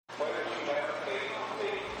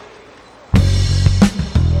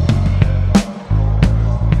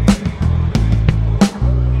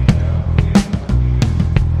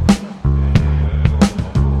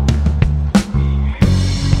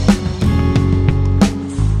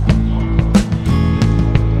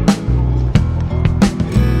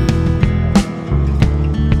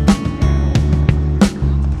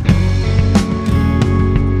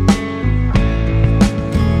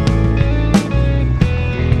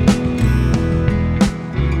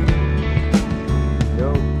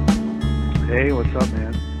What's up,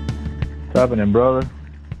 man? What's happening, brother?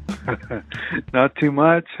 Not too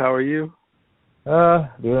much. How are you?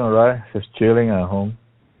 Doing alright. Just chilling at home.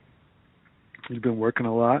 You've been working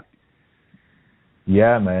a lot?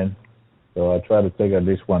 Yeah, man. So I try to take at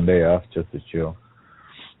least one day off just to chill.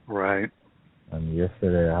 Right. And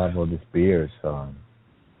yesterday I had all these beers.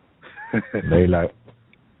 Layla,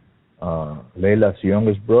 Layla's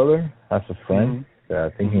youngest brother has a friend. I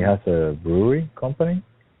think he has a brewery company.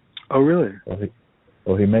 Oh, really?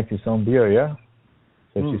 So he makes his own beer, yeah.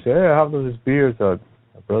 So she said, hey, I have those beers that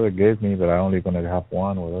my brother gave me, but I'm only going to have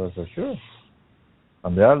one. Well, I said, sure.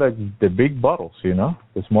 And they are like the big bottles, you know?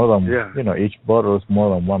 It's more than, each bottle is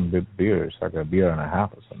more than one big beer. It's like a beer and a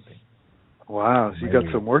half or something. Wow, so you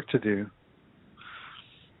got some work to do.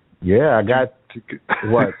 Yeah, I got,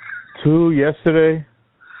 two yesterday.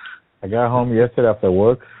 I got home yesterday after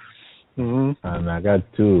work, and I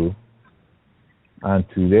got two. And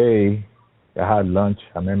today, I had lunch.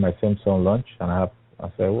 I made my Simpson lunch, and I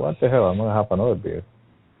said, what the hell, I'm going to have another beer.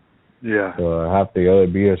 Yeah. So I have the other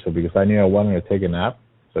beer, so because I knew I wanted to take a nap.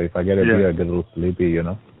 So if I get a beer, I get a little sleepy, you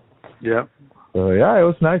know. Yeah. So yeah, it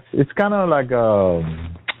was nice. It's kind of like it's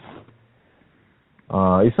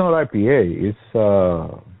not IPA. It's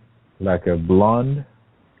like a blonde.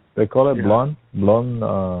 They call it blonde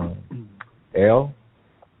ale.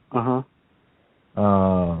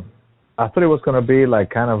 I thought it was gonna be like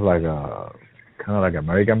kind of like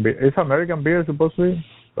American beer. It's American beer supposed to be,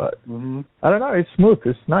 but I don't know. It's smooth.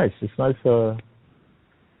 It's nice. It's nice.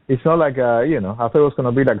 It's not like I thought it was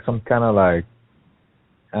gonna be like some kind of like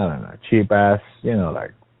I don't know, cheap ass,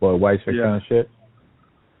 like Budweiser kind of shit.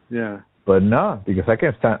 Yeah. But no, because I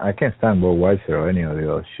can't stand Budweiser or any of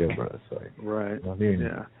the other shit, bro. It's like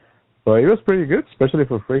Yeah. But it was pretty good, especially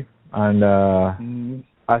for free. And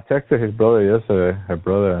I texted his brother yesterday, her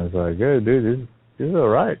brother, and was like, "Hey, dude, this is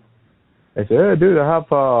alright." I said, "Hey, dude, I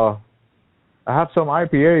have some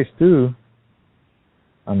IPAs too,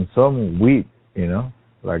 and some wheat,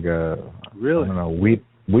 like really? I don't know, wheat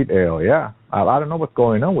ale. Yeah, I don't know what's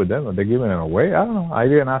going on with them. Are they giving it away? I don't know. I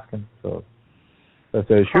didn't ask him, so I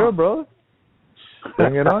said, "Sure, brother,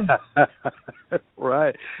 bring it on."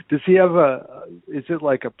 Right. Does he have is it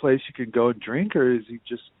like a place you can go and drink, or does he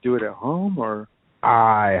just do it at home, or?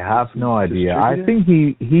 I have no idea. I think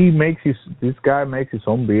this guy makes his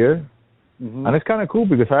own beer, and it's kind of cool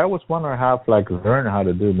because I always want to learn how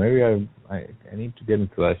to do. Maybe I need to get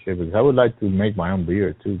into that shit because I would like to make my own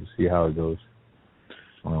beer too to see how it goes.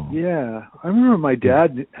 Yeah, I remember my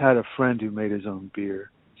dad had a friend who made his own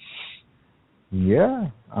beer.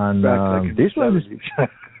 Yeah, and back this one is.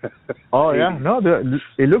 Oh yeah, no,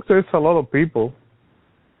 it looks like it's a lot of people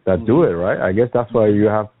that do it, right? I guess that's why we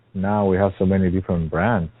have so many different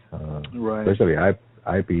brands, right? Especially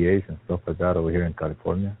IPAs and stuff like that over here in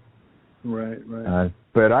California. Right.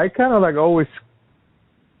 But I kind of like always,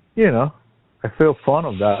 I feel fond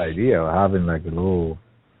of that idea of having like a little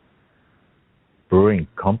brewing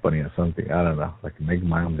company or something. I don't know, like make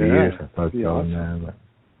my own beers and start selling them.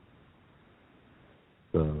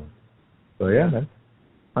 So yeah, man.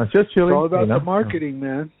 I'm just chilling. It's all about the marketing,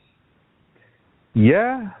 man.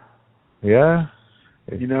 Yeah.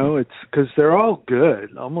 It's because they're all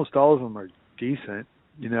good. Almost all of them are decent.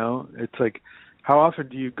 It's like, how often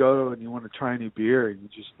do you go and you want to try a new beer and you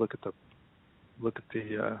just look at the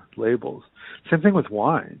labels? Same thing with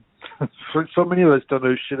wine. So many of us don't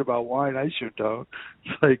know shit about wine. I sure don't.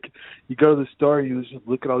 It's like you go to the store and you just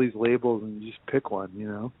look at all these labels and you just pick one.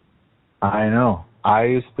 I know.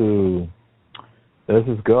 There's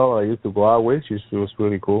this girl I used to go out with. She was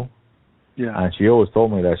really cool. Yeah. And she always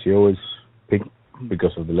told me that she always picked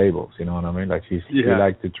because of the labels. You know what I mean? Like she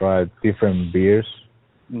liked to try different beers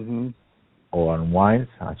or wines,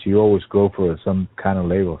 and she always go for some kind of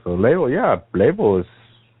label. So label is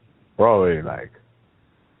probably like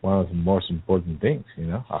one of the most important things.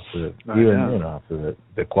 After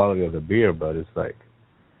the quality of the beer. But it's like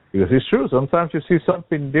because it's true. Sometimes you see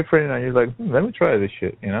something different and you're like, let me try this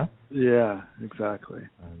shit. Yeah, exactly.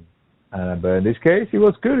 But in this case, it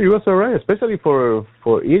was good. It was alright, especially for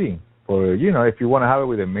eating. For if you want to have it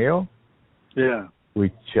with a meal. Yeah.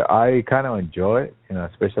 Which I kind of enjoy,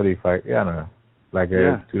 especially if I don't know. Like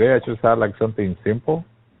today, I just had like something simple,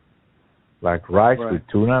 like rice with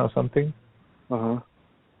tuna or something. And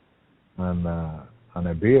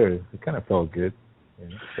a beer. It kind of felt good.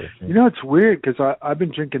 It's weird because I've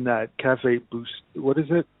been drinking that Cafe Boost. What is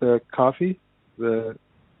it? The coffee, the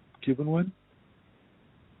Cuban one.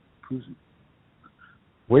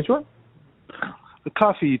 Which one? The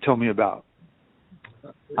coffee you told me about.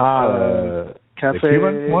 Cafe the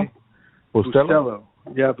Cuban one? Bustelo?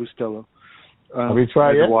 Yeah, Bustelo. Have you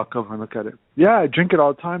tried it? Walk over and look at it. Yeah, I drink it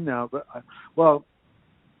all the time now. But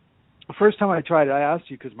the first time I tried it, I asked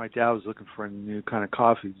you because my dad was looking for a new kind of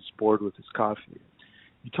coffee. He was bored with his coffee.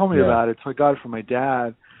 You told me about it, so I got it from my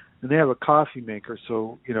dad. And they have a coffee maker,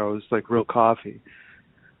 so it's like real coffee.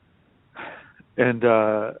 And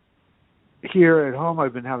here at home,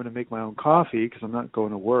 I've been having to make my own coffee because I'm not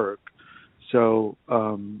going to work. So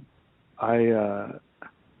I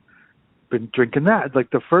been drinking that. Like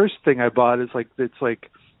the first thing I bought is it's like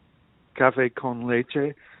cafe con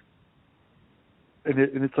leche, and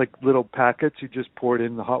it's like little packets. You just pour it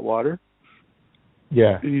in the hot water.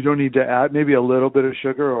 Yeah. And you don't need to add maybe a little bit of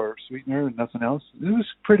sugar or sweetener and nothing else. It was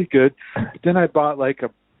pretty good. But then I bought like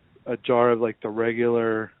a jar of like the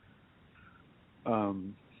regular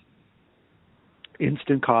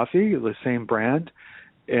instant coffee, the same brand,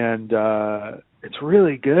 and it's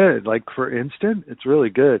really good. Like for instant, it's really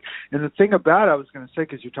good. And the thing about it, I was going to say,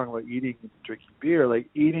 because you're talking about eating and drinking beer, like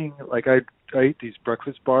I eat these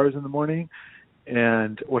breakfast bars in the morning,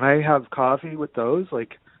 and when I have coffee with those,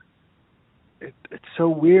 like it's so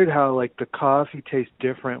weird how like the coffee tastes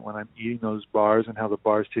different when I'm eating those bars, and how the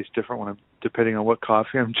bars taste different when I'm depending on what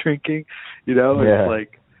coffee I'm drinking. It's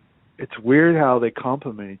like it's weird how they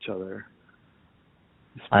complement each other.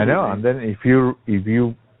 I know, and then if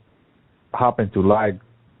you happen to like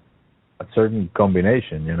a certain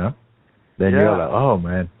combination, then you're like, oh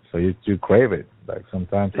man, so you crave it. Like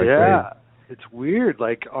sometimes I crave. It's weird.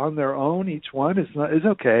 Like on their own, each one is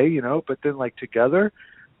okay, but then like together,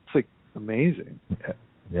 it's like amazing.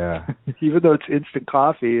 Yeah. Even though it's instant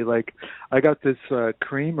coffee, like I got this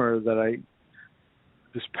creamer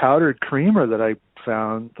this powdered creamer that I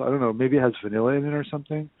found. I don't know, maybe it has vanilla in it or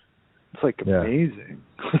something. It's like amazing.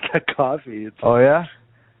 That coffee. Oh yeah?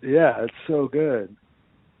 Yeah, it's so good.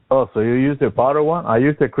 Oh, so you use the powder one? I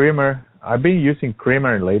use the creamer. I've been using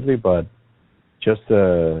creamer lately, but just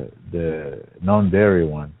the non-dairy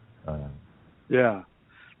one. Yeah,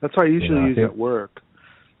 that's what I usually use at work.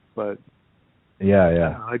 But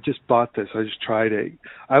yeah, I just bought this. I just tried it.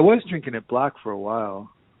 I was drinking it black for a while,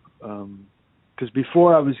 because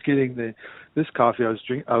before I was getting this coffee,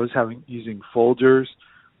 I was using Folgers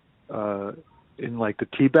in like the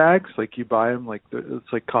tea bags. Like you buy them, like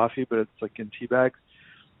it's like coffee, but it's like in tea bags,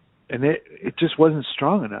 and it just wasn't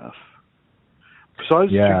strong enough. So I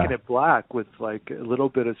was drinking it black with like a little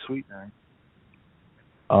bit of sweetener.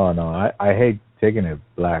 Oh no, I hate taking it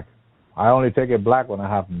black. I only take it black when I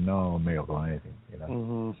have no milk or anything,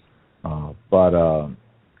 Mm-hmm.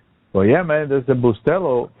 But yeah, man, there's the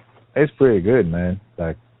Bustelo. It's pretty good, man.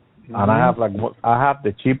 Like, and I have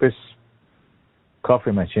the cheapest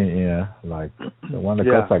coffee machine, like the one that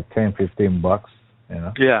costs like $10-15,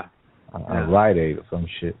 Yeah. A Rite Aid or some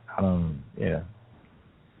shit. I don't. Yeah.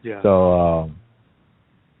 Yeah. So,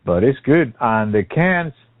 but it's good, and the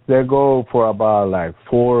cans they go for about like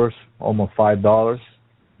 $4, almost $5.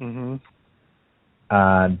 Mhm.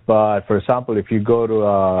 But for example, if you go to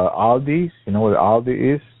Aldi's, you know what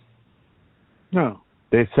Aldi is? No.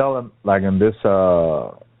 They sell them like in this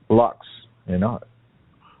blocks, and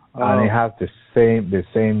it has the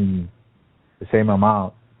same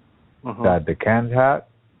amount that the cans have.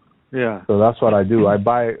 Yeah. So that's what I do. I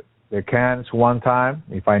buy the cans one time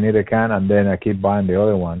if I need a can, and then I keep buying the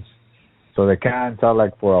other ones. So the cans are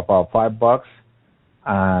like for about $5,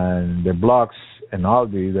 and the blocks in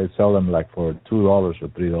Aldi they sell them like for $2 or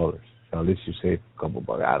 $3. So at least you save a couple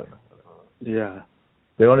bucks. I don't know. Yeah.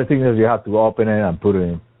 The only thing is you have to open it and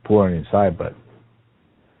pour it inside, but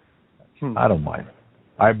I don't mind.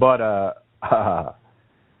 I bought a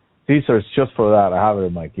Caesars just for that. I have it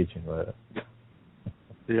in my kitchen, but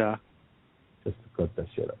yeah, just to cut that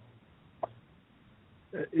shit up.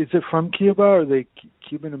 Is it from Cuba? Are they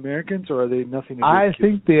Cuban Americans, or are they nothing to do I with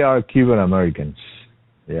Cuba? think they are Cuban Americans.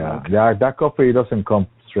 Yeah, okay. That coffee doesn't come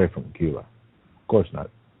straight from Cuba. Of course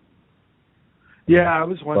not. Yeah, I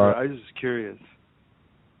was wondering. I was just curious.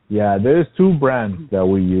 Yeah, there's two brands that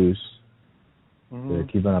we use. The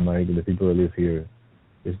Cuban American, the people that live here.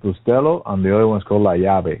 It's Bustelo, and the other one's called La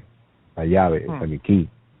Llave. La Llave, it's like a key.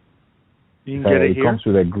 You can get it here? It comes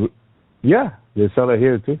with a group. Yeah, they sell it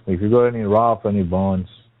here too. If you go any Ralph, any Bonds,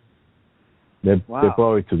 they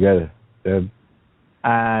put it together.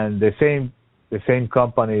 And the same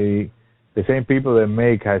company, the same people that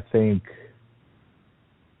make, I think,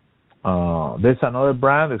 there's another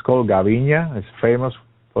brand, it's called Gavinia. It's famous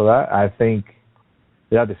for that. I think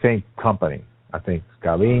they are the same company. I think it's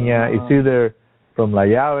Gavinia. It's either from La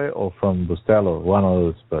Llave or from Bustelo, one of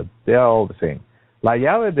those, but they are all the same. La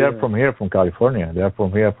Llave, they're from here, from California. They're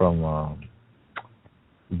from here, from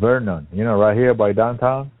Vernon, right here by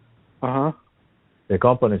downtown. Uh-huh. The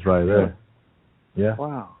company's right there. Yeah.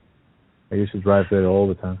 Wow. I used to drive there all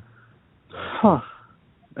the time. Huh.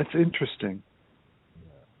 That's interesting.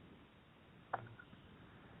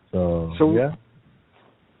 So yeah.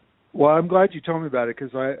 Well, I'm glad you told me about it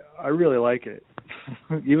because I really like it.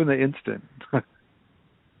 Even the instant.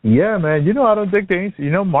 Yeah, man. You know, I don't take the instant.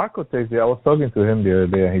 You know, Marco takes it. I was talking to him the other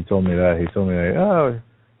day, and he told me that. He told me, like, oh,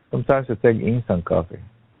 sometimes I take instant coffee.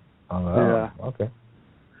 I'm like, oh, yeah. okay.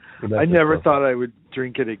 I never thought I would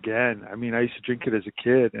drink it again. I mean, I used to drink it as a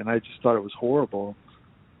kid, and I just thought it was horrible.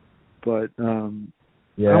 But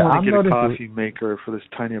yeah, I want to get a coffee maker for this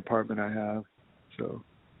tiny apartment I have. So.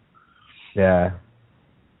 Yeah.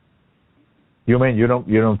 You mean you don't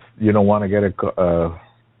want to get a?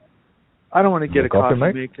 I don't want to get a coffee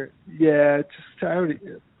maker. Yeah, it's just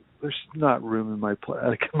there's not room in my place.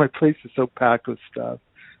 Like, my place is so packed with stuff.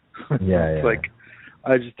 Yeah, Like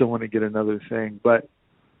I just don't want to get another thing. But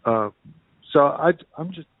so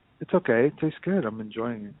I'm just, it's okay. It tastes good. I'm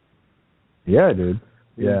enjoying it. Yeah, dude.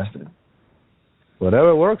 Yeah. Instant.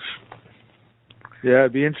 Whatever works. Yeah,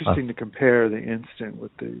 it'd be interesting to compare the instant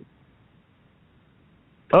with the.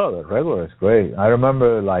 Oh, the regular is great. I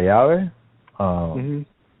remember La Llave,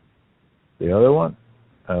 the other one.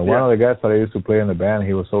 One of the guys that I used to play in the band,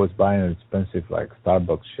 he was always buying expensive, like,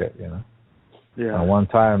 Starbucks shit, you know? Yeah. And one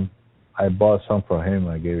time, I bought some from him.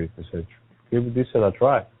 I gave it. I said, give this a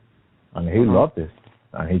try. And he loved it.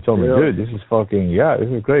 And he told me, dude, this is this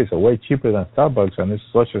is great. It's way cheaper than Starbucks, and it's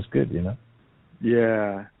such as good, you know?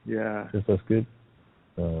 Yeah. Just as good.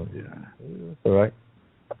 So, yeah. It's all right.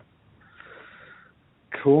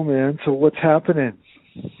 Cool, man. So what's happening?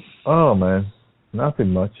 Oh, man. Nothing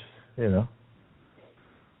much, you know.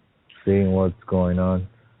 Seeing what's going on.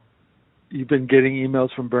 You've been getting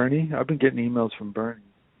emails from Bernie? I've been getting emails from Bernie.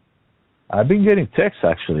 I've been getting texts,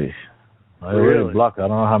 actually. I already blocked. I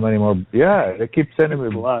don't know how many more. Yeah, they keep sending me.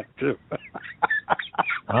 Blocked, too.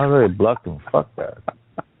 I already blocked them. Fuck that.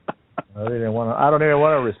 I don't even want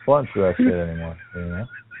to respond to that shit anymore, you know?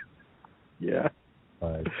 Yeah.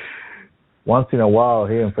 Like, once in a while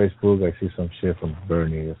here on Facebook, I see some shit from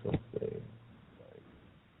Bernie or something.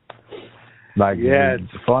 Like,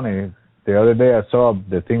 it's funny. The other day I saw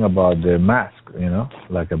the thing about the mask, you know,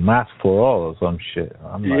 like a mask for all or some shit.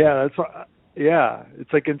 I'm like, that's what. Yeah,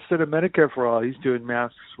 it's like instead of Medicare for all, he's doing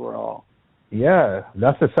masks for all. Yeah,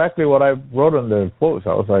 that's exactly what I wrote on the post.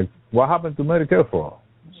 I was like, what happened to Medicare for all?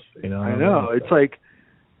 You know, I know. It's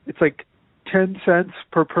like 10 cents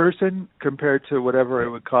per person compared to whatever it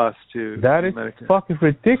would cost to That is Medicare. Fucking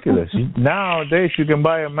ridiculous. Nowadays, you can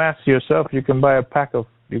buy a mask yourself. You can buy a pack of.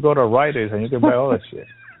 You go to Rite Aid and you can buy all that shit.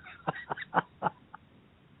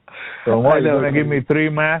 So what? You're gonna give me 3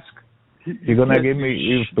 masks? You're gonna give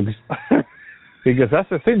me because that's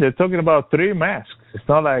the thing. They're talking about 3 masks. It's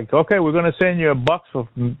not like, okay, we're gonna send you a box of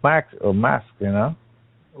masks, you know?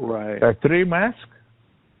 Right. Like 3 masks?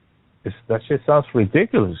 That shit sounds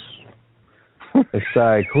ridiculous. It's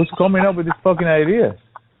like, who's coming up with these fucking ideas?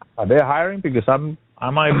 Are they hiring? Because I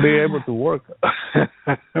might be able to work there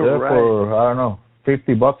for, I don't know,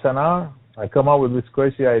 $50 an hour. I come up with these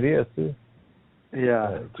crazy ideas too.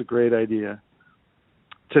 Yeah, it's a great idea.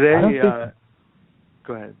 Today,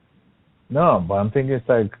 go ahead. No, but I'm thinking it's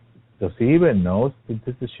like, does he even know that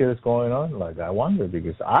this shit is going on? Like, I wonder,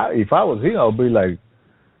 because if I was him, I'll be like,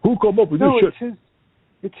 who come up with this shit?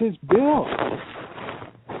 It's his bill.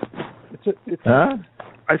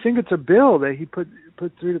 I think it's a bill that he put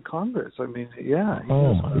through to Congress. I mean, yeah.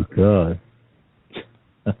 Oh my God.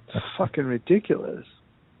 It's fucking ridiculous.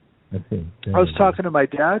 I was talking to my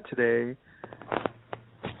dad today,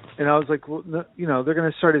 and I was like, well, you know, they're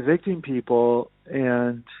going to start evicting people,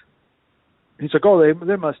 and he's like, oh,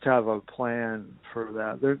 they must have a plan for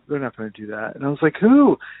that. They're not going to do that. And I was like,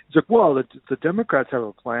 who? He's like, well, the Democrats have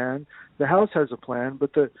a plan, the House has a plan,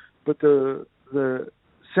 but the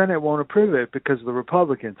Senate won't approve it because of the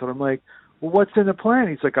Republicans. And I'm like, well, what's in the plan?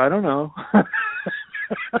 He's like, I don't know.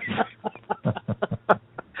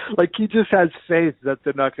 Like, he just has faith that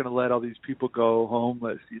they're not going to let all these people go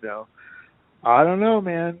homeless, you know. I don't know,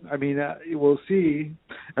 man. I mean, we'll see.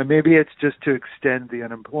 And maybe it's just to extend the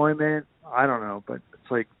unemployment. I don't know. But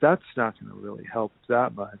it's like, that's not going to really help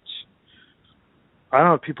that much. I don't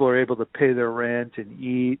know if people are able to pay their rent and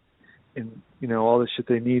eat and, you know, all the shit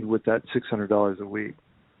they need with that $600 a week.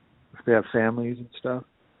 If they have families and stuff.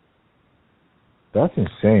 That's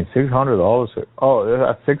insane. $600.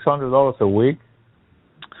 Oh, $600 a week?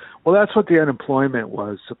 Well, that's what the unemployment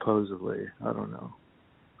was, supposedly. I don't know.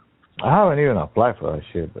 I haven't even applied for that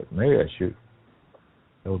shit, but maybe I should.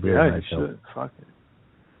 It would be a nice help. Should. Fuck it.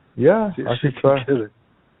 Yeah, I should try.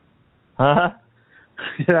 Huh?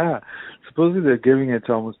 Yeah. Supposedly they're giving it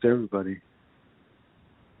to almost everybody.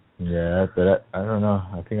 Yeah, but I don't know.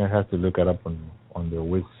 I think I have to look it up on the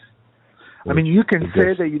which. I mean, you can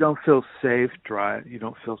say that you don't feel safe. You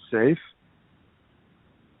don't feel safe.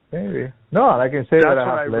 Maybe no. I can say that I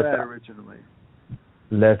have read originally.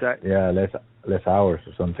 Less hours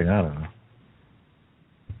or something. I don't know.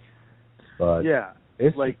 But yeah,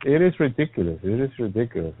 it is ridiculous. It is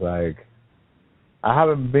ridiculous. Like, I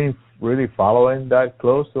haven't been really following that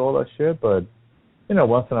close to all that shit, but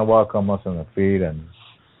once in a while come us on the feed, and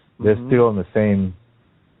they're still in the same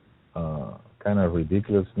kind of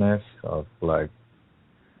ridiculousness of like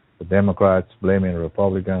the Democrats blaming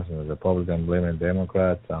Republicans and the Republicans blaming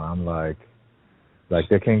Democrats, and I'm like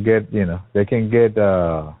they can get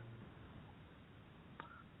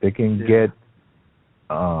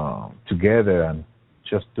together and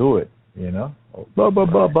just do it,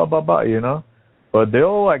 but they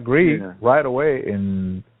all agree right away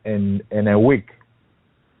in a week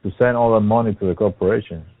to send all the money to the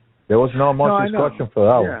corporations. There was not much discussion for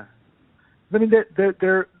that one. I mean,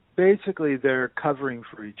 they're basically covering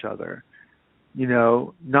for each other.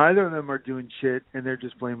 Neither of them are doing shit, and they're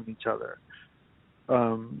just blaming each other.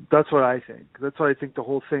 That's what I think. That's what I think the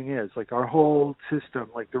whole thing is. Like, our whole system,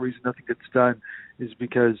 like, the reason nothing gets done is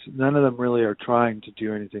because none of them really are trying to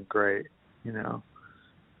do anything great, They're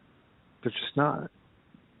just not.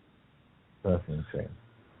 That's insane.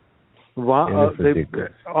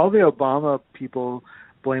 All the Obama people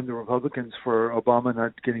blame the Republicans for Obama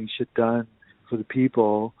not getting shit done for the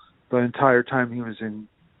people the entire time he was in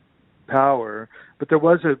power. But there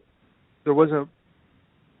was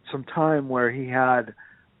some time where he had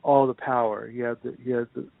all the power. He had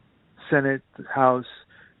the Senate, the House,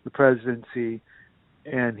 the presidency,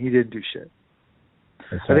 and he didn't do shit.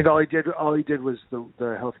 I think all he did was the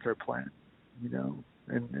healthcare plan,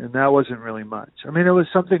 and that wasn't really much. I mean, it was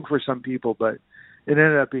something for some people, but it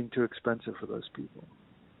ended up being too expensive for those people.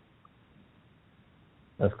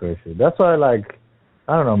 That's crazy. That's why, I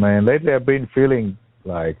don't know, man. Lately, I've been feeling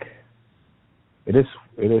like it is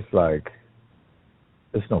like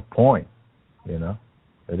there's no point, There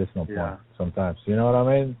is no point sometimes. You know what I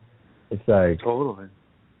mean? It's like totally.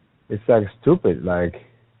 It's like stupid. Like,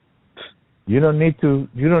 you don't need to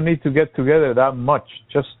get together that much.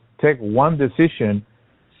 Just take one decision,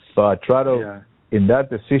 but try to in that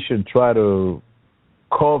decision try to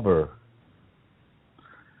cover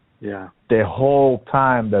the whole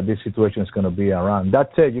time that this situation is going to be around.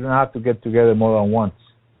 That's it. You don't have to get together more than once.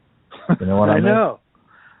 You know what I mean? I know.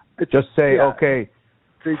 Just say, okay,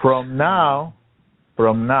 from now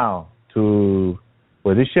to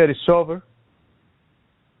when this shit is over,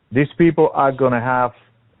 these people are going to have,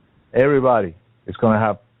 everybody is going to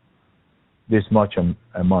have this much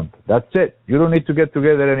a month. That's it. You don't need to get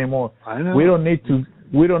together anymore. I know. We don't need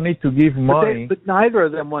to give money. But neither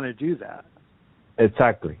of them want to do that.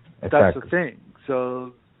 Exactly. That's the thing.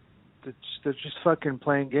 So they're just fucking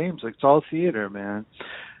playing games. Like, it's all theater, man.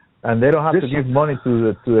 And they don't have to give money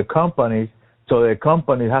to the companies, so the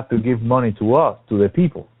companies have to give money to us, to the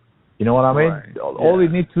people. You know what I mean? Right. All they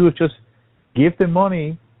need to do is just give the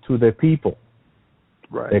money to the people.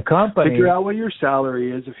 Right. The company. Figure out what your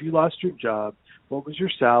salary is. If you lost your job, what was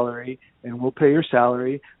your salary? And we'll pay your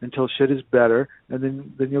salary until shit is better, and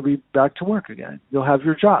then you'll be back to work again. You'll have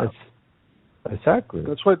your job. Exactly.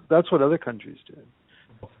 That's what other countries did.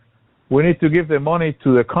 We need to give the money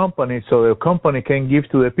to the company so the company can give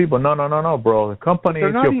to the people. No, bro. The company is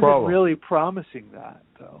your problem. They're not even really promising that,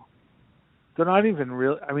 though. They're not even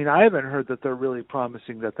really. I mean, I haven't heard that they're really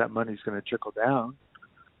promising that money's going to trickle down.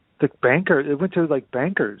 The banker, it went to like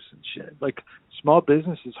bankers and shit. Like, small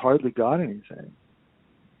businesses hardly got anything.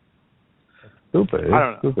 Stupid. I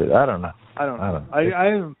don't know. Stupid. I don't know. I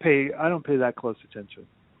don't pay that close attention.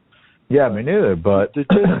 Yeah, me neither. But the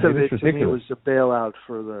gist of it to me was a bailout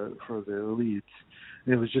for the elites.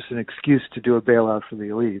 And it was just an excuse to do a bailout for the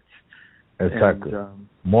elites. Exactly. And,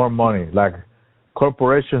 more money, like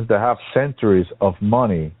corporations that have centuries of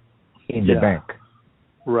money in the bank.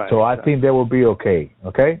 Right. So I think they will be okay.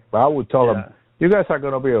 Okay, but I would tell them, you guys are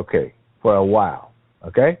gonna be okay for a while.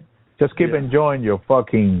 Okay, just keep enjoying your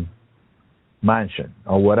fucking mansion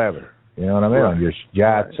or whatever. You know what I mean? On your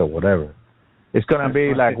yachts or whatever. It's going to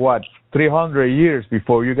be like, what, 300 years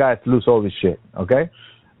before you guys lose all this shit, okay?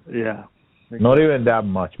 Yeah. Not even that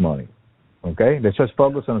much money, okay? Let's just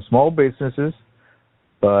focus on small businesses,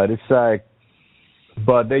 but it's like,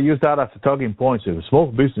 but they use that as a talking point. So small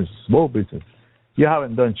business. You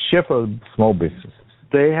haven't done shit for small businesses.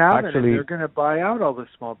 They haven't. Actually, they're going to buy out all the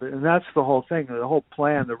small business. And that's the whole thing, the whole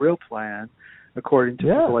plan, the real plan, according to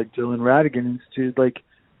people like Dylan Ratigan Institute, like,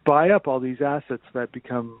 buy up all these assets that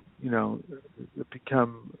become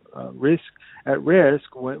at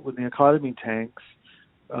risk when the economy tanks.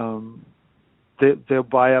 They'll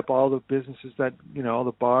buy up all the businesses that all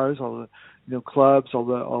the bars, all the clubs, all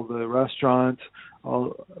the restaurants,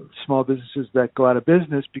 all small businesses that go out of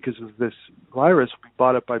business because of this virus will be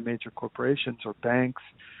bought up by major corporations or banks,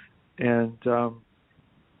 and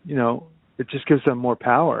it just gives them more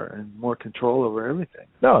power and more control over everything.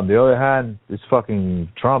 No, on the other hand, this fucking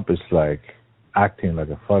Trump is like acting like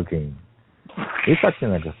a fucking. He's acting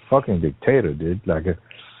like a fucking dictator, dude.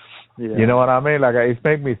 You know what I mean? Like, it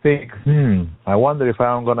made me think. I wonder if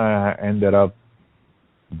I'm gonna end up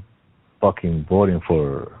fucking voting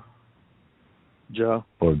for Joe.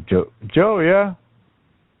 For Joe, yeah.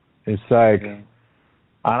 It's like, and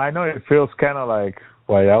I know it feels kind of like.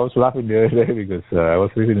 Why I was laughing the other day because I was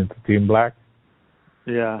listening to Team Black.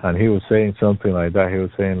 Yeah. And he was saying something like that. He was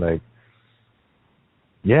saying like,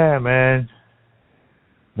 yeah, man,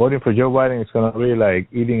 voting for Joe Biden is going to be like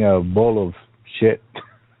eating a bowl of shit.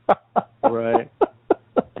 Right.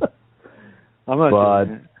 I'm not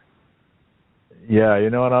doing it. Yeah, you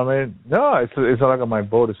know what I mean? No, it's like my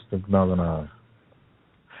vote is not going to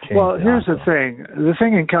change. Well, here's the thing. The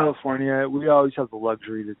thing in California, we always have the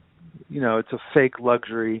luxury to, it's a fake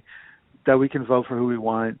luxury that we can vote for who we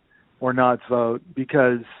want or not vote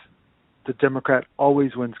because the Democrat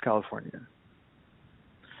always wins California.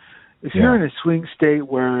 If you're in a swing state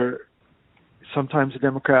where sometimes the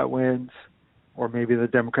Democrat wins or maybe the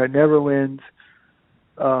Democrat never wins,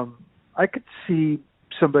 I could see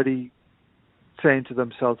somebody saying to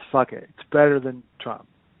themselves, fuck it, it's better than Trump.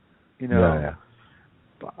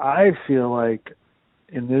 But I feel like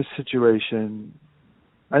in this situation,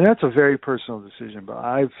 and that's a very personal decision, but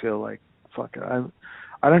I feel like, fuck it.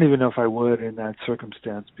 I don't even know if I would in that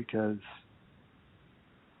circumstance because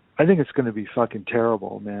I think it's going to be fucking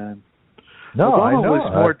terrible, man. No, Obama I know.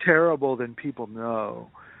 was more terrible than people know.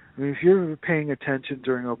 I mean, if you're paying attention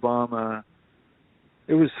during Obama,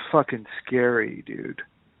 it was fucking scary, dude.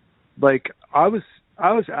 Like, I was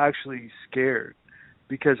actually scared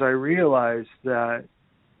because I realized that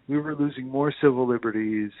we were losing more civil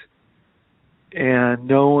liberties and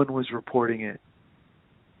no one was reporting it.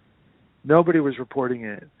 Nobody was reporting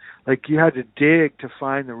it. Like, you had to dig to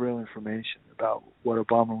find the real information about what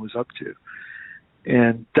Obama was up to.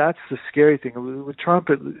 And that's the scary thing. With Trump,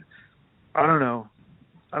 I don't know.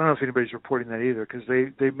 I don't know if anybody's reporting that either because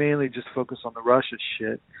they mainly just focus on the Russia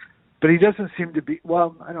shit. But he doesn't seem to be,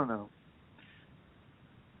 well, I don't know.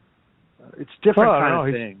 It's different kind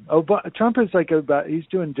of thing. Trump is like he's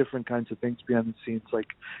doing different kinds of things behind the scenes, like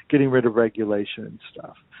getting rid of regulation and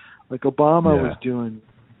stuff. Like Obama was doing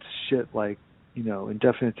shit like,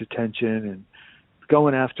 indefinite detention and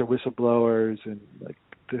going after whistleblowers, and like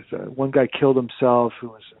this one guy killed himself who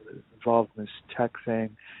was involved in this tech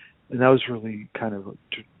thing, and that was really kind of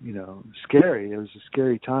scary. It was a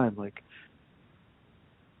scary time. Like,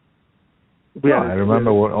 I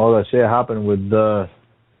remember when all that shit happened with the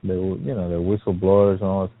whistleblowers and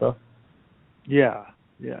all that stuff. Yeah.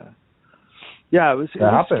 It was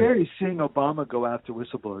scary seeing Obama go after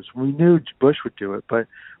whistleblowers. We knew Bush would do it, but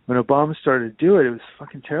when Obama started to do it, it was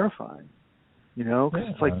fucking terrifying. Because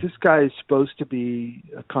it's like, this guy is supposed to be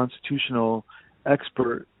a constitutional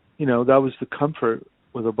expert. That was the comfort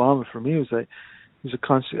with Obama for me. It was like he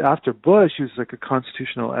was after Bush, he was like a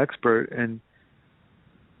constitutional expert and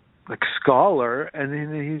like scholar, and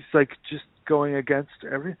then he's like just going against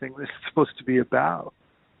everything this is supposed to be about.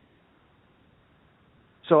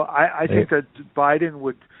 So I think that Biden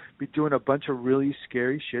would be doing a bunch of really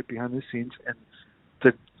scary shit behind the scenes, and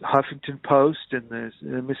the Huffington Post and the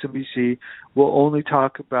MSNBC will only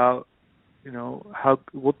talk about, how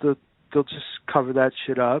they'll just cover that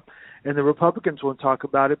shit up, and the Republicans won't talk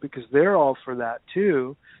about it because they're all for that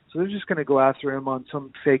too. So they're just going to go after him on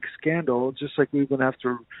some fake scandal, just like we went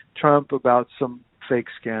after Trump about some fake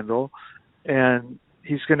scandal, and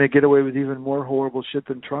he's going to get away with even more horrible shit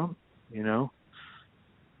than Trump,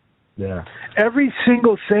 Yeah. Every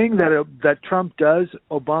single thing that Trump does,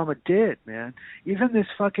 Obama did, man. Even this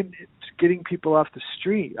fucking getting people off the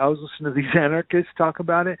street. I was listening to these anarchists talk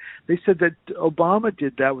about it. They said that Obama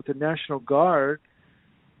did that with the National Guard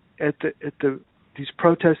at these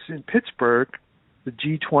protests in Pittsburgh, the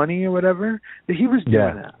G20 or whatever. That he was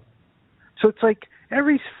doing that. So it's like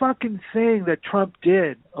every fucking thing that Trump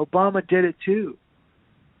did, Obama did it too.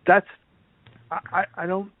 I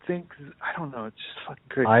don't know. It's just fucking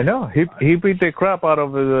crazy. I know. He beat the crap out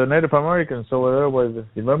of the Native Americans over there. You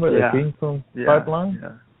remember the Kingston pipeline?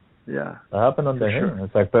 Yeah. That happened under him.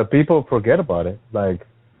 It's like, but people forget about it. Like,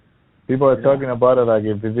 People are talking about it like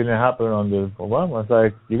if it didn't happen on the Obama. It's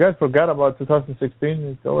like, you guys forgot about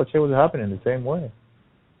 2016. All that shit was happening the same way.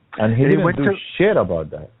 And he didn't do shit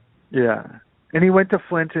about that. Yeah. And he went to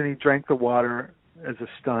Flint and he drank the water as a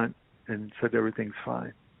stunt and said everything's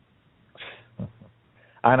fine.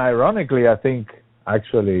 And ironically, I think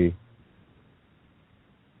actually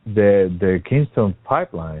the Keystone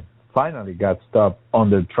Pipeline finally got stopped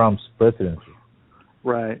under Trump's presidency.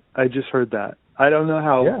 Right. I just heard that. I don't know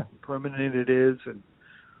how permanent it is. And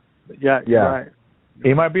you're right.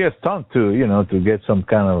 It might be a stunt to, to get some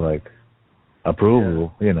kind of like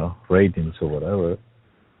approval, ratings or whatever.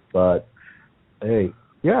 But hey,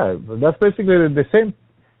 that's basically the same.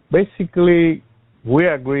 Basically, we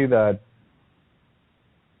agree that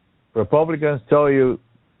Republicans tell you,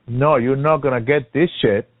 no, you're not going to get this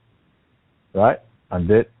shit, right? And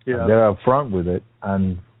they're upfront with it.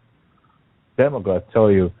 And Democrats tell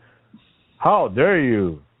you, how dare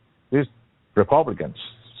you, these Republicans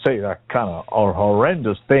say that kind of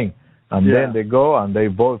horrendous thing. And then they go and they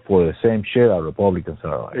vote for the same shit that Republicans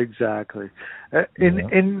are like. Exactly.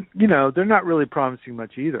 And they're not really promising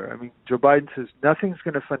much either. I mean, Joe Biden says nothing's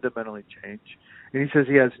going to fundamentally change. And he says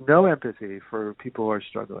he has no empathy for people who are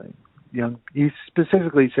struggling. He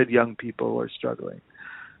specifically said young people who are struggling.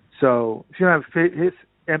 So if you don't have his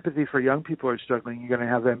empathy for young people who are struggling, you're going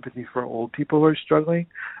to have empathy for old people who are struggling?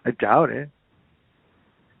 I doubt it.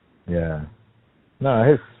 Yeah. No,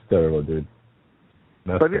 he's terrible, dude.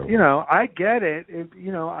 But, I get it.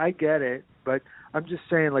 I get it. But I'm just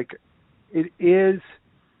saying, like, it is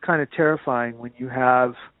kind of terrifying when you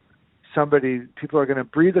have people are going to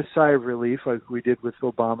breathe a sigh of relief like we did with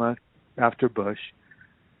Obama after Bush.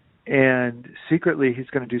 And secretly, he's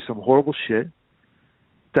going to do some horrible shit.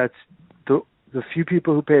 That's the few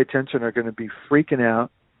people who pay attention are going to be freaking out.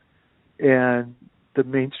 And the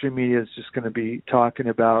mainstream media is just going to be talking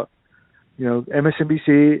about,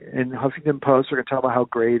 MSNBC and Huffington Post are going to talk about how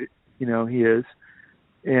great, he is,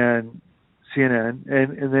 and CNN,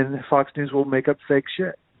 and then Fox News will make up fake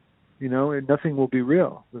shit, and nothing will be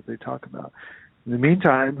real that they talk about. In the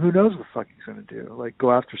meantime, who knows what the fuck he's going to do? Like,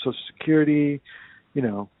 go after Social Security,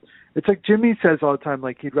 It's like Jimmy says all the time,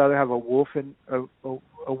 like he'd rather have a wolf in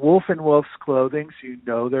wolf's clothing,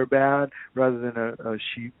 so they're bad, rather than a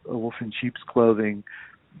wolf in sheep's clothing,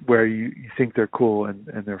 where you think they're cool and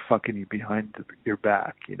they're fucking you behind your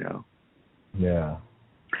back, Yeah.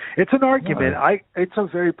 It's an argument. No. It's a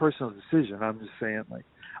very personal decision. I'm just saying, like,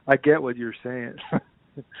 I get what you're saying.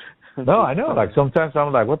 No, I know. Like, sometimes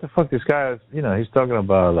I'm like, what the fuck, this guy is, he's talking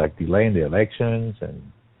about, like, delaying the elections and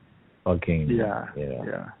fucking,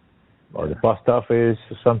 or the post office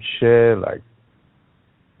or some shit. Like,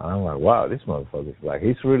 I'm like, wow, this motherfucker, like,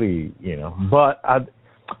 he's really,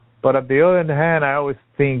 But at the other hand, I always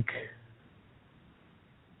think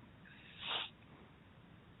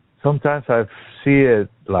sometimes I see it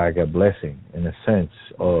like a blessing in a sense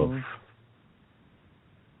of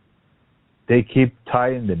they keep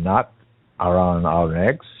tying the knot around our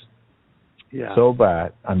necks so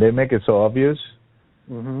bad, and they make it so obvious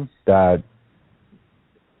that,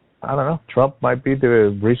 I don't know, Trump might be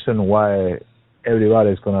the reason why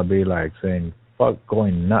everybody's going to be like saying, fuck,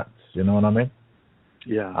 going nuts, you know what I mean?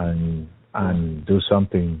 Yeah. And do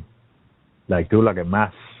something, like a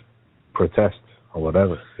mass protest or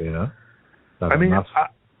whatever, Like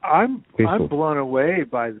I'm blown away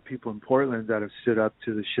by the people in Portland that have stood up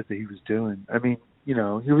to the shit that he was doing. I mean, he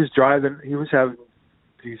was having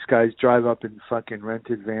these guys drive up in fucking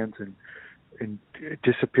rented vans and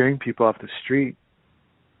disappearing people off the street.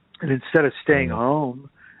 And instead of staying home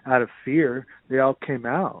out of fear, they all came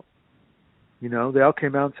out. They all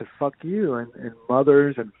came out and said, fuck you, and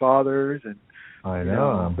mothers and fathers. And I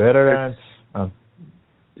know, better than...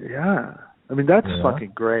 yeah. I mean, that's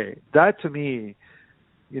fucking great. That, to me,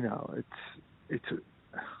 it's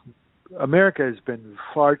America has been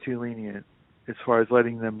far too lenient as far as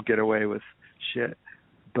letting them get away with shit.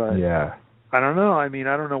 But I don't know. I mean,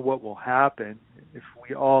 I don't know what will happen if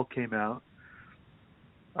we all came out.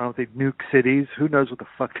 I don't think nuke cities. Who knows what the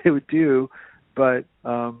fuck they would do? But...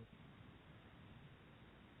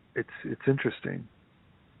 It's interesting.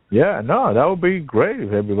 Yeah, no, that would be great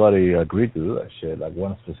if everybody agreed to do that shit, like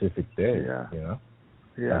one specific day. Yeah.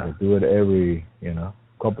 Like do it every,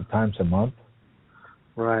 couple times a month.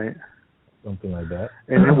 Right. Something like that.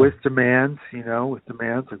 And then with demands, like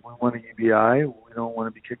we want a UBI, we don't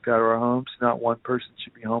want to be kicked out of our homes. Not one person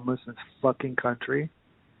should be homeless in this fucking country.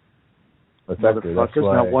 Exactly. That's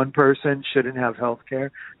why... Not one person shouldn't have health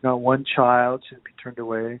care. Not one child should be turned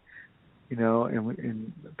away.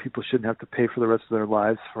 And people shouldn't have to pay for the rest of their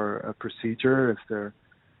lives for a procedure if they're,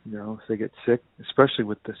 You know, if they get sick, especially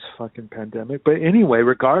with this fucking pandemic. But anyway,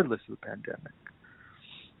 regardless of the pandemic.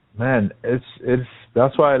 Man, it's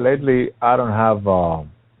that's why lately I don't have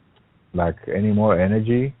like any more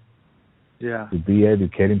energy. Yeah. To be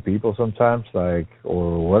educating people sometimes, like,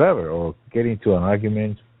 or whatever, or getting into an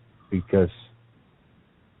argument, because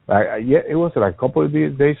it was like a couple of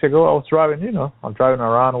days ago. I was driving, I'm driving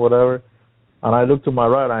around or whatever, and I look to my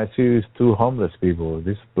right and I see these two homeless people,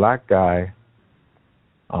 this black guy,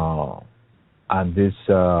 and this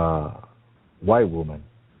white woman.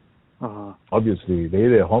 Obviously, they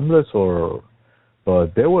either homeless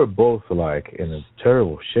but they were both like in a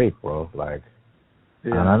terrible shape, bro. Like,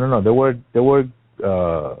 and I don't know, they were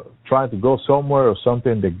trying to go somewhere or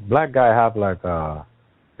something. The black guy have like a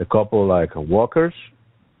couple like walkers,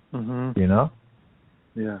 you know.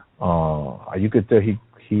 Yeah. You could tell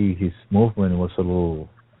his movement was a little,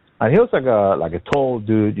 and he was like a tall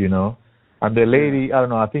dude, And the lady, I don't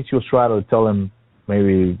know, I think she was trying to tell him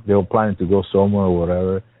maybe they were planning to go somewhere or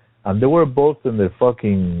whatever. And they were both in their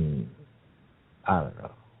fucking, I don't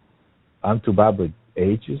know, I'm too bad with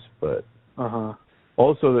ages, but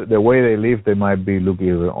also the way they live, they might be looking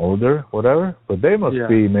even older, whatever. But they must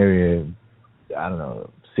be maybe, I don't know,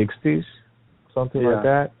 60s, something like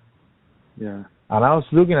that. Yeah. And I was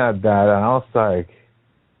looking at that, and I was like,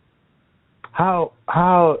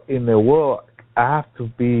 how in the world I have to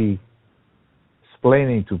be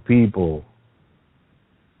explaining to people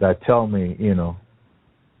that tell me,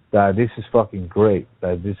 that this is fucking great,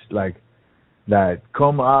 that this that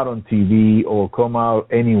come out on TV or come out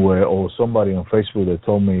anywhere, or somebody on Facebook that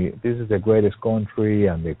told me this is the greatest country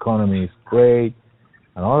and the economy is great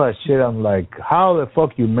and all that shit. I'm like, how the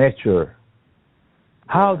fuck you measure?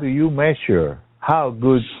 How do you measure how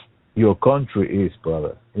good your country is,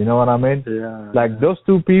 brother? You know what I mean? Yeah. Like those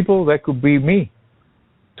two people, that could be me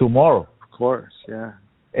tomorrow. Of course, yeah.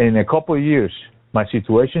 In a couple of years, my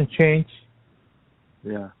situation changed.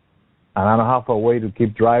 Yeah. And I don't have a way to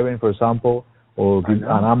keep driving, for example, and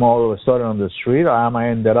I'm all of a sudden on the street, I might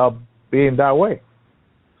end up being that way.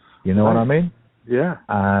 You know what I mean? Yeah.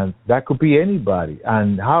 And that could be anybody.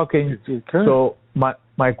 And how can you? So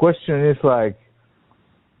my question is like,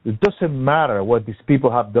 it doesn't matter what these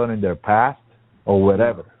people have done in their past or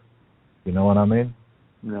whatever. You know what I mean?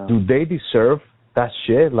 No. Do they deserve that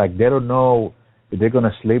shit? Like, they don't know if they're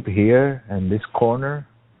gonna sleep here in this corner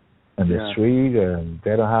in the street, and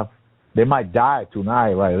they might die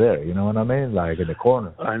tonight right there, you know what I mean? Like in the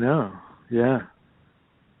corner. I know. Yeah.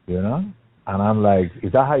 You know? And I'm like,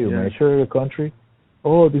 is that how you measure the country?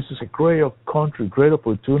 Oh, this is a great country, great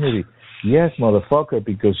opportunity. Yes, motherfucker,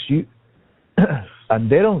 because you and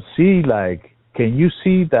they don't see, like, can you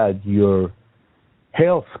see that your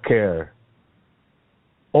health care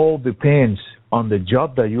all depends on the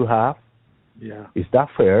job that you have? Yeah. Is that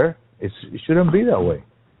fair? It shouldn't be that way.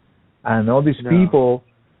 And all these people,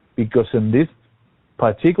 because in this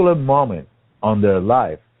particular moment on their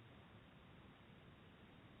life,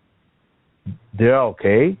 they're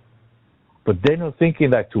okay, but they're not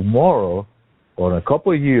thinking that tomorrow or in a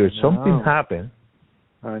couple of years something happened.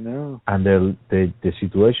 I know. And the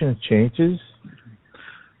situation changes.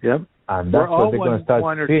 Yep. And that's what they're going to start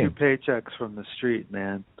one or seeing. two paychecks from the street,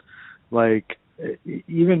 man. Like,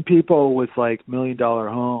 even people with like $1 million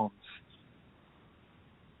homes,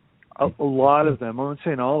 a lot of them, I'm not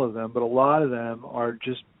saying all of them, but a lot of them are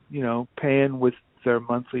just, paying with their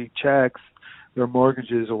monthly checks, their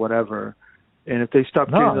mortgages or whatever. And if they stop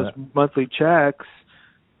getting those monthly checks,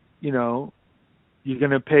 you're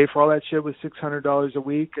going to pay for all that shit with $600 a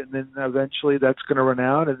week, and then eventually that's going to run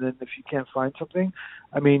out. And then if you can't find something,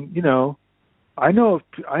 I mean, I know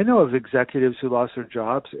of executives who lost their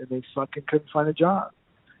jobs and they fucking couldn't find a job.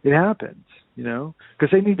 It happens, because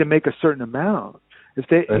they need to make a certain amount. If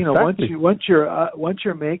they, once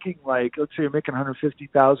you're making, like, let's say you're making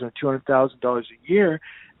 $150,000 or $200,000 a year,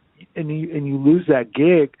 and you lose that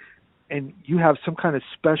gig, and you have some kind of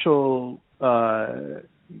special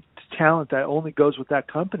talent that only goes with that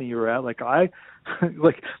company you're at. Like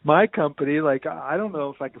like my company, like I don't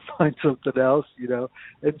know if I can find something else,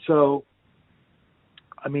 And so,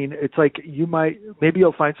 I mean, it's like maybe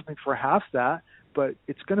you'll find something for half that, but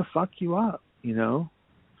it's going to fuck you up,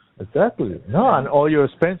 Exactly. No, and all your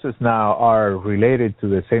expenses now are related to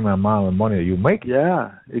the same amount of money that you make.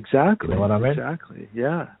 Yeah, exactly. You know what I mean? Exactly,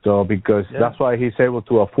 yeah. So because that's why he's able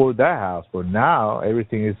to afford that house, but now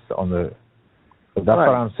everything is on the... So that's what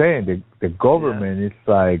I'm saying. The government is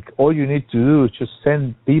like, all you need to do is just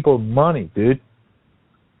send people money, dude.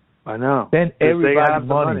 I know. Send everybody they have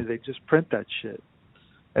money. The money. They just print that shit.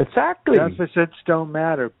 Exactly. Deficits don't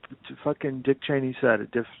matter. Fucking Dick Cheney said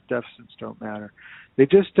it. Deficits don't matter. They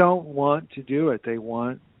just don't want to do it. They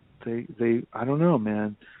I don't know,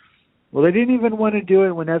 man. Well, they didn't even want to do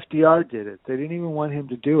it when FDR did it. They didn't even want him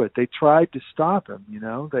to do it. They tried to stop him, you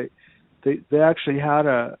know. They actually had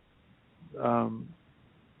a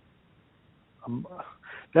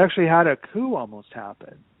coup almost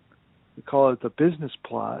happen. We call it the business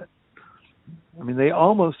plot. I mean, they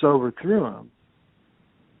almost overthrew him.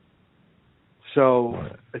 So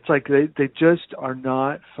it's like they just are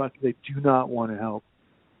not they do not want to help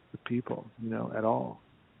the people, you know, at all.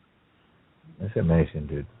 That's amazing,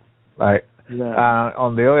 dude. Like,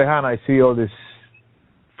 on the other hand, I see all this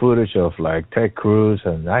footage of like Ted Cruz,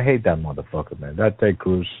 and I hate that motherfucker, man. That Ted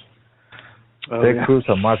Cruz. Ted Cruz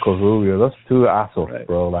and Marco Rubio, those two assholes,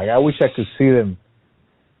 bro. Like, I wish I could see them,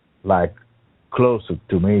 like, closer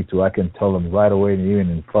to me, I can tell them right away, even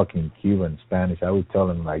in fucking Cuban Spanish, I would tell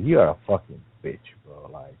them, like, you're a fucking bitch, bro.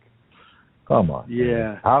 Like, come on. Yeah.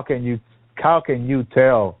 Man. How can you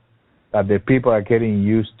tell that the people are getting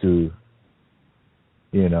used to,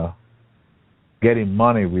 you know, getting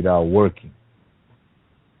money without working?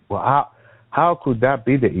 Well, how could that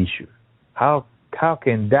be the issue? How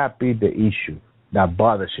can that be the issue that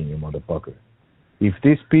bothers you, motherfucker? If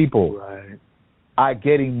these people are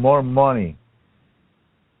getting more money,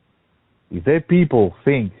 if their people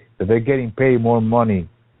think that they're getting paid more money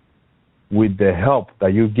with the help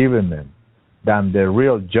that you're giving them than the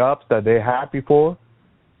real jobs that they had before,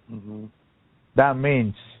 that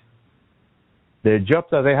means the jobs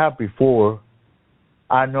that they had before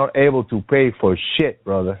are not able to pay for shit,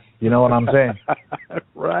 brother. You know what I'm saying?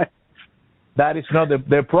 Right. That is not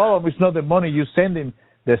the problem. Is not the money you send in,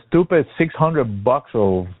 the stupid $600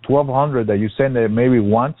 or $1,200 that you send maybe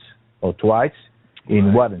once or twice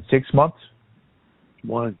in in 6 months.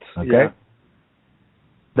 Once. Okay. Yeah.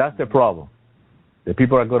 That's the problem. The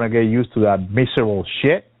people are gonna get used to that miserable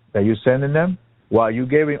shit that you're sending them, while you're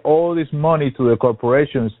giving all this money to the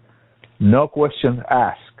corporations, no questions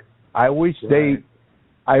asked. I wish they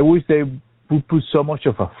would put so much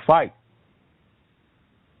of a fight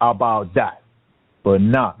about that. But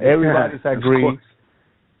no, everybody's agree.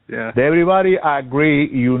 Yeah. Everybody agree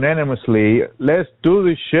unanimously. Let's do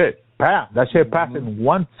this shit. Bam! That shit passed in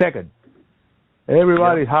 1 second.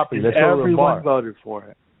 Everybody's happy. Let's everyone voted for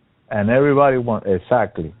it. And everybody won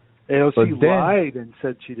exactly. AOC lied and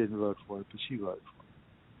said she didn't vote for it, but she voted for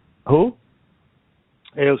it. Who?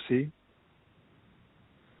 AOC.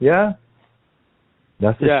 Yeah.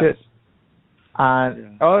 That's the shit.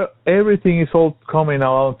 And everything is all coming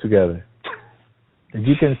along together.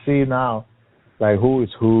 You can see now, like, who is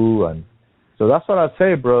who, and so that's what I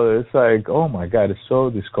say, brother. It's like, oh my God, it's so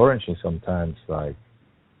discouraging sometimes. Like,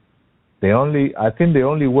 I think the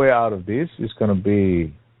only way out of this is gonna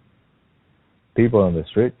be people on the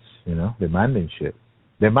streets, you know, demanding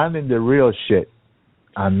the real shit,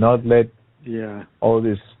 and not let all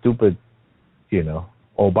this stupid, you know,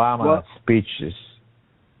 Obama speeches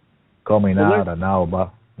coming out and now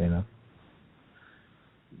about, you know.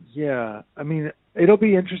 Yeah, I mean, it'll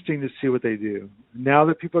be interesting to see what they do. Now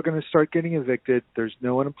that people are going to start getting evicted, there's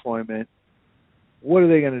no unemployment. What are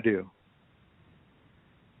they going to do?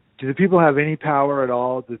 Do the people have any power at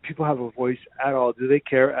all? Do the people have a voice at all? Do they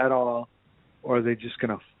care at all? Or are they just going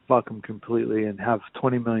to fuck them completely and have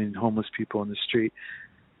 20 million homeless people in the street?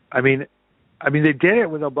 I mean, they did it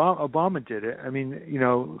with Obama. Obama did it. I mean, you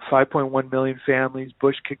know, 5.1 million families.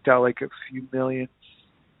 Bush kicked out like a few million.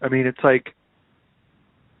 I mean, it's like,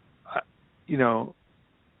 you know,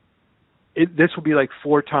 this will be like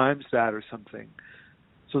 4 times that or something.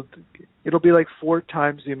 So it'll be like 4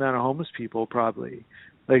 times the amount of homeless people probably.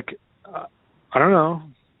 Like, I don't know.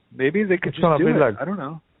 Maybe they could just do it. Like, I don't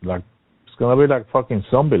know. Like, it's going to be like fucking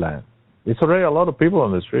Zombieland. It's already a lot of people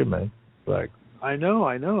on the street, man. Like, I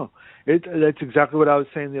know. That's exactly what I was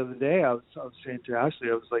saying the other day. I was saying to Ashley,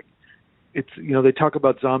 I was like, it's, you know, they talk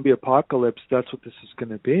about zombie apocalypse. That's what this is going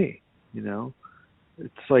to be. You know,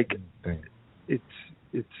 it's like, it's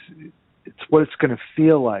what it's going to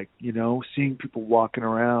feel like. You know, seeing people walking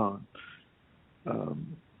around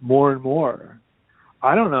more and more.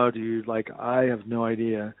 I don't know, dude. Like, I have no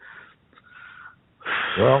idea.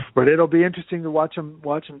 Well, but it'll be interesting to watch them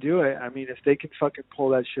do it. I mean, if they can fucking pull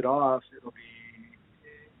that shit off,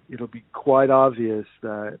 it'll be quite obvious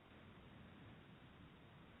that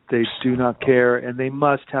they do not care, and they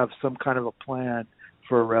must have some kind of a plan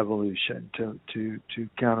for a revolution to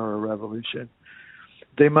counter a revolution.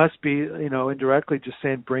 They must be, you know, indirectly just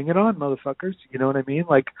saying, "Bring it on, motherfuckers." You know what I mean?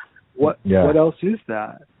 Like, what else is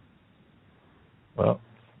that? Well,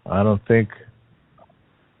 I don't think.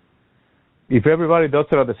 If everybody does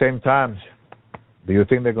it at the same time, do you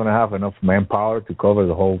think they're going to have enough manpower to cover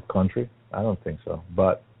the whole country? I don't think so.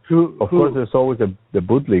 But Of course, there's always the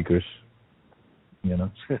bootleggers. You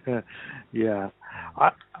know. Yeah,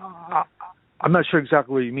 I'm not sure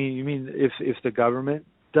exactly what you mean. You mean if the government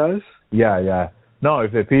does? Yeah. No,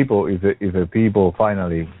 if the people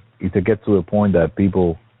finally, if they get to a point that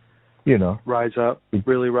people, you know,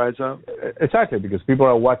 really rise up. Exactly, because people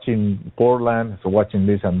are watching Portland, so watching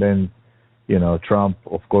this, and then, you know, Trump,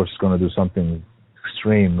 of course, is going to do something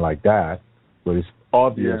extreme like that, but it's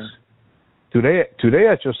obvious. Yeah. Today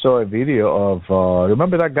I just saw a video of,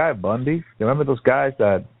 remember that guy Bundy? Remember those guys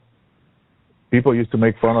that people used to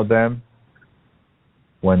make fun of them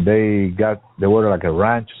when they were like a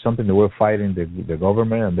ranch or something, they were fighting the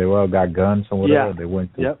government, and they all got guns or whatever. Yeah. They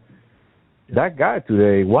went to. Yep. That guy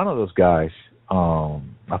today, one of those guys,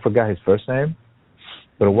 I forgot his first name,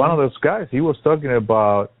 but one of those guys, he was talking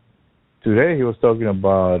about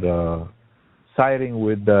siding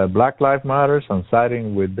with Black Lives Matters and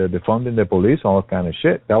siding with defunding the police, all that kind of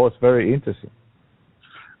shit. That was very interesting.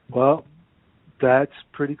 Well, that's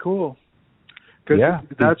pretty cool. Because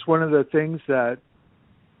that's one of the things that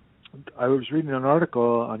I was reading an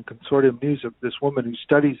article on Consortium News of this woman who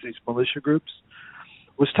studies these militia groups,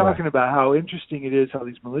 was talking about how interesting it is how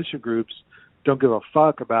these militia groups don't give a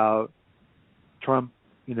fuck about Trump,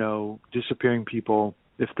 you know, disappearing people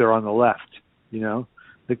if they're on the left, you know.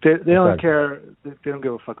 Like they don't care, they don't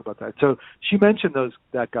give a fuck about that. So she mentioned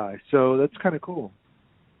that guy. So that's kind of cool.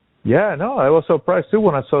 Yeah, no, I was surprised too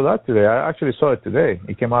when I saw that today. I actually saw it today.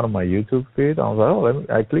 It came out on my YouTube feed. I was like,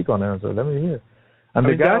 I click on it and said, let me hear. And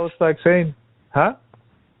the guy was like saying, huh?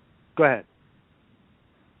 Go ahead.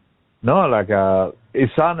 No, like it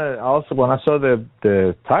sounded also when I saw the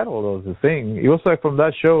title of the thing. It was like from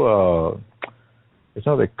that show. It's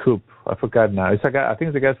not a Coup. I forgot now. It's a guy. I think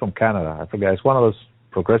it's the guy from Canada. I forgot. It's one of those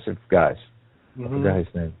progressive guys. I forgot his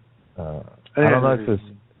name. I don't know if it's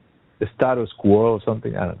the Status Quo or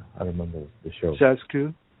something. I don't know. I remember the show. Status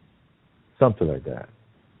Quo. Something like that.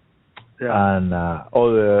 Yeah. And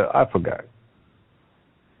I forgot.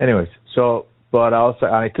 Anyways, so. But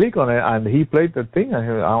I click on it, and he played the thing, and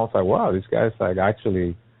I was like, wow, this guy's like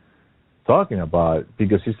actually talking about it,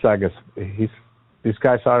 because it's like these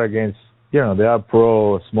guys are against, you know, they are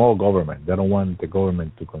pro small government. They don't want the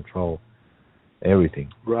government to control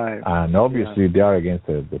everything. Right. And obviously they are against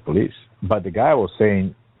the police. But the guy was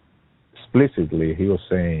saying explicitly, he was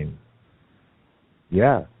saying,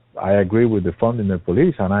 yeah, I agree with defunding the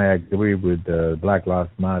police, and I agree with the Black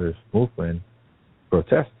Lives Matter movement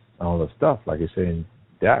protests. All the stuff, like you're saying,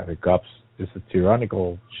 the cops, it's a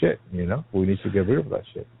tyrannical shit, you know? We need to get rid of that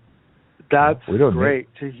shit. That's great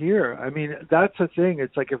to hear. I mean, that's the thing.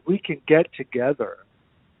 It's like if we can get together,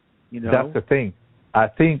 you know? That's the thing. I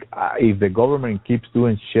think if the government keeps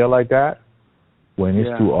doing shit like that, when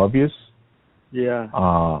it's too obvious,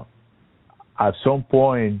 at some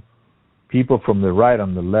point, people from the right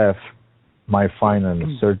and the left might find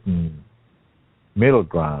a certain middle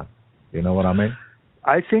ground. You know what I mean?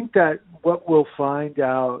 I think that what we'll find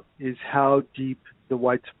out is how deep the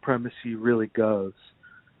white supremacy really goes.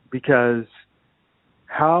 Because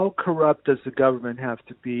how corrupt does the government have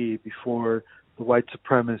to be before the white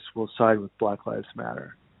supremacists will side with Black Lives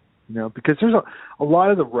Matter? You know, because there's a lot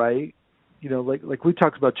of the right, you know, like we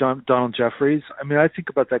talked about Donald Jeffries. I mean, I think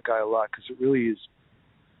about that guy a lot because it really is.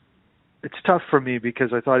 It's tough for me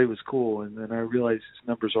because I thought he was cool, and then I realized his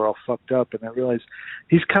numbers are all fucked up, and I realized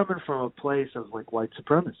he's coming from a place of like white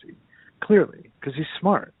supremacy, clearly, because he's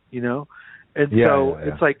smart, you know. And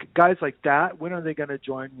it's like guys like that. When are they going to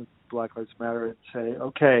join with Black Lives Matter and say,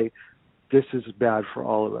 okay, this is bad for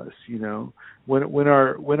all of us, you know? When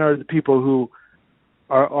are the people who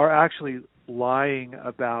are actually lying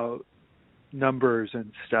about numbers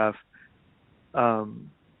and stuff?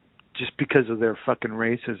 Just because of their fucking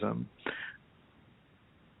racism.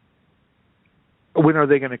 When are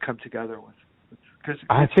they going to come together with? Because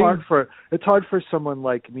it's hard for someone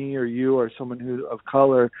like me or you or someone who of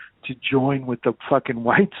color to join with the fucking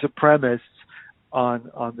white supremacists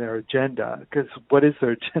on their agenda. Because what is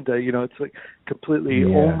their agenda? You know, it's like completely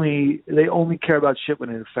they only care about shit when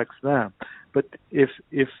it affects them. But if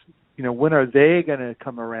you know, when are they going to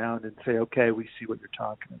come around and say, okay, we see what you're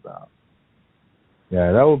talking about?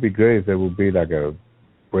 Yeah, that would be great if there would be like a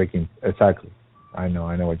breaking. Exactly. I know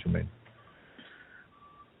what you mean.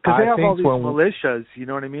 Because they have all these militias, you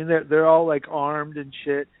know what I mean? They're all like armed and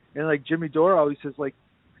shit. And like Jimmy Dore always says, like,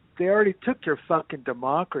 they already took your fucking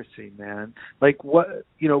democracy, man. Like what,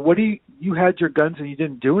 you know, what do you had your guns and you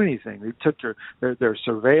didn't do anything. They took they're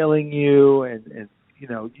surveilling you and you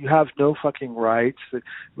know, you have no fucking rights.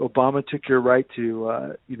 Obama took your right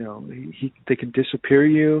to, you know, they can disappear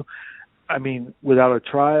you. I mean, without a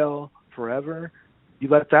trial, forever. You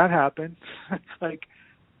let that happen. It's like,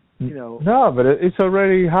 you know. No, but it's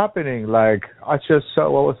already happening. Like, I just saw,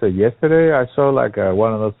 what was it, yesterday? I saw like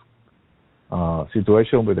one of those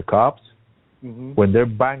situations with the cops when they're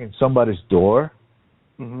banging somebody's door,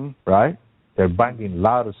 right? They're banging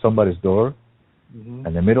loud at somebody's door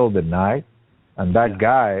in the middle of the night, and that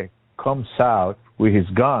guy comes out with his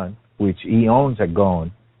gun, which he owns a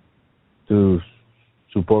gun, to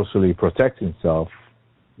supposedly protect himself,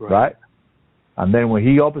 right? And then when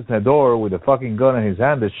he opens the door with a fucking gun in his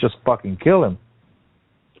hand, it's just fucking kill him.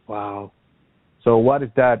 Wow. So what is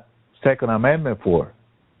that Second Amendment for?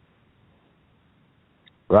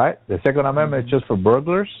 Right? The Second Amendment is just for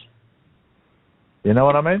burglars. You know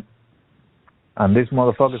what I mean? And these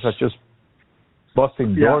motherfuckers are just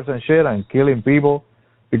busting doors and shit and killing people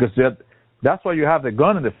because that's why you have the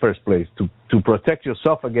gun in the first place, to protect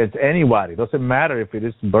yourself against anybody. It doesn't matter if it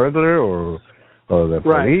is burglar or the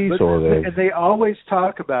police and they always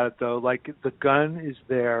talk about it though, like the gun is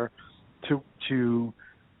there to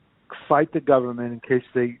fight the government in case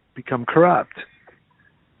they become corrupt.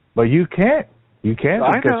 But you can't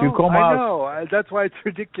because you come out. I know. That's why it's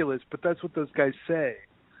ridiculous, but that's what those guys say.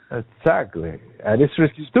 Exactly. And it's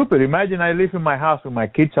stupid. Imagine I live in my house with my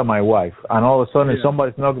kids and my wife, and all of a sudden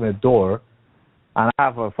somebody's knocking the door, and I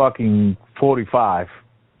have a fucking 45.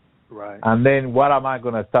 Right. And then what am I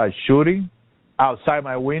going to start shooting outside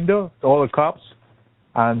my window, all the cops?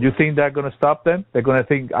 And you think they're going to stop them? They're going to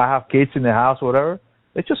think I have kids in the house or whatever?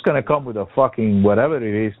 They're just going to come with a fucking whatever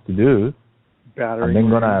it is to do. Battery. And then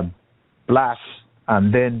going to blast.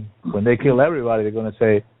 And then when they kill everybody, they're going to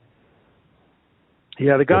say, he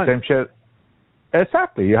had a gun. The same shit.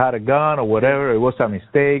 Exactly. You had a gun or whatever. It was a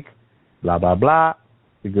mistake. Blah, blah, blah.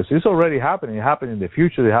 Because it's already happening. It happens in the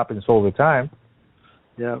future. It happens all the time.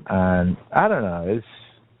 Yeah. And I don't know.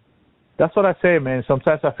 That's what I say, man.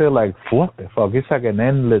 Sometimes I feel like, what the fuck? It's like an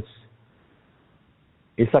endless.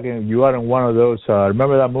 It's like you are in one of those.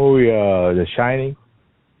 Remember that movie, The Shining,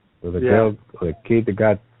 with the girl, the kid that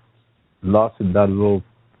got lost in that little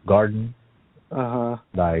garden.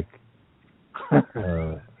 Like,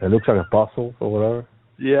 it looks like a puzzle or whatever.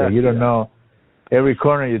 Yeah. So you don't know. Every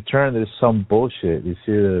corner you turn, there's some bullshit. You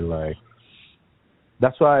see it, like.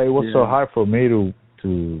 That's why it was so hard for me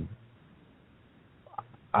to.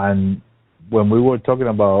 And when we were talking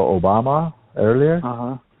about Obama earlier,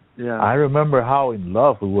 I remember how in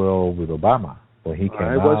love we were all with Obama when he came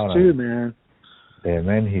out. I was too, man. And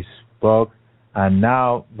then he spoke, and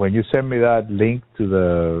now when you send me that link to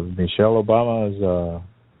the Michelle Obama's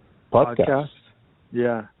podcast,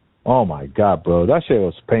 oh my God, bro, that shit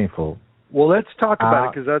was painful. Well, let's talk about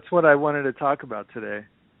it because that's what I wanted to talk about today.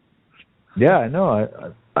 Yeah, I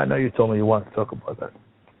know. I know you told me you wanted to talk about that.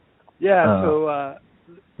 Yeah. So.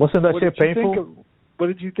 Wasn't that shit painful? What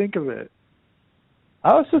did you think of it?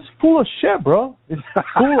 I was just full of shit, bro. It's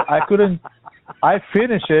cool. I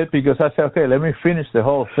finished it because I said, okay, let me finish the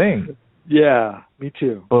whole thing. Yeah, me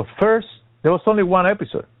too. But first, there was only one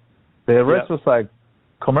episode. The rest was like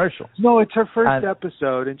commercials. No, it's her first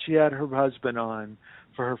episode, and she had her husband on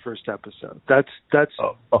for her first episode. That's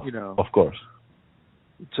you know. Of course.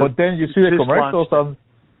 But then you see the commercials.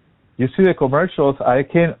 You see the commercials. I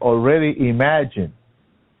can already imagine.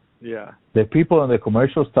 Yeah. The people in the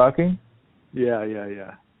commercials talking. Yeah.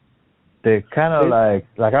 They're kind of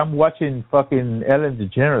like I'm watching fucking Ellen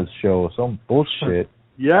DeGeneres show or some bullshit.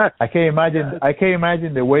 Yeah. I can't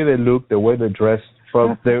imagine the way they look, the way they're dressed,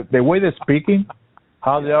 from the way they're speaking,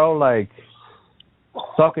 how they're all like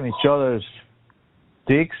sucking each other's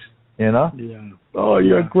dicks, you know? Yeah. Oh,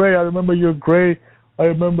 you're great. I remember you're great. I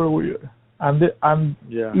remember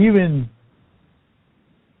even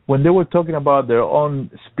when they were talking about their own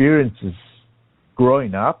experiences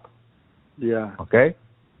growing up. Yeah. Okay?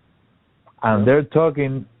 And they're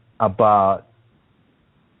talking about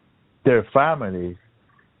their families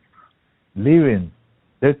living.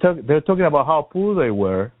 They're talking about how poor they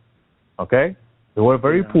were. Okay? They were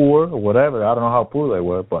very poor or whatever. I don't know how poor they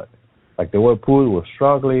were, but like they were poor, they were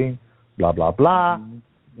struggling, blah, blah, blah.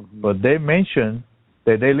 Mm-hmm. But they mentioned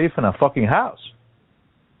that they live in a fucking house.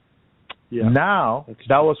 Yeah. Now,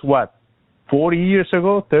 that was what, 40 years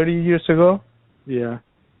ago, 30 years ago? Yeah.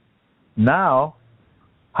 Now,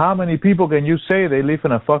 how many people can you say they live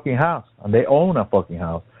in a fucking house and they own a fucking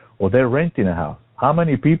house or they're renting a house? How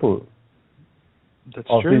many people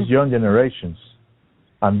of these young generations?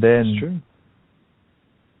 And then, that's true.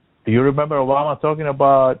 Do you remember Obama talking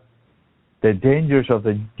about the dangers of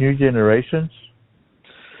the new generations?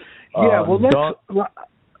 Yeah, Go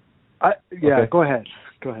ahead.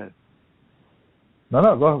 Go ahead.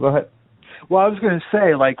 No, go ahead. Well, I was going to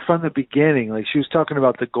say, like, from the beginning, like, she was talking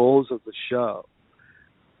about the goals of the show.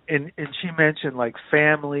 And she mentioned, like,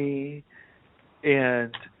 family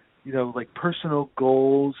and, you know, like, personal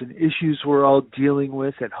goals and issues we're all dealing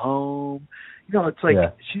with at home. You know, it's like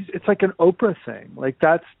it's like an Oprah thing. Like,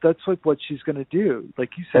 that's like what she's going to do.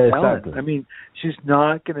 Like you said, exactly. Ellen. I mean, she's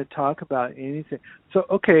not going to talk about anything. So,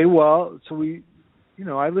 okay, well, so we, you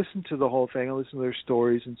know, I listened to the whole thing. I listened to their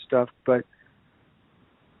stories and stuff, but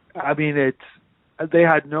I mean, they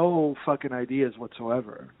had no fucking ideas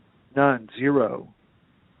whatsoever. None. Zero.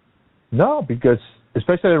 No, because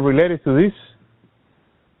especially related to this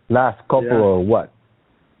last couple of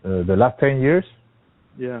the last 10 years.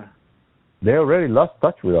 Yeah. They already lost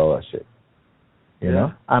touch with all that shit. You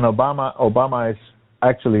know? And Obama is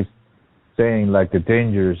actually saying, like, the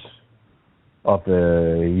dangers of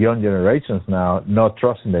the young generations now not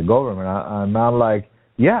trusting the government. And I'm like,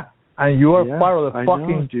 and you are part of the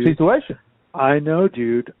fucking situation. I know,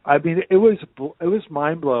 dude. I mean, it was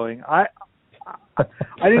mind-blowing. I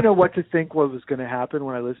didn't know what to think what was going to happen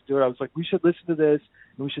when I listened to it. I was like, we should listen to this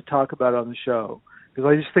and we should talk about it on the show. Because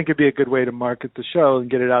I just think it'd be a good way to market the show and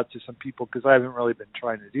get it out to some people, because I haven't really been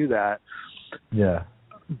trying to do that. Yeah.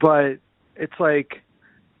 But it's like,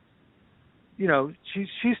 you know,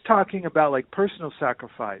 she's talking about, like, personal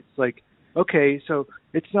sacrifice. Like, okay, so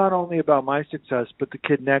it's not only about my success, but the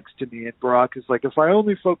kid next to me. And Barack is like, if I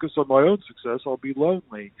only focus on my own success, I'll be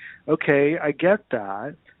lonely. Okay, I get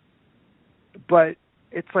that. But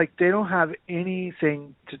it's like they don't have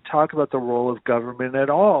anything to talk about the role of government at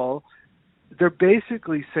all. They're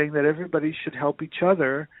basically saying that everybody should help each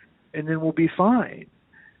other, and then we'll be fine.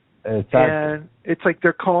 Exactly. And it's like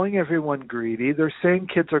they're calling everyone greedy. They're saying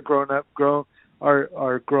kids are growing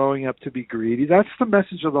up to be greedy. That's the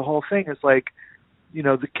message of the whole thing. Is like, you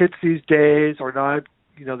know, the kids these days are not,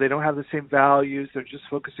 you know, they don't have the same values. They're just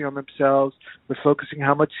focusing on themselves. They're focusing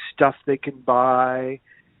how much stuff they can buy.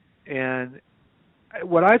 And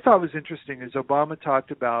what I thought was interesting is Obama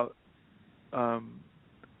talked about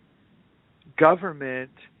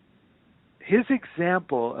government. His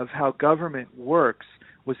example of how government works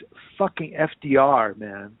was fucking FDR,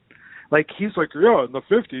 man. Like, he's like, yeah, in the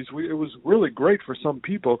 50s, it was really great for some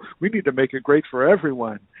people. We need to make it great for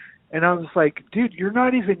everyone. And I was like, dude, you're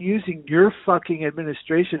not even using your fucking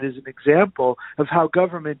administration as an example of how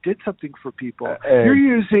government did something for people. You're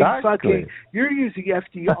using FDR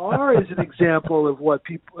as an example of what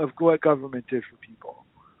government did for people.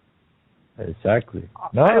 Exactly.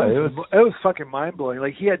 No, it was fucking mind blowing.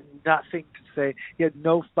 Like, he had nothing to say. He had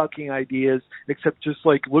no fucking ideas except just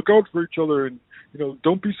like, look out for each other and, you know,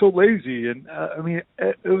 don't be so lazy. And I mean,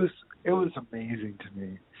 it was amazing to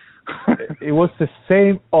me. It was the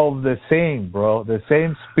same of the same, bro. The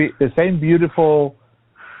same beautiful,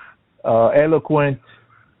 eloquent,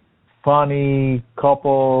 funny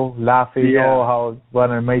couple laughing. Yeah. Oh,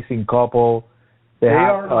 what an amazing couple. They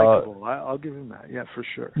are likable. I'll give him that. Yeah, for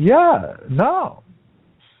sure. Yeah, no.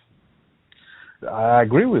 I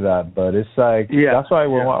agree with that, but it's like, that's why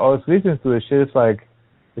when I was listening to the shit, it's like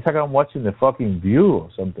I'm watching the fucking View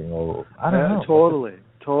or something, or I don't know.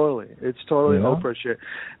 Totally. It's totally Oprah shit.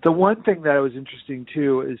 The one thing that was interesting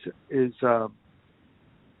too is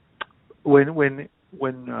when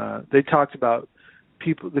they talked about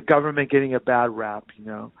the government getting a bad rap. You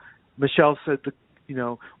know, Michelle said you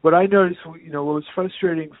know, what I noticed, you know, what was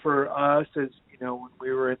frustrating for us as, you know, when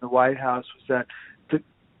we were in the White House was that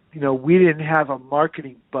you know, we didn't have a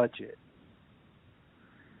marketing budget.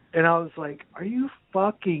 And I was like, are you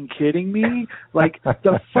fucking kidding me? Like,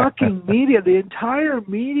 the fucking media, the entire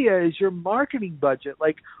media is your marketing budget.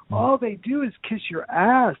 Like, all they do is kiss your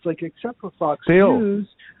ass, like, except for Fox News.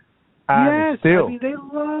 Yes, I mean, they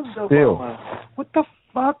love Obama. What the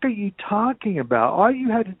fuck are you talking about? All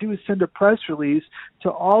you had to do is send a press release to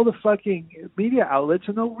all the fucking media outlets,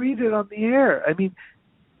 and they'll read it on the air. I mean,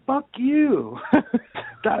 fuck you.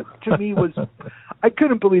 That, to me, was... I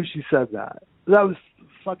couldn't believe she said that. That was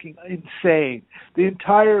fucking insane. The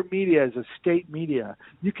entire media is a state media.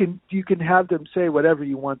 You can have them say whatever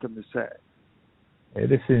you want them to say.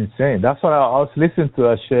 It is insane. That's why I was listening to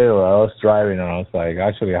that shit, or I was driving, and I was like,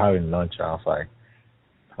 actually having lunch, and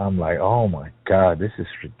I'm like, oh my God, this is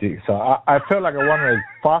ridiculous. So I felt like I wanted to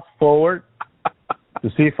fast forward to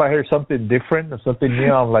see if I hear something different or something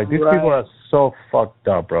new. I'm like, these people are so fucked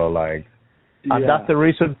up, bro. Like, and that's the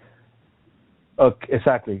reason. Okay,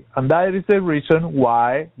 exactly. And that is the reason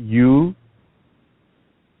why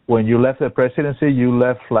when you left the presidency, you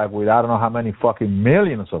left like with I don't know how many fucking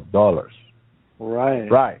millions of dollars.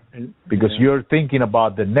 Right. Because you're thinking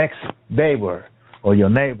about the next neighbor or your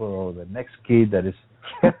neighbor or the next kid that is,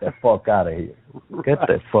 get the fuck out of here. Get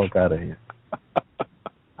the fuck out of here.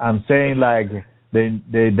 I'm saying like the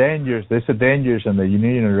dangers. There's a dangers, and the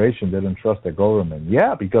new generation they don't trust the government.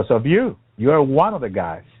 Yeah, because of you. You are one of the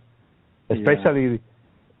guys, especially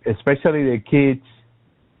the kids,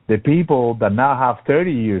 the people that now have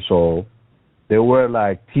 30 years old. They were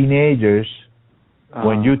like teenagers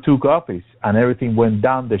when you took office, and everything went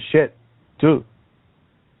down the shit too.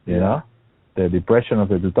 You know, the depression of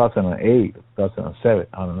the 2008, 2007.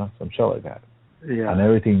 I don't know, some shit like that. Yeah. And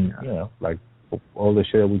everything, you know, like all the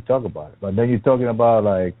shit that we talk about. But then you're talking about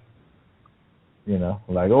like, you know,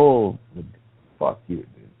 like, oh, fuck you, dude.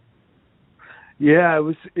 Yeah,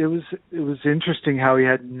 it was interesting how he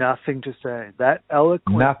had nothing to say. That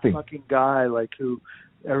eloquent fucking guy, like who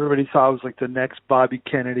everybody thought was like the next Bobby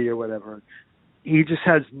Kennedy or whatever. He just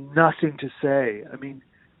has nothing to say. I mean,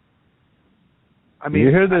 you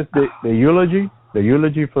hear the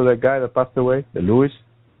eulogy for that guy that passed away, the Lewis?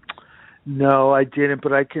 No, I didn't,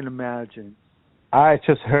 but I can imagine. I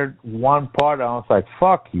just heard one part and I was like,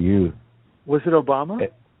 fuck you. Was it Obama?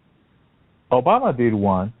 Obama did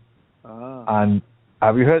one. And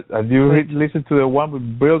have you listened to the one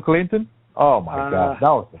with Bill Clinton? Oh my God, that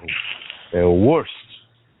was the worst.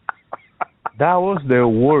 That was the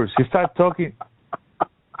worst. He started talking.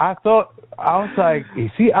 I was like,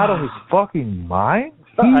 is he out of his fucking mind?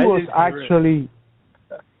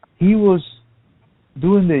 He was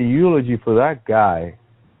doing the eulogy for that guy.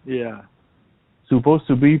 Yeah. Supposed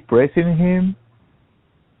to be praising him,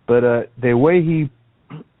 but the way he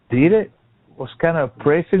did it was kind of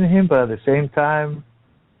praising him, but at the same time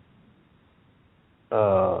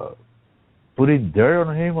putting dirt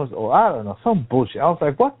on him, or I don't know, some bullshit. I was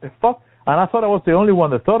like, what the fuck? And I thought I was the only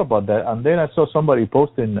one that thought about that. And then I saw somebody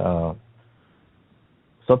posting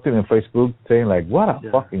something on Facebook saying like, what a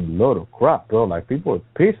fucking load of crap, bro. Like, people are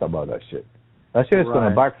pissed about that shit. That shit is going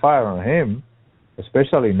to backfire on him,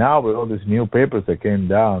 especially now with all these new papers that came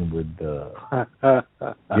down with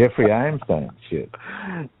Jeffrey Einstein shit.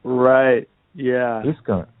 Right. Yeah.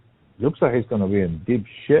 Looks like he's going to be in deep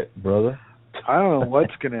shit, brother. I don't know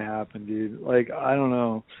what's going to happen, dude. Like, I don't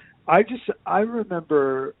know. I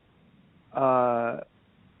remember I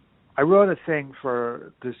wrote a thing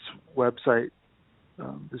for this website,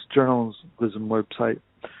 this journalism website,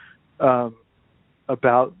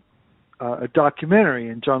 about a documentary,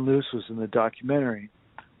 and John Lewis was in the documentary.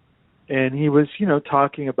 And he was, you know,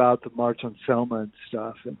 talking about the March on Selma and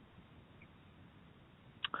stuff. And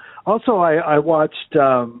also, I watched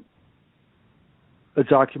a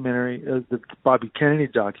documentary, the Bobby Kennedy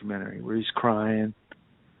documentary, where he's crying.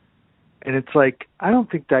 And it's like, I don't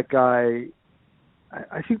think that guy,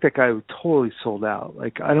 I think that guy totally sold out.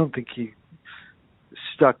 Like, I don't think he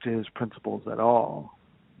stuck to his principles at all,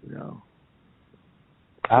 you know.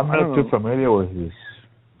 I'm not too familiar with his.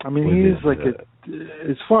 I mean, he's like,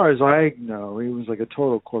 as far as I know, he was like a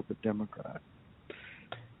total corporate Democrat.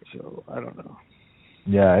 So, I don't know.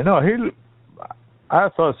 Yeah, no, I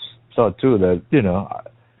thought so too, that, you know,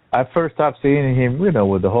 I first stopped seeing him, you know,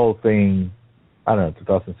 with the whole thing, I don't know,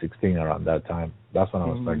 2016, around that time. That's when I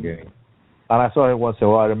was start getting. And I saw him once in a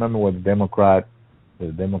while. I remember when the Democrats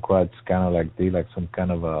kind of like did like some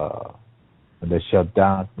kind of when they shut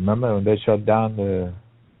down. Remember when they shut down the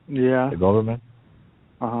government?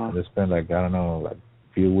 They spent like, I don't know, like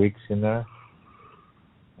a few weeks in there.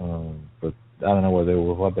 But I don't know what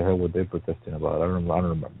the hell were they protesting about. I don't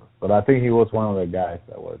remember. But I think he was one of the guys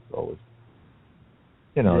that was always,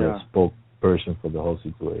 you know, the spokesperson for the whole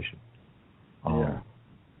situation.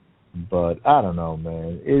 But I don't know,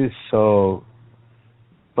 man. It is so.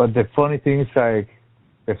 But the funny thing is, like,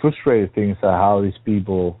 the frustrating thing is how these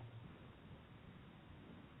people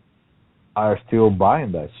are still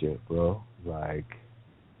buying that shit, bro. Like,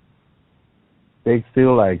 they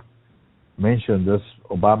still like mention this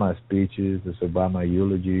Obama speeches, this Obama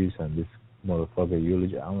eulogies, and this motherfucker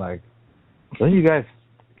eulogy. I'm like, don't you guys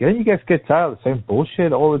get tired of the same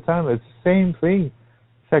bullshit all the time? It's the same thing.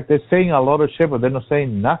 It's like they're saying a lot of shit, but they're not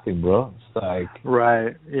saying nothing, bro. It's like,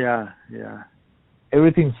 right, yeah.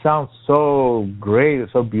 Everything sounds so great,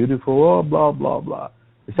 so beautiful. Oh, blah blah blah.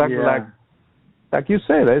 It's like you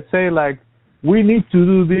say. Let's say like, we need to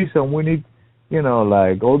do this, and we need, you know,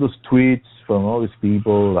 like all those tweets from all these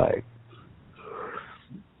people, like,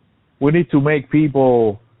 we need to make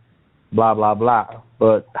people blah blah blah.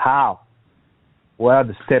 But how? What are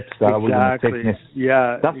the steps that we're going to take next?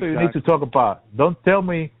 Yeah, that's what you need to talk about. Don't tell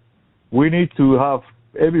me we need to have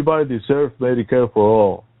everybody deserve Medicare for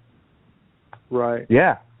all. Right.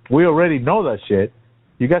 Yeah, we already know that shit.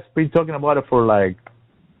 You guys been talking about it for like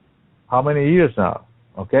how many years now?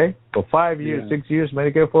 Okay, for 5 years, 6 years,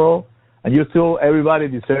 Medicare for all, and you still everybody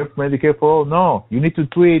deserves Medicare for all? No, you need to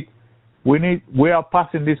tweet we are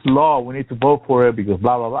passing this law. We need to vote for it because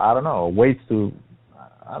blah blah blah. I don't know. Ways to,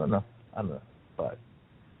 I don't know. But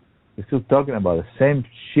we're still talking about the same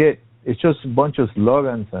shit. It's just a bunch of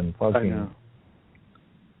slogans and fucking. I know.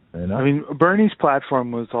 You know? I mean, Bernie's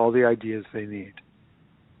platform was all the ideas they need.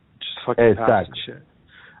 Just fucking pass the shit.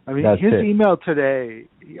 I mean, his email today,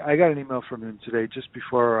 I got an email from him today just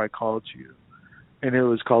before I called you. And it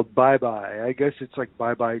was called Bye Bye. I guess it's like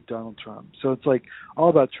Bye Bye Donald Trump. So it's like all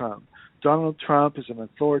about Trump. Donald Trump is an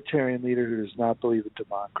authoritarian leader who does not believe in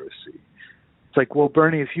democracy. It's like, well,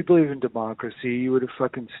 Bernie, if you believe in democracy, you would have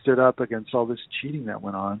fucking stood up against all this cheating that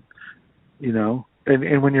went on, you know?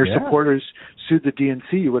 And when your supporters sued the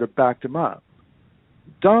DNC, you would have backed him up.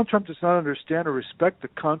 Donald Trump does not understand or respect the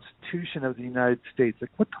Constitution of the United States.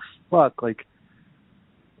 Like, what the fuck? Like,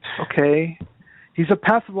 okay. He's a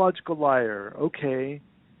pathological liar. Okay.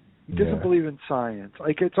 He doesn't believe in science.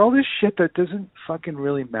 Like, it's all this shit that doesn't fucking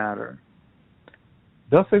really matter.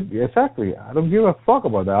 Exactly. I don't give a fuck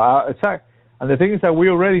about that. And the thing is that we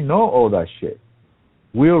already know all that shit.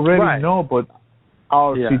 We already know, but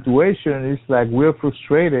our situation is like we're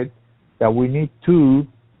frustrated that we need to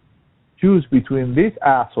choose between this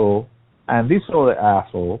asshole and this other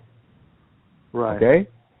asshole. Right. Okay?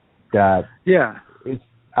 That it's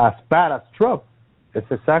as bad as Trump. It's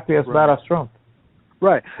exactly as bad as Trump.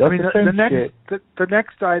 Right. That's I mean, the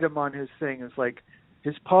next item on his thing is like,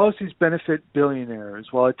 his policies benefit billionaires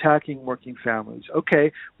while attacking working families.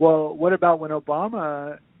 Okay, well, what about when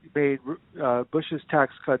Obama made Bush's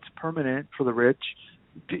tax cuts permanent for the rich?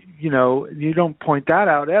 You know, you don't point that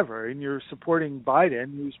out ever, and you're supporting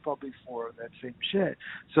Biden, who's probably for that same shit.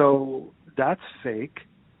 So that's fake.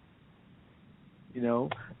 You know,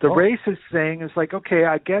 the racist thing is like, okay,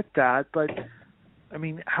 I get that, but I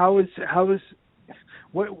mean, how is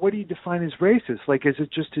what do you define as racist? Like, is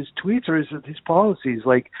it just his tweets or is it his policies?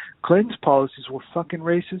 Like, Clinton's policies were fucking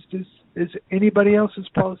racist as anybody else's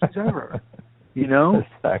policies ever. You know?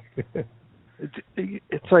 Exactly.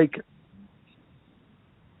 It's like,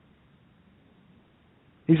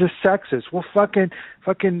 he's a sexist. Well, fucking,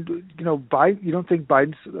 you know, Biden. You don't think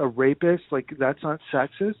Biden's a rapist? Like, that's not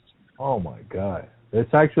sexist? Oh my God!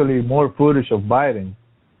 There's actually more footage of Biden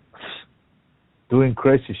doing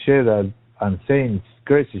crazy shit and saying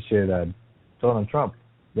crazy shit at Donald Trump.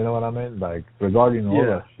 You know what I mean? Like, regarding all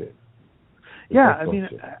that shit. I mean,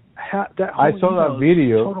 I saw that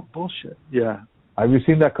video. Total bullshit. Yeah. Have you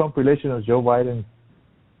seen that compilation of Joe Biden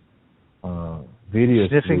videos?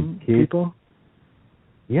 Sniffing people?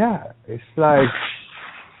 Yeah. It's like,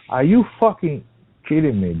 are you fucking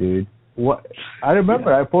kidding me, dude? What? I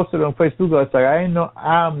remember I posted on Facebook, I was like,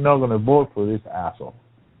 I'm not going to vote for this asshole.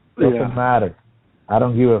 Doesn't matter. I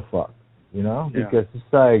don't give a fuck. You know, because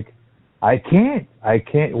it's like, I can't.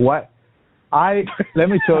 What? Let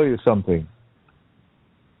me tell you something.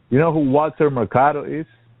 You know who Walter Mercado is?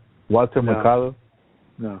 Walter Mercado?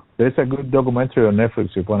 No. There's a good documentary on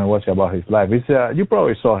Netflix if you want to watch about his life. It's you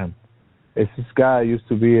probably saw him. It's this guy used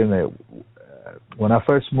to be when I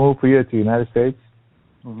first moved here to the United States.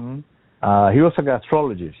 Mm-hmm. He was like an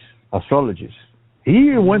astrologist.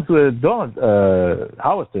 He went to the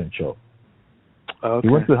Howard Stern show. Okay.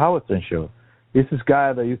 He went to the Howard Stern show. This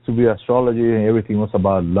guy that used to be astrology and everything was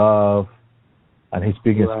about love, and he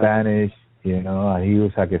speaks Spanish, you know, and he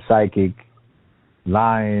was like a psychic,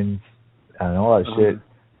 lines, and all that shit.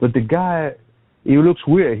 But the guy, he looks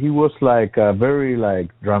weird. He was like very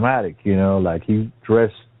like dramatic, you know, like he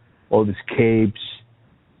dressed all these capes,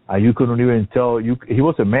 and you couldn't even tell. He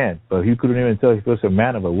was a man, but you couldn't even tell if he was a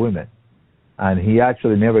man or a woman. And he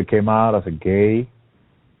actually never came out as a gay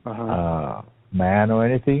man or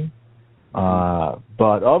anything.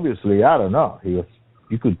 But obviously, I don't know.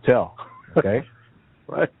 You could tell, okay?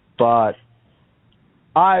 Right. But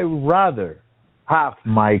I rather have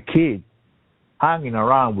my kid hanging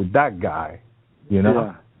around with that guy, you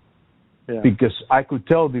know? Yeah. Because I could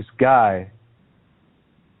tell this guy,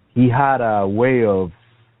 he had a way of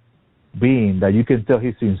being that you can tell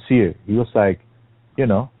he's sincere. He was like, you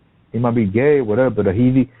know, he might be gay, whatever, but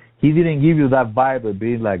he didn't give you that vibe of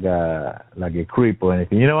being like a creep or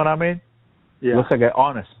anything. You know what I mean? Yeah. He was like an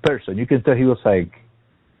honest person. You can tell he was like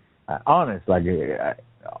honest, like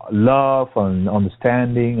love and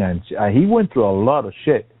understanding, and he went through a lot of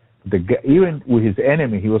shit. Even with his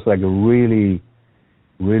enemy, he was like a really,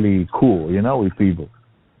 really cool, you know, with people.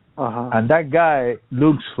 And that guy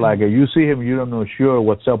looks like you see him, you don't know sure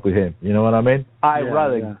what's up with him. You know what I mean? I'd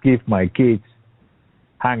rather give my kids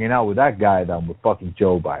hanging out with that guy than with fucking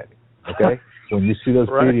Joe Biden. Okay? When you see those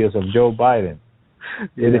videos of Joe Biden,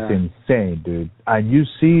 it is insane, dude. And you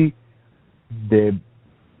see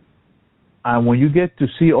And when you get to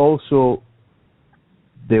see also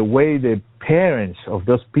the way the parents of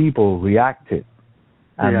those people reacted,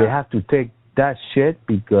 and they have to take that shit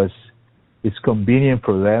because it's convenient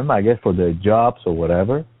for them, I guess, for their jobs or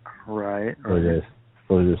whatever. Right. For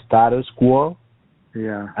the status quo.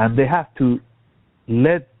 Yeah. And they have to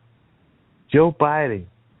let Joe Biden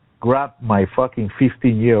grab my fucking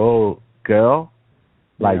 15-year-old girl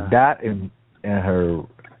like that in her.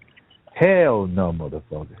 Hell no,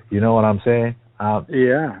 motherfucker. You know what I'm saying?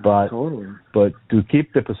 Totally. But to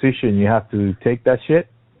keep the position, you have to take that shit.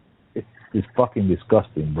 It's fucking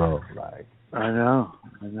disgusting, bro. Like, I know.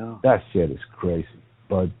 That shit is crazy.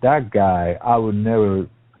 But that guy, I would never.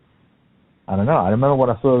 I don't know. I remember when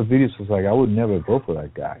I saw the videos, I was like, I would never go for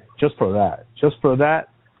that guy. Just for that.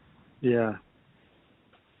 Yeah.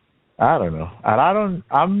 I don't know. And I don't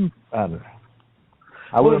know.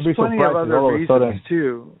 I wouldn't be surprised if all of a sudden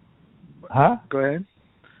too. Huh? Go ahead.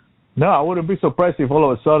 No, I wouldn't be surprised if all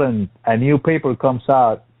of a sudden a new paper comes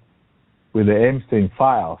out with the Epstein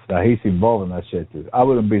files that he's involved in that shit too. I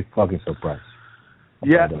wouldn't be fucking surprised.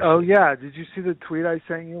 Yeah. Oh, yeah. Did you see the tweet I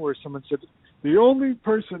sent you where someone said the only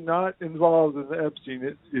person not involved in the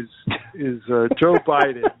Epstein is Joe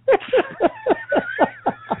Biden?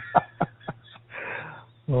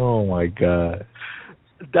 Oh my God.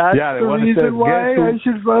 That's the reason why I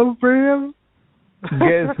should vote for him.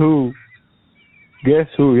 Guess who? Guess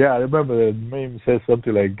who? Yeah, I remember the meme says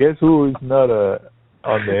something like, "Guess who is not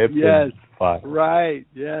on the Epstein file?" Right.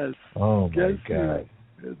 Yes. Oh my God.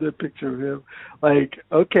 The picture of him. Like,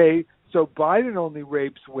 okay, so Biden only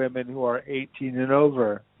rapes women who are 18 and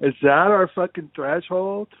over. Is that our fucking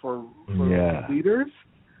threshold for leaders?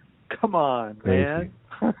 Come on, man.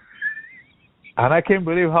 And I can't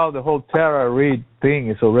believe how the whole Tara Reid thing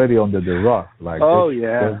is already under the rug. Like, they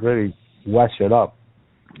already washed it up.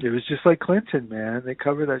 It was just like Clinton, man. They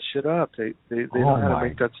cover that shit up. They know how to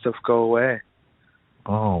make that stuff go away.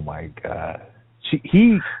 Oh my God.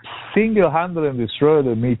 He single-handedly destroyed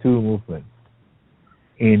the Me Too movement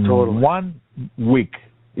in 1 week.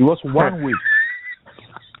 It was 1 week.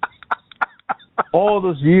 All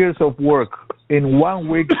those years of work in 1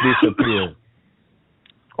 week disappeared.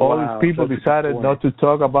 All these people decided not to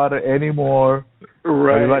talk about it anymore.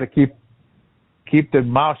 Right. Everybody keep their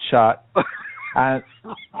mouth shut. And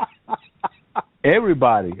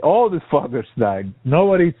everybody, all these fuckers, like,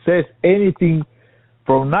 nobody says anything.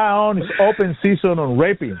 From now on, it's open season on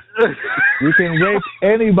raping. You can rape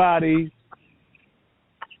anybody.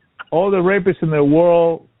 All the rapists in the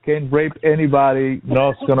world can rape anybody. No,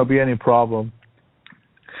 it's going to be any problem.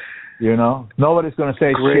 You know? Nobody's going to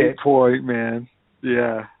say shit. Great point, man.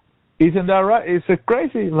 Yeah. Isn't that right? It's a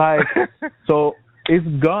crazy, like, so it's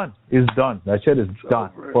gone. It's done. That shit is done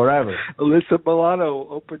forever. Alyssa Milano,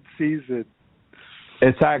 open season.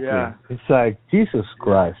 Exactly. Yeah. It's like, Jesus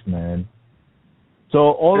Christ, man.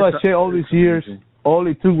 So all that shit, all these years, all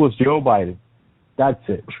it took was Joe Biden. That's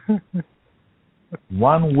it.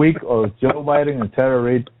 1 week of Joe Biden and Tara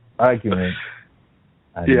Reid argument,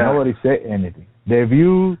 and nobody said anything. The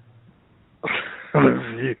View,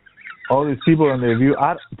 all these people on The View.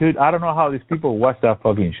 Dude, I don't know how these people watch that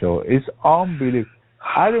fucking show. It's unbelievable.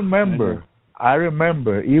 I remember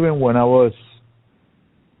even when I wasn't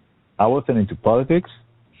into politics.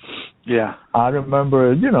 Yeah. I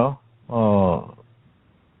remember,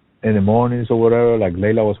 in the mornings or whatever, like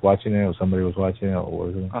Layla was watching it or somebody was watching it or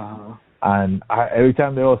whatever. And every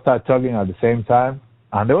time they all start talking at the same time,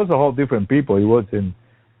 and there was a whole different people. It wasn't,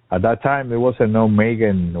 at that time, there wasn't no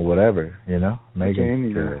Megan or whatever,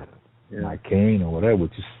 Megan McCain or whatever,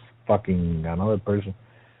 which is fucking another person.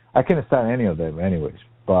 I can't stand any of them anyways.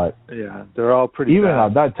 But yeah, they're all pretty even bad.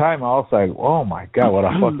 At that time, I was like, oh my God, what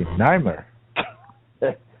a fucking nightmare.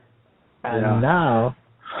 And now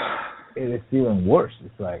it is even worse.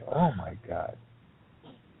 It's like, oh my God.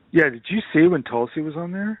 Yeah, did you see when Tulsi was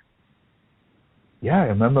on there? Yeah, I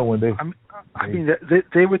remember when they... I mean,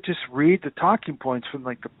 they would just read the talking points from,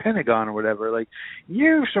 like, the Pentagon or whatever. Like,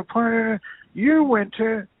 you went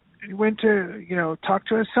to talk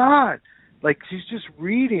to Assad. Like, she's just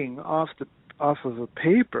reading off of a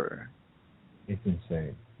paper. It's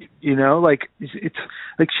insane. Like, it's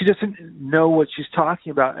like she doesn't know what she's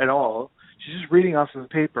talking about at all. She's just reading off of a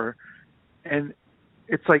paper. And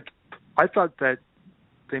it's like, I thought that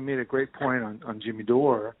they made a great point on Jimmy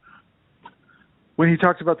Dore. When he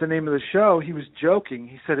talked about the name of the show, he was joking.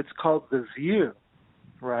 He said it's called The View,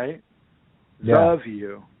 right? Yeah.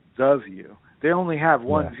 The View. They only have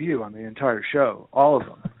one view on the entire show, all of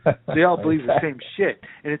them. They all believe the same shit.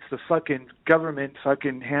 And it's the fucking government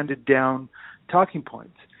fucking handed down talking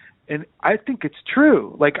points. And I think it's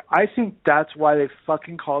true. Like, I think that's why they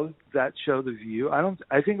fucking called that show The View. I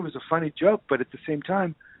think it was a funny joke, but at the same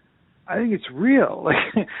time, I think it's real.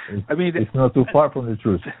 Like, I mean, it's not too far from the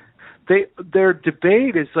truth. Their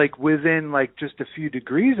debate is like within like just a few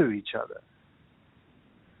degrees of each other.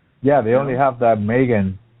 Yeah, they only have that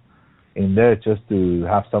Megyn in there just to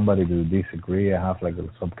have somebody to disagree and have like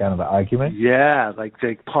some kind of an argument. Yeah, like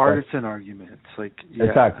partisan arguments. Like, yeah.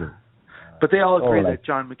 Exactly. But they all agree that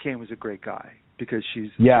John McCain was a great guy because she's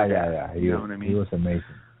Yeah. You know what I mean? He was amazing.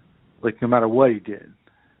 Like, no matter what he did.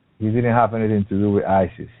 He didn't have anything to do with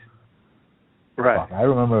ISIS. Right. Fuck,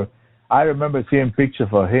 I remember seeing pictures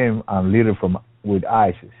of him and leader with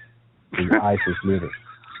ISIS. With ISIS leaders.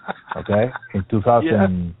 Okay? In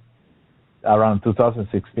 2000 around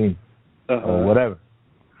 2016 or whatever.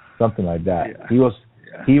 Something like that. Yeah.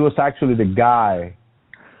 He was actually the guy.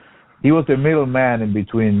 He was the middleman in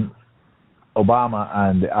between Obama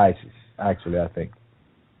and the ISIS, actually, I think.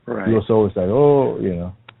 Right. He was always like,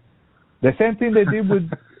 the same thing they did with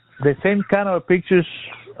the same kind of pictures,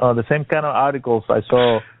 the same kind of articles I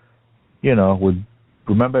saw, with,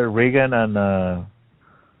 remember Reagan and,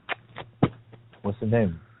 what's his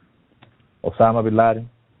name? Osama bin Laden,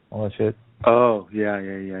 all that shit. Oh, yeah.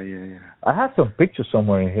 I have some pictures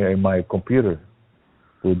somewhere in here in my computer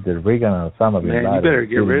with the Reagan and Osama bin Laden. Man, you better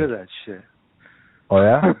get rid of that shit. Oh,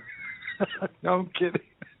 yeah? No, I'm kidding.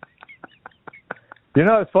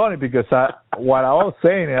 It's funny because what I was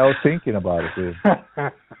saying, I was thinking about it, too.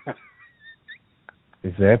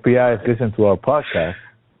 If the FBI is listening to our podcast,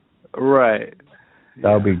 right,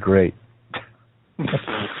 that would be great.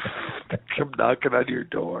 Come knocking on your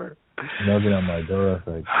door. Knocking on my door, I was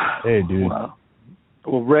like, hey, dude. Wow.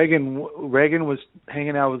 Well, Reagan was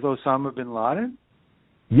hanging out with Osama bin Laden?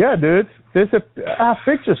 Yeah, dude. I have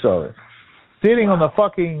pictures of it. Sitting on the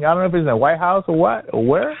fucking, I don't know if it's in the White House or what, or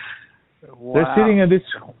where. Wow. They're sitting in this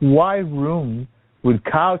white room with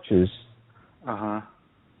couches.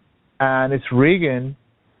 And it's Reagan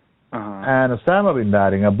and Osama bin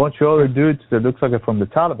Laden, a bunch of other dudes that looks like they're from the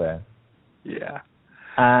Taliban. Yeah.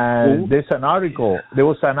 And there's an article. There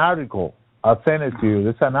was an article. I'll send it to you.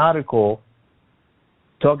 There's an article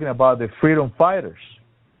talking about the freedom fighters.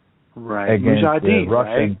 Right. Against Mujahideen, the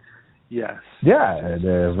Russian. Right? Yes. Yeah. Against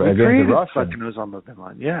the Russian. Fucking Osama bin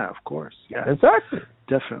Laden. Yeah, of course. Yeah. Exactly.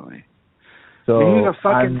 Definitely. So he was a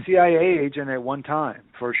fucking CIA agent at one time,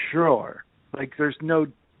 for sure. Like, there's no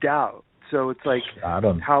doubt. So it's like,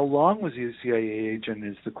 how long was he a CIA agent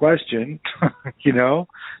is the question, Man.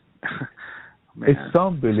 It's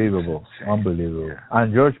unbelievable. Unbelievable. Yeah.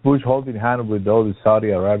 And George Bush holding hands with all the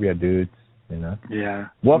Saudi Arabia dudes, Yeah.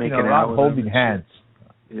 Walking around holding hands.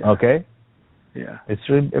 Yeah. Okay? Yeah. It's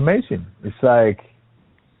really amazing. It's like,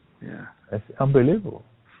 it's unbelievable.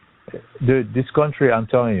 Dude, this country, I'm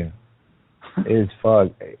telling you, is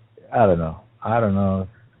fuck. I don't know.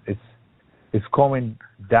 It's coming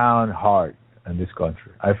down hard in this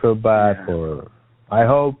country. I feel bad for. I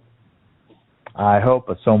hope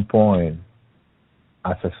at some point,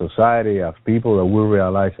 as a society of people, that we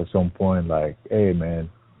realize at some point, like, hey man,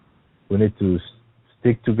 we need to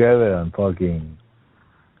stick together and fucking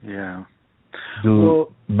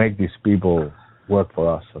make these people work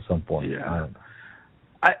for us at some point. Yeah. I don't know.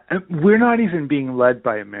 We're not even being led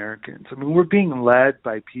by Americans. I mean, we're being led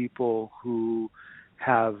by people who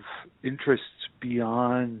have interests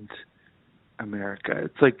beyond America.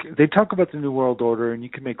 It's like they talk about the New World Order, and you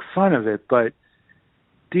can make fun of it, but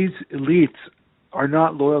these elites are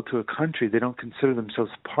not loyal to a country. They don't consider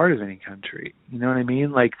themselves part of any country. You know what I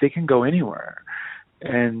mean? Like, they can go anywhere,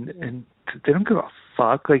 and they don't give a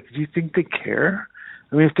fuck. Like, do you think they care?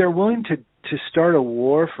 I mean, if they're willing to start a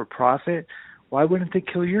war for profit, why wouldn't they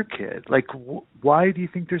kill your kid? Like, why do you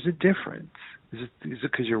think there's a difference? Is it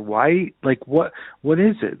because you're white? Like, what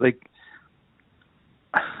is it? Like,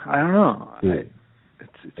 I don't know. It's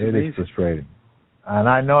it is frustrating. And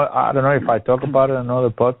I don't know if I talk about it in another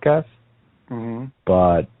podcast,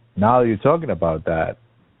 but now that you're talking about that,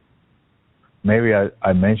 maybe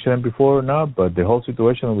I mentioned it before or not, but the whole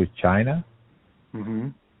situation with China,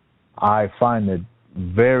 I find it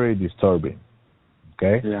very disturbing.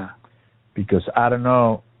 Okay? Yeah. Because I don't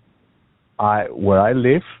know, where I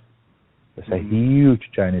live, there's a huge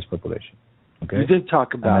Chinese population. Okay? You did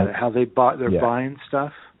talk about it, how they're buying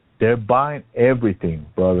stuff. They're buying everything,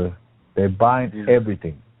 brother. They're buying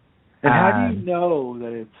everything. And how do you know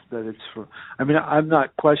that it's for? I mean, I'm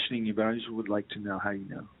not questioning you, but I just would like to know how you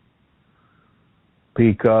know.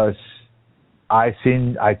 Because I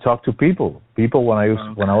talk to people when I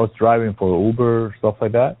was driving for Uber, stuff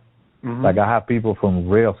like that. Like, I have people from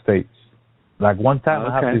real states. Like, one time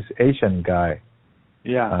I have this Asian guy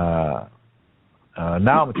Yeah.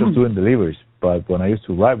 Now I'm just doing deliveries. But when I used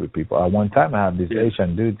to ride with people, at one time I had this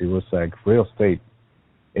Asian dude. He was like real estate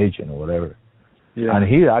agent or whatever. Yeah. And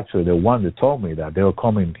he actually the one that told me that they were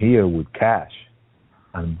coming here with cash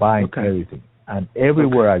and buying everything. And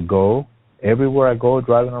everywhere I go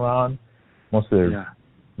driving around, most of the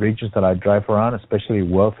regions that I drive around, especially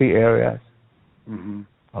wealthy areas,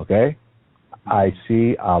 I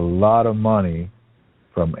see a lot of money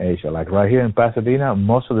from Asia. Like right here in Pasadena,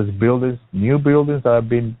 most of these buildings, new buildings that have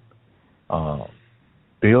been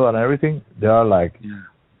built and everything, they are like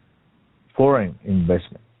foreign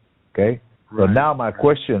investment. Okay? Right. So now my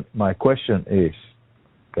question is,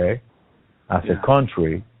 as a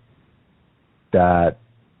country that,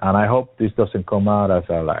 and I hope this doesn't come out as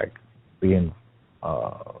a like being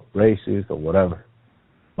racist or whatever.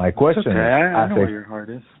 My question is, I know where your heart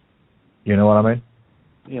is. You know what I mean?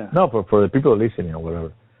 Yeah. No, for the people listening or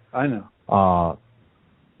whatever. I know.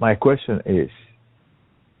 My question is,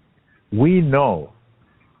 we know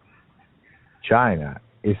China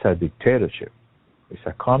is a dictatorship. It's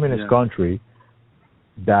a communist country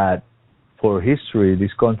that, for history,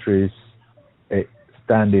 this country is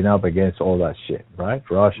standing up against all that shit, right?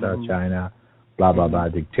 Russia, China, blah, blah, blah,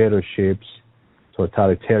 dictatorships,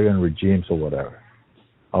 totalitarian regimes or whatever.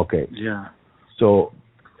 Okay. Yeah. So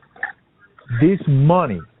this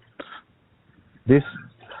money, this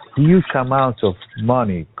huge amounts of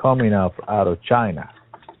money coming out of China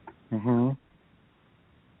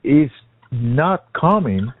is not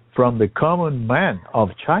coming from the common man of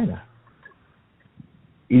China.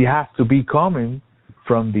 It has to be coming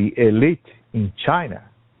from the elite in China.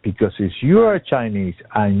 Because if you are Chinese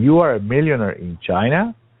and you are a millionaire in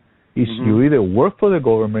China, you either work for the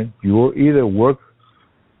government, you either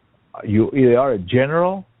are a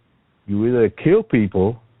general, you either kill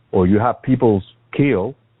people, or you have people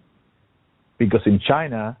killed. Because in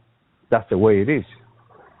China, that's the way it is.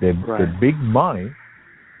 The big money,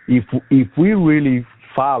 if we really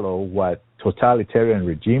follow what totalitarian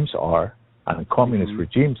regimes are and communist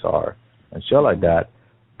regimes are and shit like that,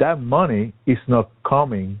 that money is not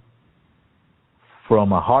coming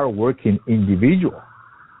from a hard-working individual.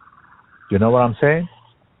 You know what I'm saying?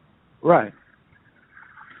 Right.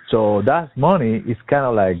 So that money is kind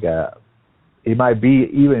of like, it might be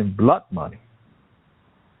even blood money.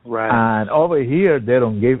 Right. And over here, they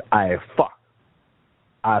don't give a fuck.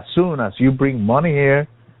 As soon as you bring money here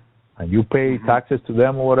and you pay taxes to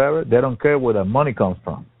them or whatever, they don't care where the money comes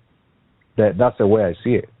from. That's the way I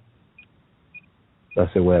see it.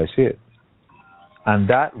 That's the way I see it. And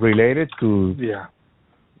that related to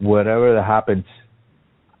whatever that happens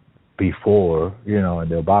before, you know, in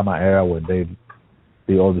the Obama era when they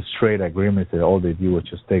did all the trade agreements that all they do was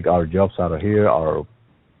just take our jobs out of here, or,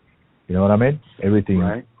 you know what I mean?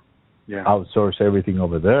 Everything, outsource everything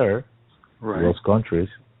over there, to those countries.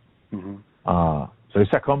 So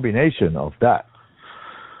it's a combination of that.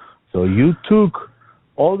 So you took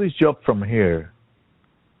all these jobs from here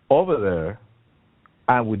over there,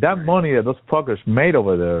 and with that money that those fuckers made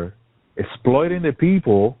over there, exploiting the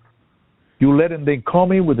people, you let them then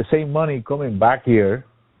come in with the same money coming back here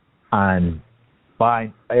and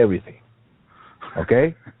buying everything.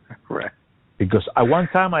 Okay? Right. Because at one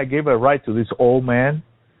time I gave a ride to this old man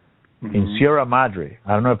in Sierra Madre.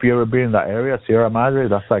 I don't know if you ever been in that area, Sierra Madre.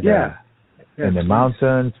 That's like in the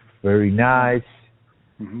mountains, very nice.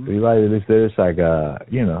 Everybody lives there. It's like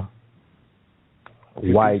you know,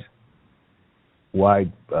 white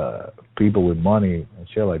people with money and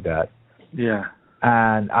shit like that. Yeah.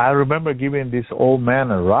 And I remember giving this old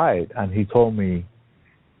man a ride, and he told me,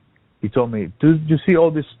 do you see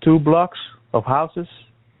all these 2 blocks of houses?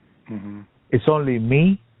 It's only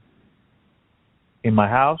me in my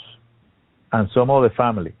house and some other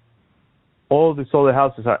family. All these other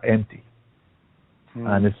houses are empty.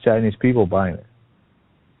 And it's Chinese people buying it.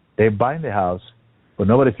 They're buying the house, but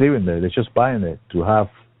nobody's living there. They're just buying it to have.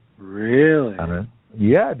 Really? I mean,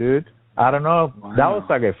 yeah, dude. I don't know. Wow. That was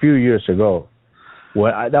like a few years ago.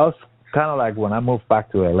 That was kind of like when I moved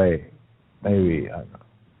back to LA. Maybe, I don't know,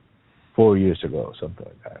 4 years ago or something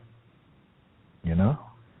like that. You know?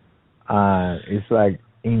 It's like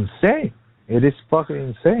insane. It is fucking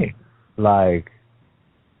insane. Like,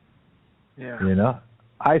 you know?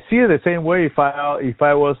 I see it the same way if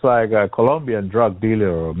I was like a Colombian drug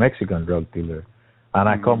dealer or a Mexican drug dealer, and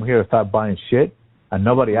I come here and start buying shit, and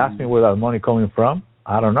nobody asks me where that money coming from.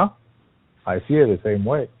 I don't know. I see it the same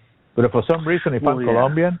way. But if for some reason, if I'm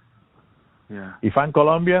Colombian, if I'm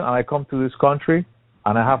Colombian and I come to this country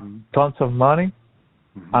and I have tons of money,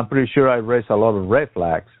 I'm pretty sure I raise a lot of red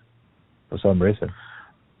flags for some reason.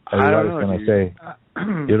 Everybody's gonna say,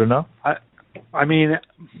 you don't know? I mean,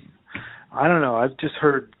 I don't know. I've just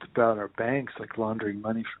heard about our banks like laundering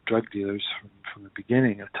money for drug dealers from the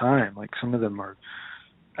beginning of time. Like some of them are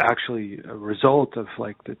actually a result of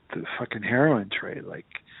like the fucking heroin trade. Like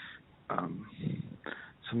some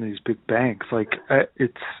of these big banks. Like I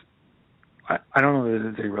don't know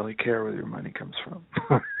that they really care where your money comes from.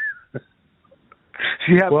 If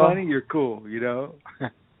you have money, you're cool, you know?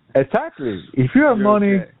 Exactly. If you have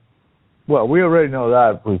money, okay. Well, we already know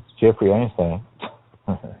that with Jeffrey Einstein.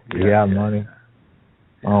 You have money.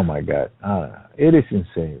 Yeah. Oh, my God. It is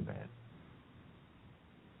insane, man.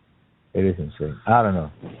 It is insane. I don't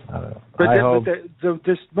know. But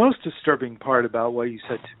the most disturbing part about what you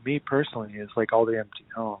said to me personally is like all the empty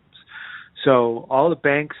homes. So all the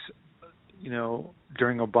banks, you know,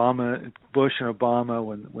 during Bush and Obama,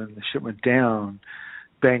 when the shit went down,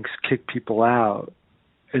 banks kicked people out,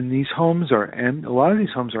 and these homes are a lot of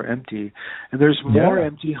these homes are empty, and there's more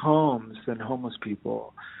empty homes than homeless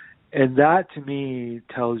people, and that to me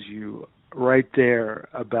tells you right there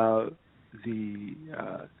about the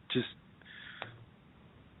just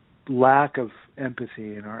lack of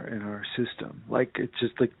empathy in our system. Like it's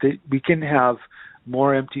just like we can have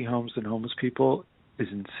more empty homes than homeless people is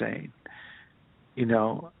insane. You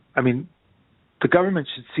know, I mean, the government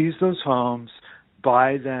should seize those homes,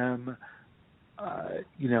 buy them,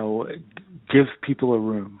 you know, give people a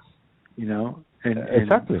room, you know, and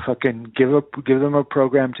fucking give them a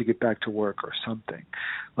program to get back to work or something.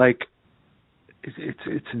 Like,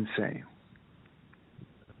 it's insane.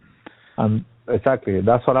 Exactly.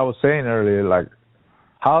 That's what I was saying earlier. Like,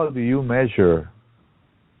 how do you measure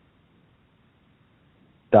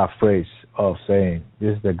that phrase of saying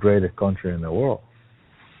this is the greatest country in the world?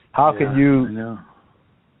 How can you? I know.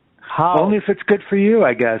 How? Only if it's good for you,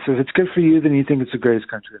 I guess. If it's good for you, then you think it's the greatest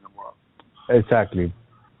country in the world. Exactly.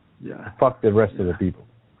 Yeah. Fuck the rest of the people.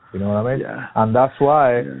 You know what I mean? Yeah. And that's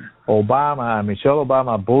why Obama and Michelle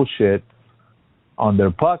Obama bullshit on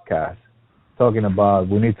their podcast, talking about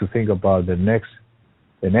we need to think about the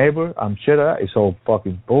neighbor. I'm sure it's all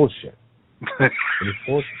fucking bullshit. It is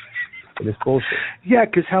bullshit. It is bullshit. Yeah,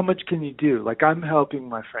 because how much can you do? Like, I'm helping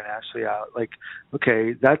my friend Ashley out. Like,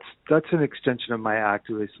 okay, that's an extension of my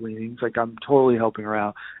activist leanings. Like, I'm totally helping her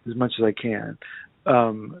out as much as I can.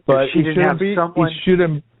 But it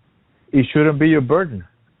shouldn't be your burden.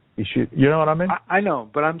 It should, you know what I mean? I know,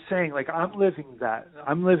 but I'm saying, like, I'm living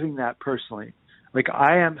that personally. Like,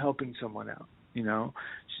 I am helping someone out. You know,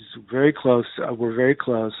 she's very close. We're very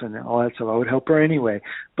close, and all that stuff. I would help her anyway,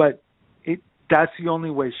 but that's the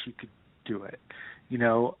only way she could do it. You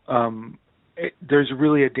know, there's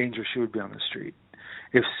really a danger she would be on the street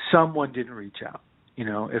if someone didn't reach out. You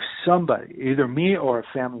know, if somebody, either me or a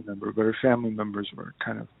family member, but her family members were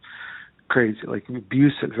kind of crazy, like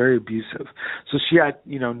abusive, very abusive. So she had,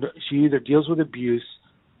 you know, she either deals with abuse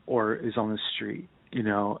or is on the street. You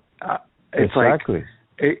know, it's exactly.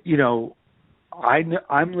 Like, you know,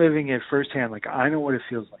 I'm living it firsthand. Like, I know what it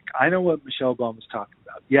feels like. I know what Michelle Obama's talking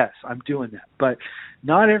about. Yes, I'm doing that. But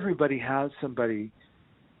not everybody has somebody.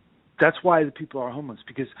 That's why the people are homeless,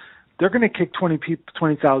 because they're going to kick 20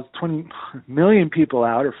 million people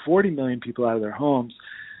out, or 40 million people out of their homes.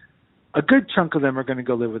 A good chunk of them are going to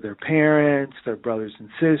go live with their parents, their brothers and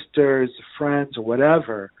sisters, friends, or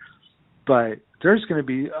whatever. But there's going to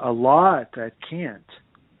be a lot that can't.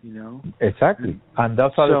 You know, exactly, and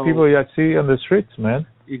that's how the people you see on the streets, man.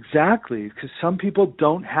 Exactly, because some people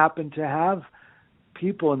don't happen to have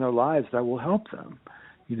people in their lives that will help them.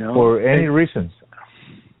 You know, for any reasons.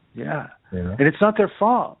 Yeah, you know? And it's not their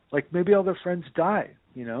fault. Like, maybe all their friends die.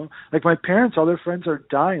 You know, like my parents, all their friends are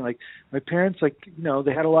dying. Like my parents, like, you know,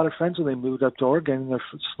 they had a lot of friends when they moved up to Oregon, and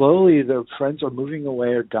slowly their friends are moving away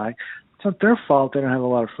or dying. It's not their fault they don't have a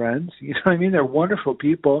lot of friends. You know what I mean? They're wonderful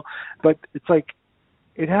people, but it's like,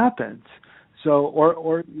 it happens. So,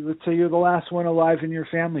 or let's say you're the last one alive in your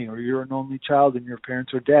family, or you're an only child and your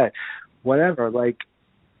parents are dead. Whatever. Like,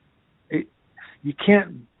 you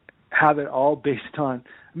can't have it all based on.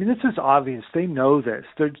 I mean, this is obvious. They know this.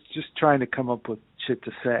 They're just trying to come up with shit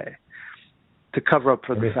to say to cover up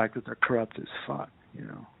for the fact that they're corrupt as fuck. You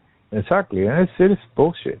know. Exactly, and it is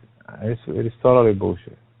bullshit. It is totally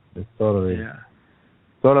bullshit. It's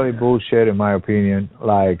totally bullshit in my opinion.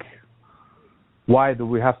 Like, why do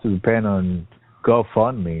we have to depend on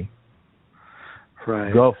GoFundMe?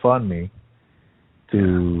 Right. GoFundMe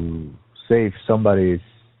to save somebody's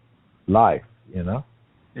life, you know?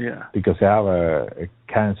 Yeah. Because they have a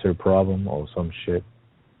cancer problem or some shit,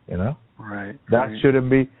 you know? Right. That shouldn't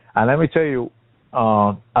be. And let me tell you,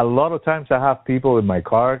 a lot of times I have people in my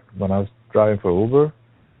car when I was driving for Uber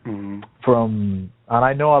from And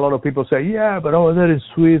I know a lot of people say, yeah, but over there in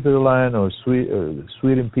Switzerland or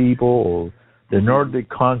Sweden people or the Nordic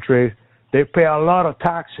countries, they pay a lot of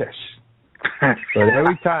taxes. But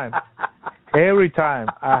every time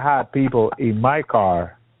I had people in my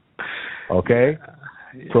car, okay,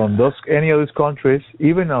 from any of these countries,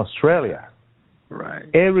 even Australia, right?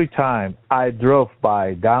 Every time I drove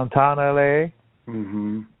by downtown LA,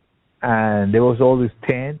 and there was all these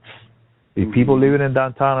tents, the people living in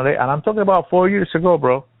downtown LA, and I'm talking about 4 years ago,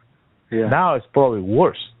 bro. Yeah. Now it's probably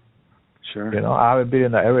worse. Sure. You know, I haven't been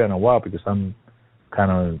in that area in a while because I'm kind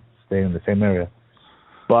of staying in the same area.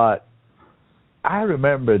 But I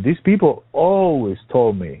remember these people always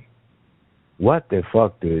told me, what the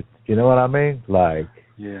fuck, dude? You know what I mean? Like,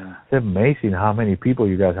 yeah, it's amazing how many people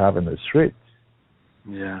you guys have in the streets.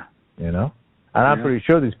 Yeah. You know? And I'm pretty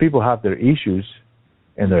sure these people have their issues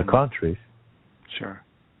in their countries. Sure.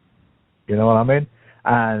 You know what I mean?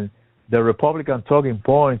 And the Republican talking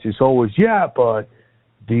points is always, yeah, but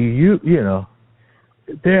you know,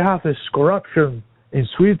 they have this corruption in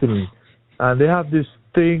Sweden, and they have this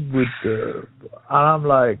thing with, and I'm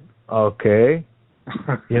like, okay,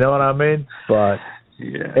 you know what I mean? But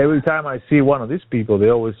every time I see one of these people, they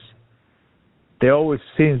always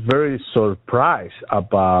seem very surprised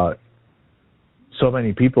about so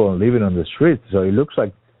many people living on the streets. So it looks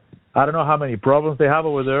like, I don't know how many problems they have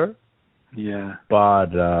over there. Yeah.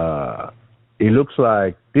 But it looks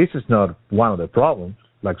like this is not one of the problems.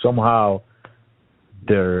 Like somehow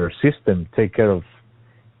their system take care of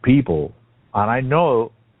people. And I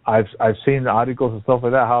know I've seen articles and stuff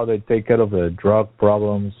like that, how they take care of the drug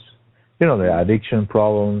problems, you know, the addiction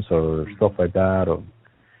problems or stuff like that. Or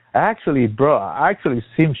actually, bro, I actually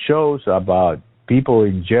seen shows about people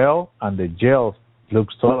in jail, and the jails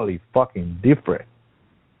looks totally fucking different.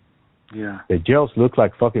 Yeah. The jails look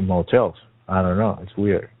like fucking motels. I don't know. It's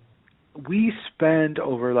weird. We spend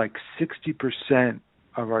over like 60%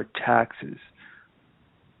 of our taxes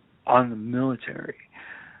on the military.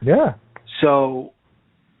 Yeah. So,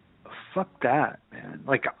 fuck that, man.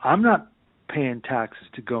 Like, I'm not paying taxes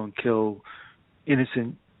to go and kill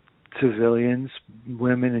innocent civilians,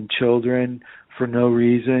 women and children for no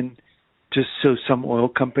reason, just so some oil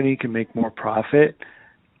company can make more profit.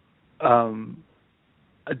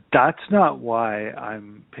 That's not why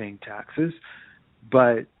I'm paying taxes,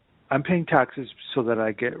 but I'm paying taxes so that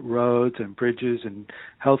I get roads and bridges and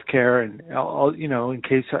healthcare and all, you know, in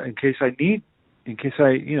case I need,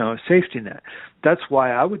 you know, a safety net. That's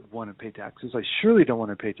why I would want to pay taxes. I surely don't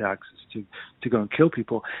want to pay taxes to go and kill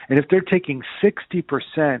people. And if they're taking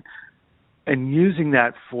 60% and using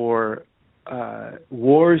that for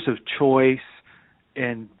wars of choice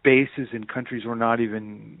and bases in countries aren't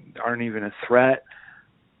even a threat,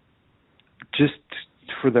 just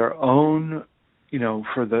for their own, you know,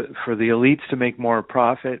 for the elites to make more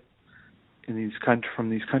profit in from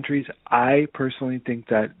these countries, I personally think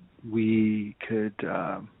that we could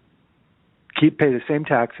pay the same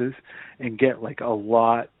taxes and get like a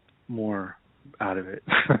lot more out of it.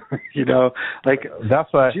 You know, like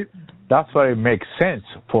that's why it makes sense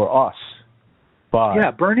for us. But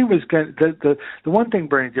yeah, Bernie was good. The one thing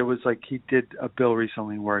Bernie did was like he did a bill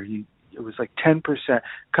recently where it was like 10%,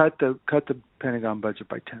 cut the Pentagon budget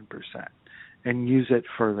by 10% and use it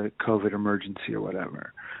for the COVID emergency or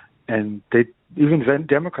whatever. And even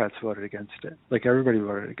Democrats voted against it. Like everybody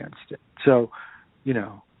voted against it. So, you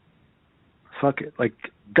know, fuck it. Like,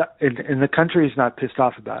 and the country is not pissed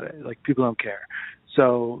off about it. Like people don't care.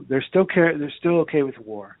 So they're still okay with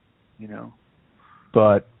war, you know.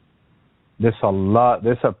 But there's a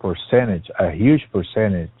huge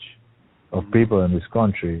percentage of people in this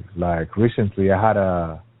country. Like recently I had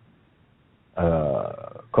a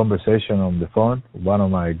conversation on the phone with one of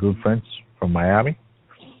my good friends from Miami,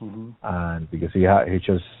 and because he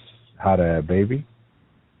just had a baby.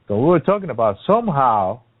 So we were talking about,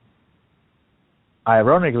 somehow,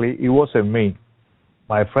 ironically, it wasn't me.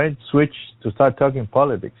 My friend switched to start talking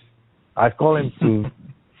politics. I called him to,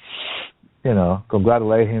 you know,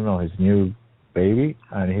 congratulate him on his new baby,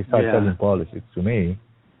 and he started talking politics to me.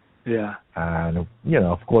 Yeah. And, you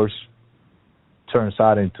know, of course, turns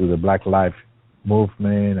out into the Black Lives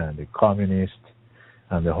Movement and the communists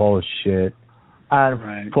and the whole shit.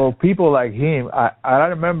 And for people like him, I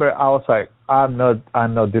remember I was like, I'm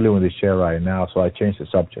not dealing with this shit right now, so I changed the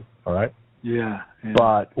subject. All right. Yeah.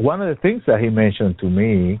 But one of the things that he mentioned to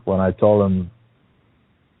me when I told him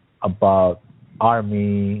about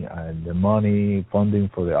army and the money funding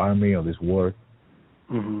for the army or this war,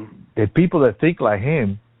 the people that think like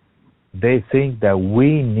him, they think that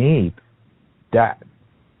we need that.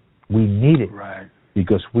 We need it, right?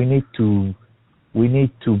 Because we need to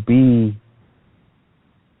be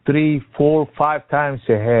 3, 4, 5 times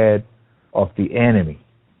ahead of the enemy.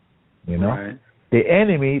 You know, right. The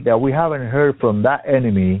enemy that we haven't heard from that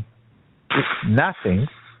enemy is nothing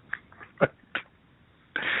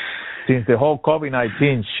since the whole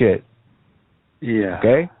COVID-19 shit. Yeah.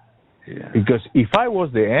 Okay. Yeah. Because if I was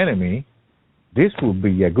the enemy, this would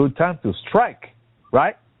be a good time to strike,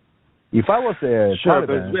 right? If I was the sure,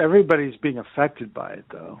 Taliban, but everybody's being affected by it,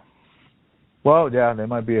 though. Well, yeah, they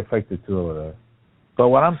might be affected too over there. But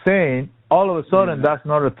what I'm saying, all of a sudden, that's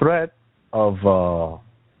not a threat of,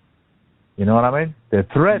 you know what I mean? The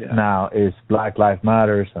threat now is Black Lives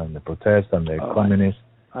Matters and the protests and the communists.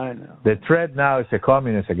 I know. The threat now is the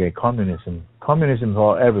communists against communism. Communism is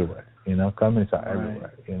all everywhere, you know? Communists are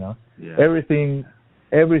everywhere, you know? Yeah. Everything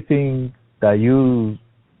that you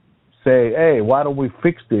say, hey, why don't we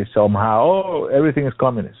fix this somehow? Oh, everything is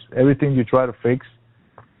communist. Everything you try to fix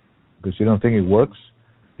because you don't think it works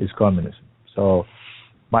is communism. So,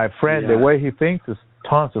 my friend, the way he thinks, there's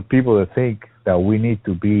tons of people that think that we need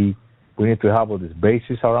to have all these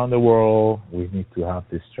bases around the world. We need to have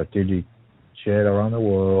this strategic shit around the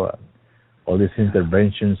world. All these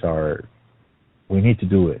interventions we need to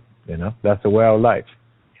do it, you know? That's the way of life,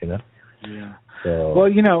 you know? Yeah. So, well,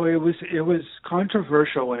 you know, it was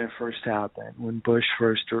controversial when it first happened, when Bush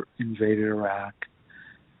first invaded Iraq.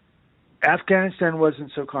 Afghanistan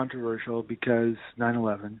wasn't so controversial because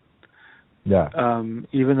 9/11. Yeah.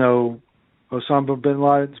 Even though Osama bin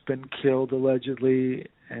Laden's been killed allegedly,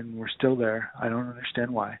 and we're still there, I don't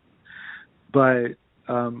understand why. But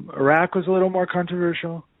Iraq was a little more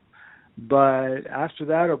controversial. But after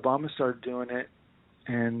that, Obama started doing it,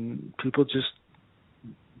 and people just,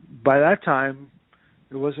 by that time,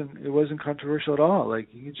 it wasn't controversial at all. Like,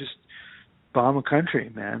 you could just bomb a country,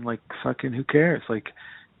 man. Like, fucking, who cares? Like,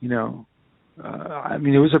 you know, I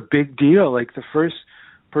mean, it was a big deal. Like, the first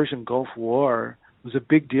Persian Gulf War was a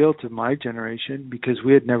big deal to my generation because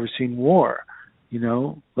we had never seen war. You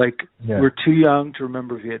know, like, we're too young to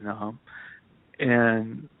remember Vietnam,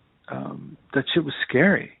 and that shit was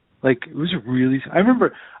scary. Like, it was really. I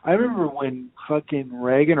remember when fucking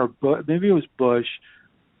Reagan or maybe it was Bush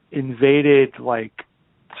invaded like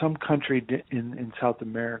some country in South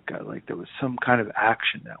America. Like, there was some kind of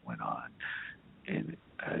action that went on, and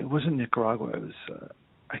it wasn't Nicaragua. It was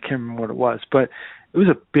I can't remember what it was, but it was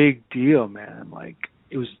a big deal, man. Like,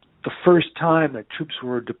 it was the first time that troops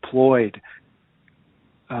were deployed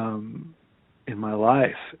in my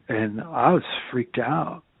life, and I was freaked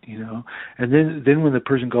out, you know. And then when the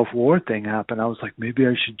Persian Gulf War thing happened, I was like, maybe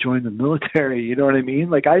I should join the military. You know what I mean?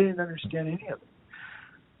 Like, I didn't understand any of it.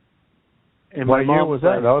 And what year was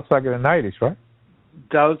that? That was like in the 90s, right?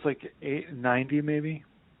 That was like 90 maybe.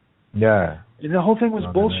 Yeah. And the whole thing was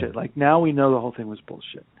bullshit. Like, now we know the whole thing was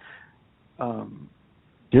bullshit.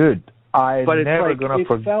 Dude, but never like, gonna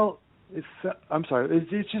forget. I'm sorry.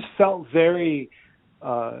 It just felt very,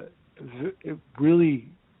 really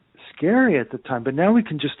scary at the time. But now we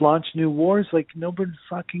can just launch new wars like nobody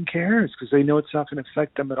fucking cares because they know it's not going to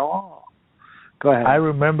affect them at all. Go ahead. I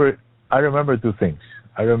remember 2 things.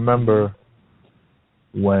 I remember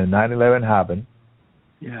when 9/11 happened.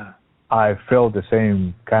 Yeah. I felt the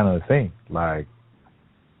same kind of thing. Like,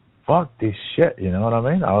 fuck this shit. You know what I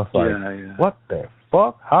mean? I was like, what the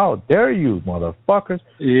fuck? How dare you, motherfuckers?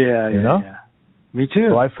 Yeah, you know? Yeah. Me too.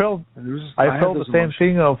 So I felt the same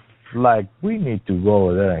thing of like, we need to go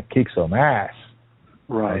over there and kick some ass.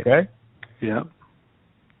 Right. Okay? Yeah.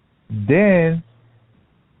 Then,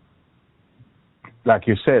 like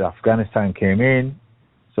you said, Afghanistan came in,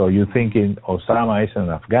 so you're thinking Osama is in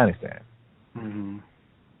Afghanistan. Mm-hmm.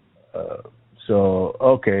 So,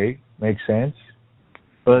 okay, makes sense.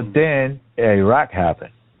 But then Iraq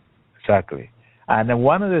happened. Exactly. And then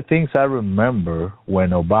one of the things I remember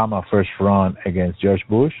when Obama first ran against George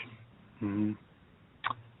Bush,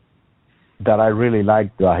 that I really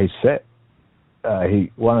liked that he said,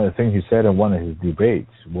 one of the things he said in one of his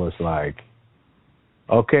debates was like,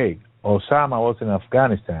 okay, Osama was in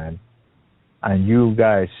Afghanistan, and you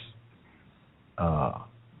guys all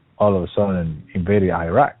of a sudden invaded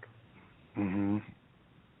Iraq. Mm-hmm.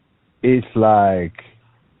 It's like,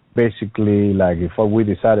 basically, like if we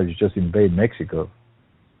decided to just invade Mexico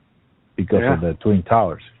because of the Twin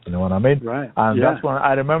Towers. You know what I mean? Right. And that's when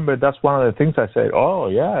I remember, that's one of the things I said, oh,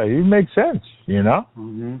 yeah, it makes sense, you know?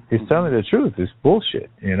 Mm-hmm. He's telling the truth. It's bullshit,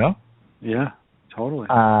 you know? Yeah, totally.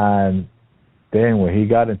 And then when he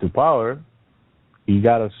got into power, he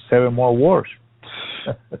got us 7 more wars.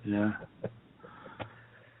 Yeah.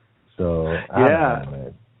 So, I don't know,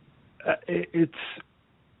 man.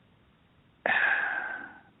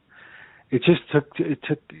 It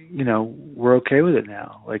took, we're okay with it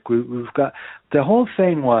now. Like we've got, the whole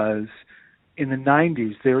thing was in the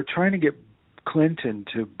 90s, they were trying to get Clinton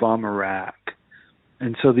to bomb Iraq.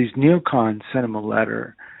 And so these neocons sent him a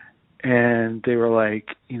letter, and they were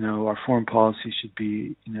like, our foreign policy should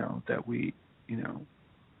be, that we,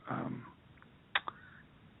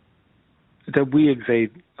 that we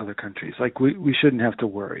invade other countries. Like we shouldn't have to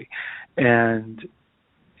worry. And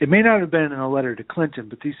it may not have been in a letter to Clinton,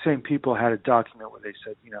 but these same people had a document where they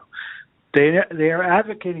said, they are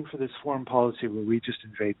advocating for this foreign policy where we just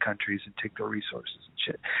invade countries and take their resources and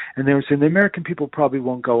shit. And they were saying the American people probably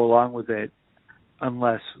won't go along with it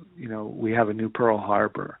unless, we have a new Pearl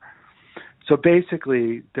Harbor. So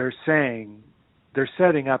basically they're setting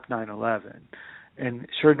up 9/11. And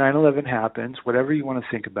sure, 9/11 happens, whatever you want to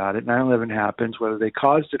think about it, 9/11 happens, whether they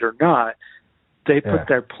caused it or not, they put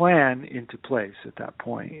their plan into place at that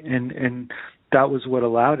point. And that was what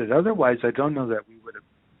allowed it. Otherwise, I don't know that we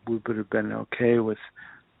would have been okay with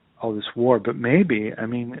all this war, but maybe. I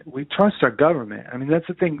mean, we trust our government. I mean, that's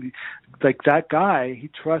the thing. Like that guy, he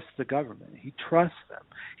trusts the government. He trusts them.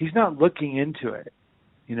 He's not looking into it,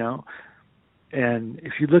 And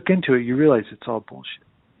if you look into it, you realize it's all bullshit.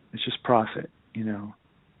 It's just profit, Yeah.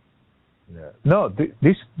 No,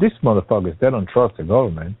 these motherfuckers, they don't trust the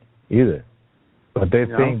government either, but they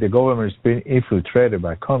think the government is being infiltrated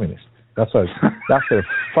by communists. That's their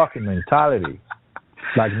fucking mentality.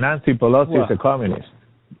 Like Nancy Pelosi is a communist.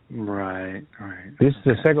 Right. This is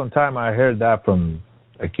the second time I heard that from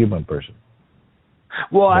a Cuban person.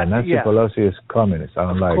 Well, Nancy Pelosi is communist.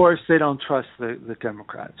 Of course, they don't trust the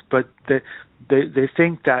Democrats, but they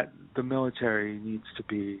think that the military needs to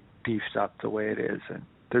be beefed up the way it is, and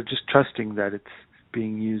they're just trusting that it's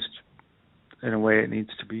being used in a way it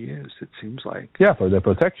needs to be used. It seems like. Yeah, for the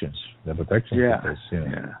protections. Yeah. Because,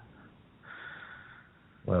 Yeah.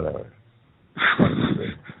 Whatever.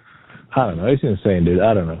 I don't know. It's insane, dude.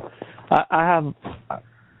 I don't know. I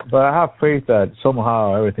have faith that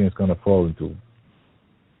somehow everything is going to fall into.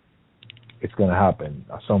 It's going to happen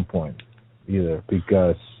at some point, either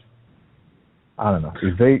because I don't know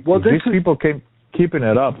if these people keep keeping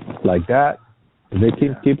it up like that. If they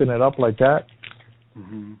keep keeping it up like that,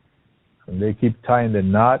 and they keep tying the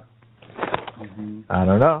knot. I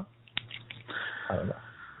don't know.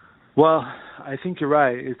 Well, I think you're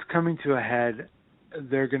right. It's coming to a head.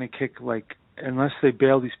 They're going to kick, unless they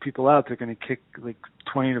bail these people out, they're going to kick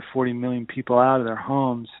 20 to 40 million people out of their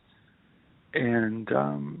homes. And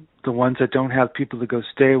the ones that don't have people to go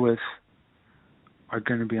stay with are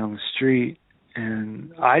going to be on the street.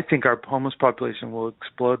 And I think our homeless population will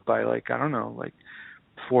explode by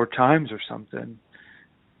 4 times or something.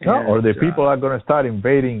 Or the people are going to start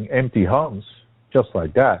invading empty homes just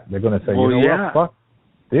like that. They're going to say, what, fuck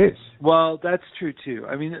this. Well, that's true too.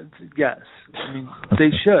 I mean, yes. I mean,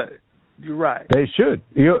 they should. You're right. They should.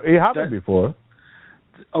 It happened before.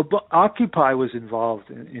 Occupy was involved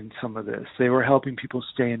in some of this. They were helping people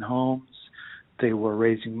stay in homes. They were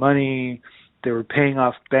raising money. They were paying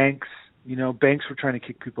off banks. Banks were trying to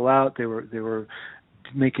kick people out. They were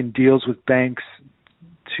making deals with banks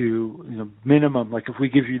to minimum, if we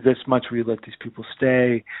give you this much, we let these people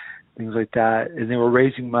stay, things like that. And they were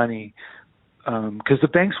raising money because the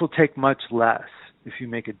banks will take much less if you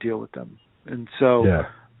make a deal with them. And so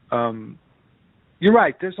you're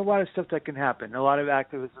right. There's a lot of stuff that can happen, a lot of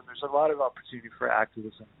activism. There's a lot of opportunity for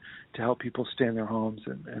activism to help people stay in their homes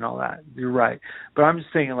and all that. You're right. But I'm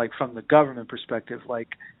just saying, from the government perspective,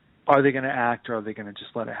 are they going to act or are they going to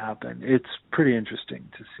just let it happen? It's pretty interesting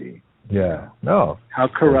to see. Yeah. No. How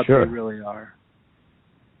corrupt they really are.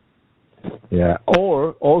 Yeah.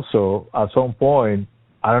 Or also, at some point,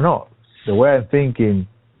 I don't know, the way I'm thinking,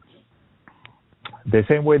 the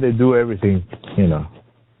same way they do everything,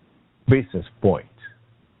 business point.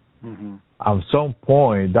 At some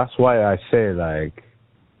point, that's why I say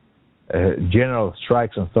general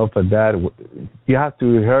strikes and stuff like that. You have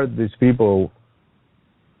to hurt these people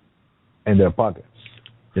in their pockets.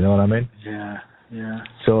 You know what I mean? Yeah.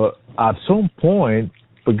 So at some point,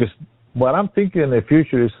 because what I'm thinking in the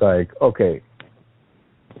future is okay,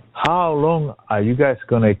 how long are you guys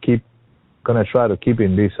gonna try to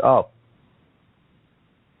keeping this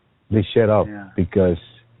shit up? Yeah. Because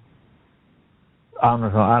I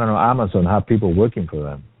don't know, Amazon have people working for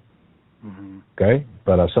them. Okay?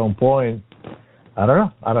 But at some point, I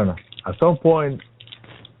don't know. At some point,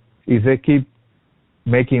 if they keep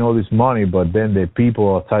making all this money, but then the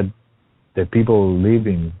people outside, the people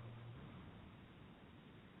living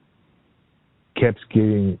keeps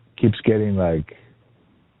getting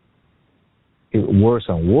worse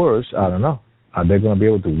and worse, I don't know. Are they going to be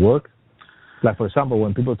able to work? Like, for example,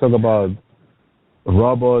 when people talk about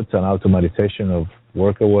robots and automatization of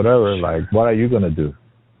work or whatever, like, what are you going to do?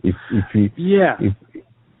 If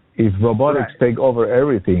robotics take over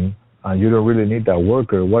everything and you don't really need that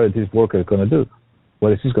worker, what is this worker going to do?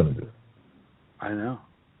 What is he going to do? I know.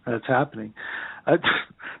 That's happening.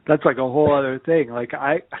 That's like a whole other thing. Like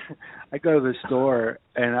I go to the store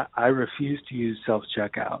and I refuse to use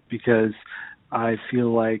self-checkout because I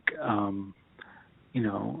feel like I'm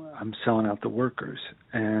selling out the workers,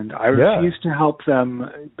 and I refuse to help them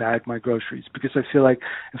bag my groceries because I feel like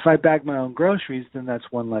if I bag my own groceries, then that's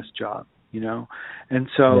one less job, And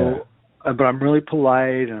so, but I'm really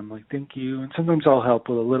polite, and I'm like, thank you, and sometimes I'll help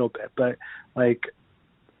with a little bit, but like,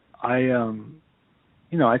 I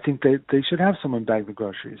think they should have someone bag the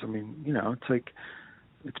groceries. I mean, it's like,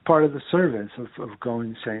 it's part of the service of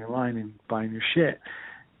going, standing in line and buying your shit,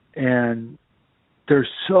 and they're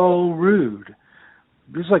so rude.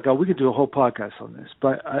 This is like we could do a whole podcast on this,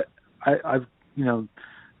 but I've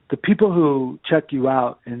the people who check you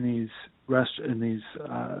out in these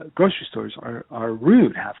grocery stores are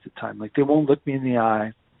rude half the time. Like they won't look me in the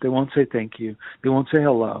eye, they won't say thank you, they won't say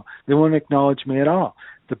hello, they won't acknowledge me at all.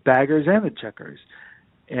 The baggers and the checkers,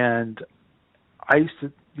 and I used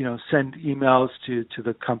to send emails to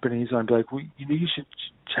the companies and I'd be like, well, you should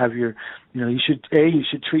have your you should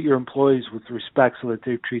treat your employees with respect so that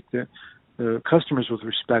they treat the customers with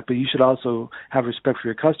respect, but you should also have respect for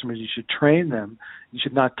your customers. You should train them. You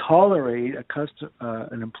should not tolerate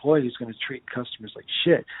an employee who's going to treat customers like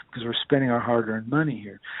shit because we're spending our hard-earned money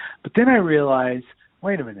here. But then I realized,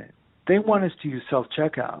 wait a minute, they want us to use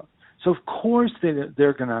self-checkout. So of course they're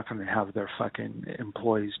not going to have their fucking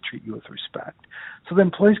employees treat you with respect. So the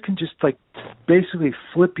employees can just like basically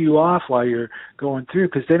flip you off while you're going through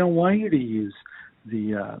because they don't want you to use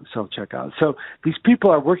the self-checkout. So these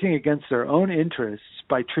people are working against their own interests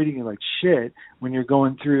by treating you like shit when you're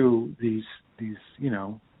going through these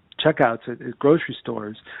checkouts at grocery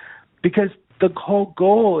stores, because the whole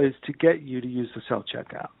goal is to get you to use the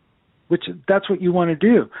self-checkout, which that's what you want to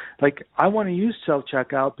do. Like, I want to use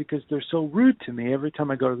self-checkout because they're so rude to me every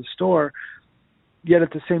time I go to the store, yet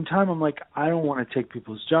at the same time I'm like, I don't want to take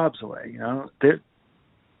people's jobs away, I don't want to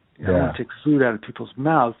take food out of people's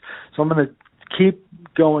mouths, so I'm going to keep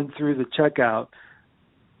going through the checkout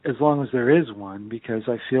as long as there is one, because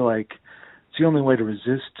I feel like it's the only way to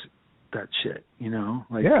resist that shit,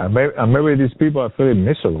 Like, maybe these people are feeling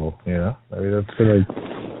miserable, Maybe that's like...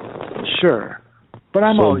 Sure. But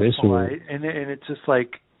I'm always polite, and it's just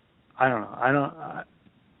like, I don't know.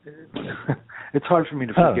 It's hard for me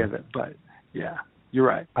to forgive it, but yeah, you're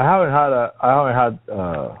right. I haven't had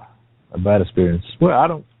a bad experience. Well, I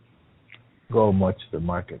don't go much to the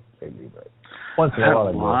market lately, but once in a while I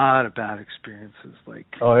have a lot of bad experiences. Like,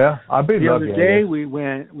 oh yeah, I've been the lucky. other day we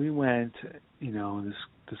went.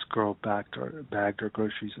 This girl bagged our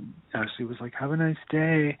groceries, and Ashley was like, "Have a nice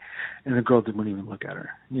day," and the girl didn't even look at her.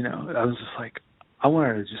 I was just like, I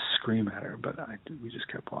wanted to just scream at her, but we just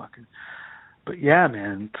kept walking. But yeah,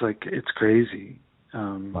 man, it's like, it's crazy.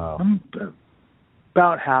 Wow.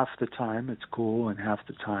 About half the time it's cool, and half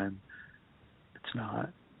the time it's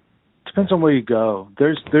not. Depends on where you go.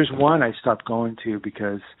 There's one I stopped going to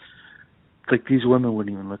because, like, these women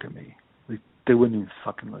wouldn't even look at me. Like, they wouldn't even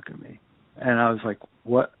fucking look at me. And I was like,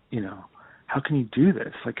 what? How can you do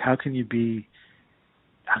this? Like, how can you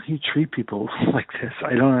treat people like this?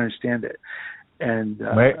 I don't understand it. And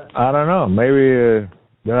I don't know. Maybe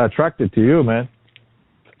they're attracted to you, man.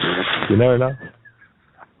 You never know.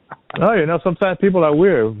 No, sometimes people are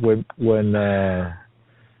weird when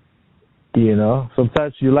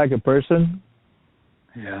sometimes you like a person,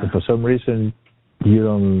 and for some reason you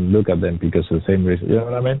don't look at them because of the same reason. You know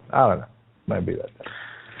what I mean? I don't know. Might be that.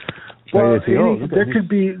 Well,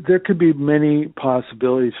 there could be many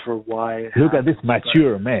possibilities for why. Look at this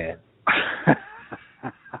mature man.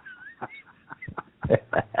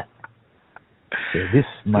 This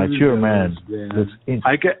mature man.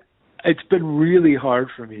 It's been really hard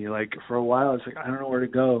for me. Like, for a while, it's like, I don't know where to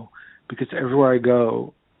go, because everywhere I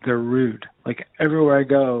go, they're rude. Like, everywhere I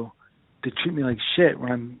go, they treat me like shit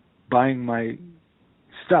when I'm buying my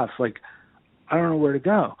stuff. Like, I don't know where to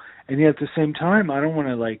go. And yet at the same time, I don't want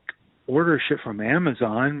to, like, order shit from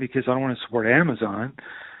Amazon because I don't want to support Amazon.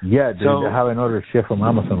 Yeah, dude, I haven't ordered shit from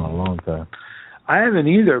Amazon in a long time. I haven't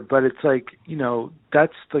either, but it's like,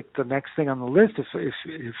 that's like the next thing on the list.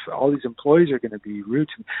 If all these employees are going to be rude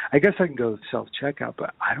to me, I guess I can go self-checkout,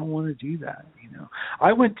 but I don't want to do that.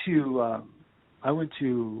 I went to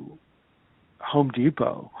Home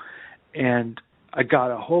Depot, and I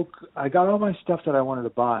got all my stuff that I wanted to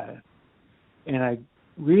buy, and I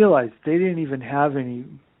realized they didn't even have any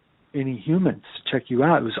any humans to check you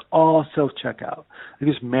out. It was all self-checkout. It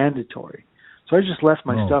was mandatory. So I just left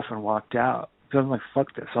my stuff and walked out. Because I'm like,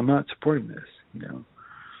 fuck this. I'm not supporting this, you know.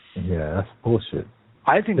 Yeah, that's bullshit.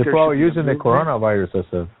 I think they're probably using the coronavirus as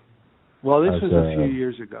a... Well, this was a few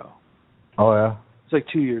years ago. Oh, yeah? It's like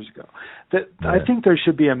 2 years ago. I think there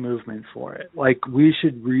should be a movement for it. Like, there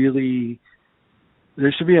should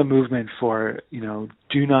be a movement for, you know,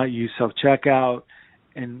 do not use self-checkout,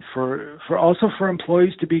 and for also for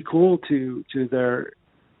employees to be cool to their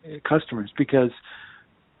customers, because,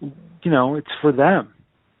 you know, it's for them.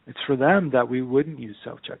 It's for them that we wouldn't use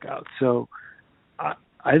self-checkout. So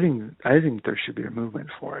I think there should be a movement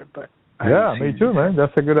for it. But me too, man.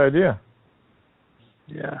 That's a good idea.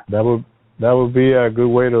 Yeah. That would be a good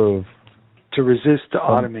way to resist the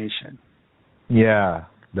automation. Yeah,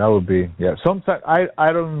 that would be. Yeah. Sometimes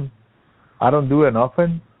I don't do it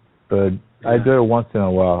often, but I do it once in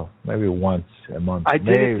a while, maybe once a month. I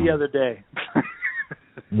did it the other day.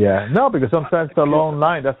 Yeah. No, because sometimes the long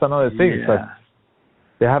line, that's another thing. It's like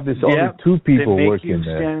they have this only two people working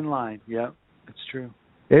there. They make you stand in line. Yep, it's true.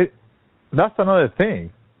 That's another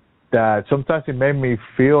thing that sometimes it made me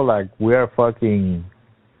feel like we're fucking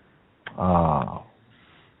farm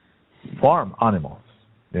animals,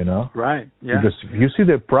 you know? Right, yeah. Because if you see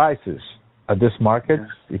the prices at this market,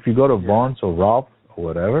 if you go to Vons or Ralph or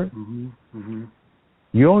whatever,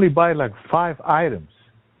 you only buy like 5 items.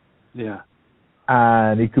 Yeah.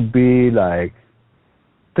 And it could be like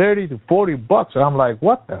 $30 to $40. And I'm like,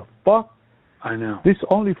 what the fuck? I know. This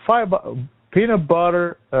only $5 peanut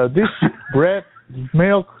butter, this bread,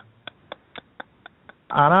 milk.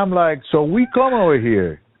 And I'm like, so we come over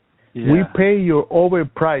here. Yeah. We pay your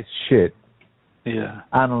overpriced shit. Yeah.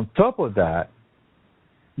 And on top of that,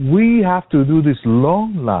 we have to do these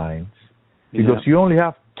long lines because you only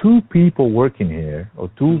have 2 people working here or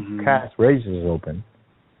 2 cash registers open.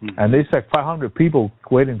 And there's like 500 people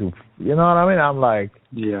waiting to, you know what I mean? I'm like,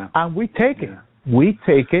 and we take it. We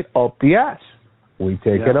take it up the ass. We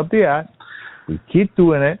take it up the ass. We keep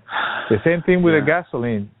doing it. The same thing with the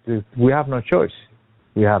gasoline. We have no choice.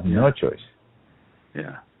 We have no choice.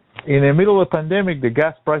 Yeah. In the middle of the pandemic, the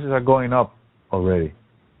gas prices are going up already.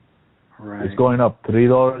 Right. It's going up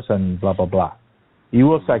 $3 and blah, blah, blah. It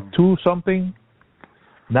was like 2 something.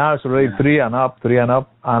 Now it's already 3 and up.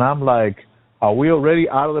 And I'm like, are we already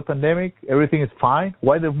out of the pandemic? Everything is fine?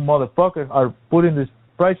 Why the motherfuckers are putting these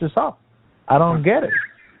prices up? I don't get it.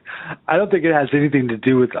 I don't think it has anything to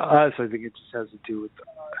do with us. I think it just has to do with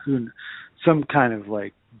some kind of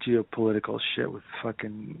like geopolitical shit with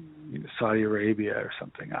fucking Saudi Arabia or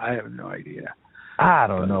something. I have no idea. I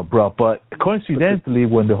don't know, bro. But coincidentally,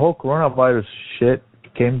 when the whole coronavirus shit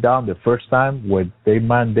came down the first time, when they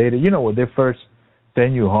mandated, when they first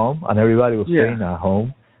send you home and everybody was staying at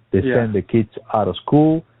home, they send the kids out of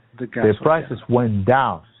school. The prices went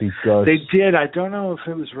down because they did. I don't know if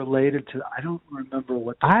it was related to. I don't remember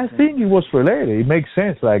what. I think it was related. It makes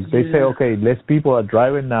sense. Like they say, okay, less people are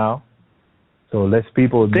driving now, so less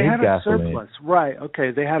people need gasoline. They had a surplus, right?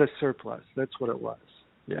 Okay, they had a surplus. That's what it was.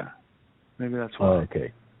 Yeah, maybe that's why.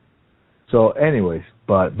 Okay. So, anyways,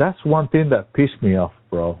 but that's one thing that pissed me off,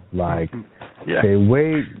 bro. Like the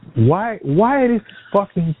way why this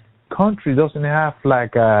fucking country doesn't have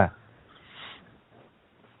like a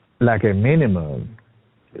minimum,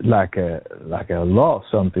 like a law,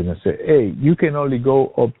 something that say, hey, you can only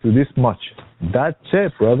go up to this much. That's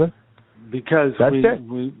it, brother. Because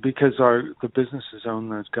the businesses own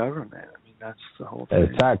the government. I mean, that's the whole thing.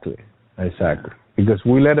 Exactly. Because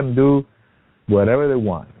we let them do whatever they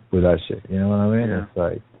want with that shit. You know what I mean? Yeah. It's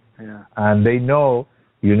like, and they know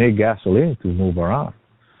you need gasoline to move around.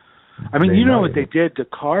 I mean, you know what they did to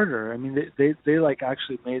Carter? I mean, they like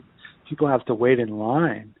actually made people have to wait in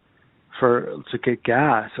line to get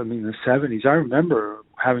gas. I mean, in the 70s, I remember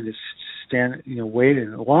having to stand, wait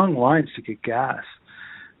in long lines to get gas,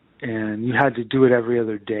 and you had to do it every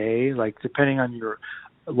other day, like depending on your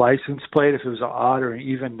license plate. If it was an odd or an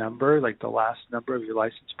even number, like the last number of your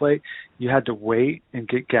license plate, you had to wait and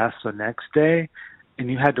get gas the next day, and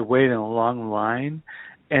you had to wait in a long line.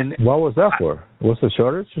 And what was that for? Was it a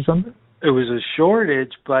shortage or something? It was a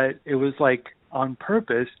shortage, but it was like on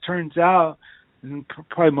purpose. Turns out, and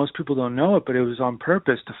probably most people don't know it, but it was on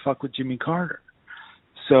purpose to fuck with Jimmy Carter.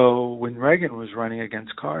 So when Reagan was running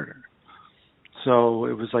against Carter, so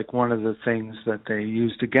it was like one of the things that they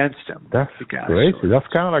used against him. That's crazy. Shortage. That's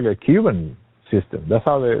kind of like a Cuban system. That's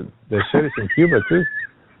how they said it in Cuba too.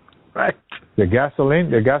 Right. The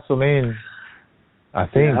gasoline. I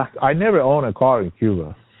think I never owned a car in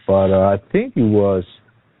Cuba, but I think it was.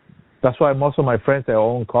 That's why most of my friends that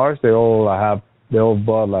own cars, they all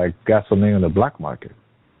bought like gasoline on the black market.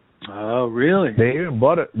 Oh, really? They even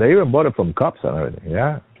bought it. They even bought it from cops and everything.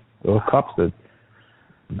 Yeah, those cops that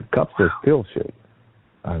steal shit.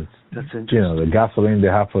 And, that's interesting. The gasoline they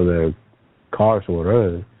have for their cars or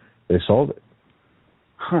whatever, they sold it.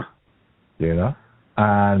 Huh.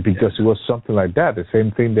 And because it was something like that, the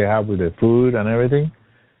same thing they have with the food and everything.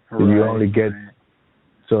 Right, you only get. Right.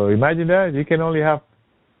 So imagine that you can only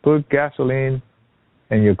put gasoline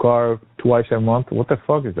in your car twice a month. What the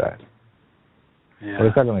fuck is that? Yeah. What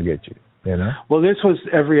is that going to get you? Well, this was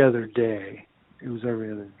every other day. It was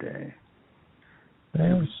every other day.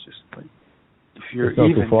 Yeah. It was just like if you're it's not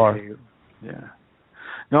even too far. Yeah.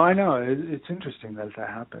 No, I know. It's interesting that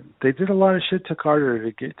happened. They did a lot of shit to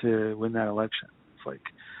Carter to win that election. It's like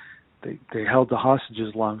they held the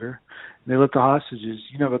hostages longer. They let the hostages.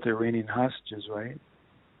 You know about the Iranian hostages, right?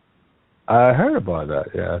 I heard about that.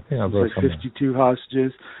 Yeah, I think I wrote something. 52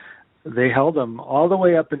 hostages. They held them all the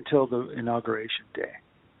way up until the inauguration day.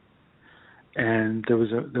 And there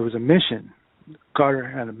was a mission. Carter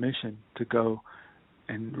had a mission to go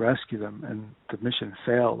and rescue them, and the mission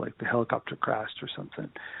failed, like the helicopter crashed or something.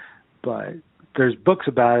 But there's books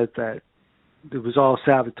about it that it was all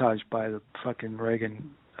sabotaged by the fucking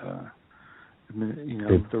Reagan,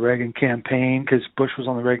 the Reagan campaign, because Bush was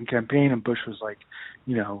on the Reagan campaign, and Bush was like,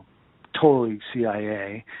 totally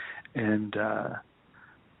CIA, and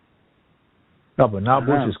no, but now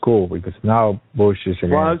Bush is cool because now Bush is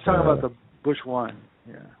against. Well, I was talking about the Bush one.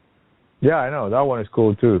 Yeah. Yeah, I know that one is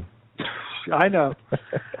cool too. I know.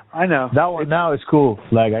 That one now is cool.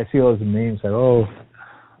 Like I see all the memes like, oh.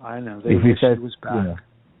 I know. They wish he was back.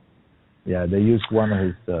 Yeah, they used one of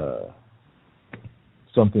his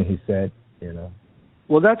something he said.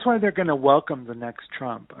 Well, that's why they're going to welcome the next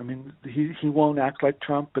Trump. I mean, he won't act like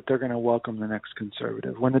Trump, but they're going to welcome the next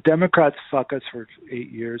conservative. When the Democrats fuck us for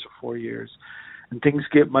 8 years or 4 years, and things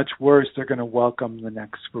get much worse, they're going to welcome the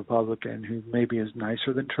next Republican who maybe is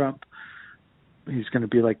nicer than Trump. He's going to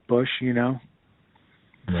be like Bush, Yeah.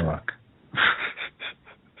 Fuck.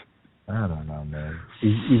 I don't know, man.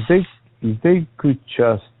 If they could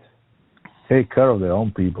just take care of their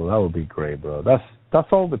own people, that would be great, bro. That's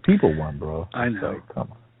all the people want, bro. I know. So,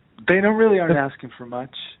 come on. They aren't asking for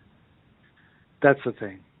much. That's the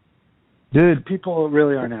thing. Dude, people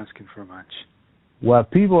really aren't asking for much. What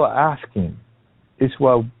people are asking is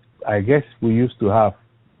what I guess we used to have.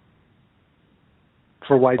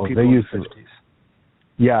 For white people in the 50s.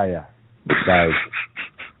 Yeah.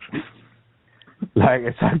 Like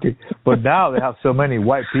exactly. But now they have so many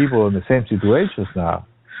white people in the same situations now.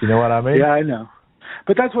 You know what I mean? Yeah, I know.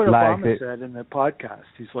 But that's what Obama said in the podcast.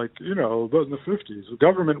 He's like, but in the 50s, the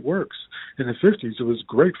government works. In the 50s, it was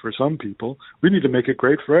great for some people. We need to make it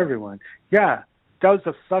great for everyone. Yeah, that was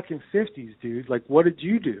the fucking 50s, dude. Like, what did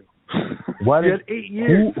you do? You had 8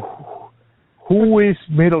 years. Who is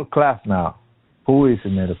middle class now? Who is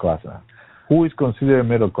in middle class now? Who is considered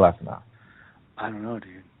middle class now? I don't know,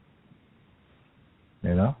 dude.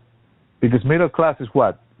 Because middle class is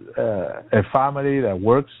what? A family that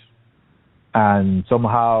works and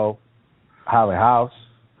somehow have a house,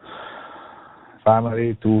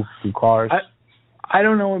 family, two cars. I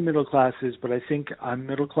don't know what middle class is, but I think I'm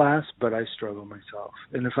middle class, but I struggle myself.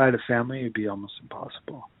 And if I had a family, it'd be almost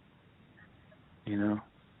impossible.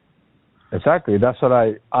 Exactly. That's what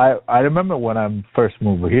I remember when I first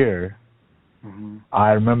moved here. Mm-hmm.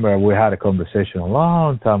 I remember we had a conversation a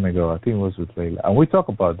long time ago. I think it was with Leila. And we talked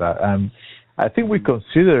about that. And I think we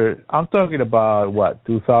consider, I'm talking about,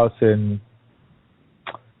 2000,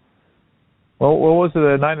 what was it,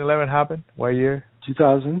 9/11 happened? What year?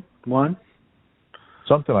 2001.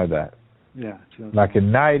 Something like that. Yeah. Like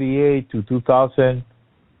in 98 to 2000,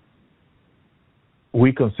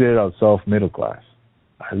 we consider ourselves middle class.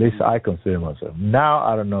 At least I consider myself. Now,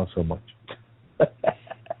 I don't know so much.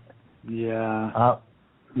 Yeah.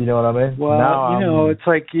 You know what I mean? Well, now it's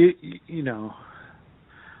like,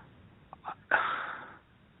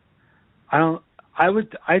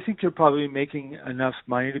 I think you're probably making enough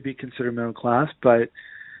money to be considered middle class, but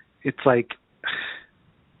it's like,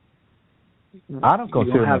 I don't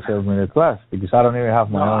consider myself middle class because I don't even have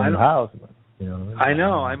my own house. I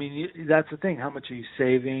know. I mean, that's the thing. How much are you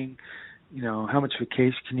saving? How much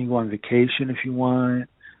vacation can you go on vacation if you want?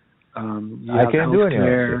 I can't do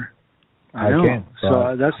anything. I know. Can't.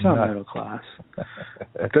 So that's not middle class.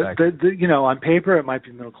 Exactly. On paper it might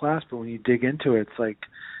be middle class, but when you dig into it, it's like,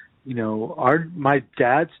 my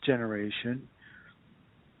dad's generation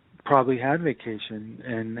probably had vacation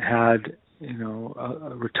and had,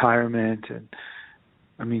 a retirement, and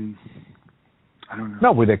I mean, I don't know.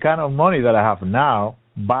 No, with the kind of money that I have now,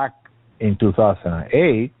 back in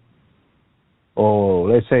 2008, or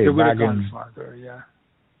let's say it would back have gone farther, yeah.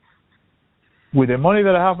 with the money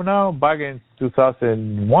that I have now, back in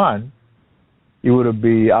 2001,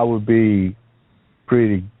 I would be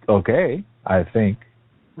pretty okay, I think.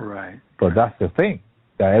 Right. But that's the thing,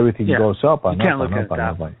 that everything goes up and up and up and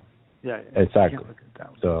up. Yeah, exactly. You can't look at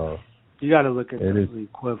that way. So you got to look at the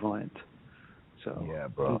equivalent. So yeah,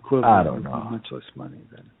 bro. The equivalent I don't know. much less money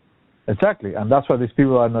then. Exactly, and that's what these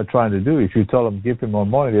people are not trying to do. If you tell them give me more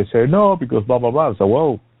money, they say no because blah blah blah. So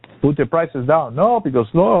well, put the prices down. No, because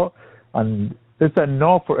no, and it's a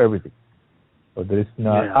no for everything. But there is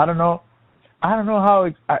not. Yeah. I don't know how.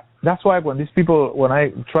 That's why when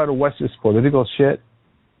I try to watch this political shit,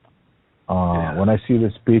 when I see the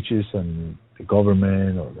speeches and the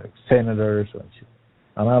government or the senators and shit,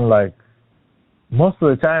 and I'm like, most of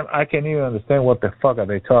the time I can't even understand what the fuck are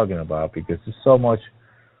they talking about because there's so much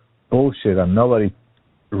bullshit and nobody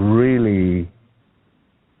really,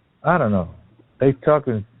 I don't know, they talk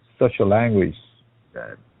in such a language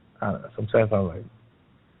that, I don't know, sometimes I'm like,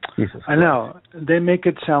 Jesus Christ. I know, they make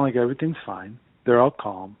it sound like everything's fine, they're all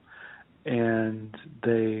calm, and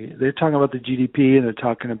they're talking about the GDP and they're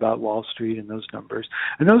talking about Wall Street and those numbers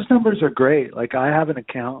are great. Like I have an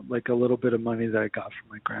account, like a little bit of money that I got from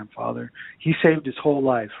my grandfather. He saved his whole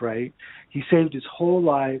life, right? He saved his whole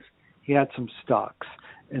life. He had some stocks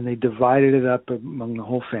and they divided it up among the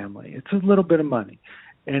whole family. It's a little bit of money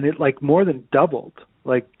and it like more than doubled.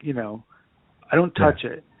 Like, you know, I don't touch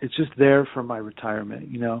it. It's just there for my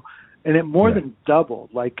retirement, you know, and it more than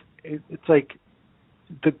doubled. Like it's like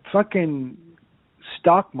the fucking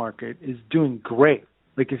stock market is doing great.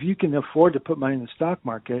 Like if you can afford to put money in the stock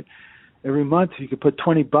market every month, if you could put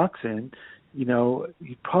 $20 in, you know,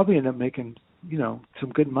 you'd probably end up making, you know, some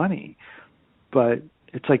good money. But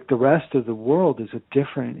it's like the rest of the world is a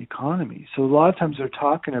different economy. So a lot of times they're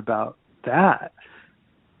talking about that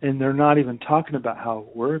and they're not even talking about how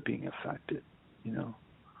we're being affected, you know.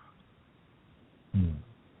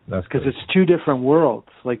 That's because it's two different worlds.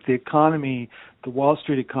 Like the economy, the Wall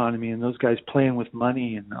Street economy, and those guys playing with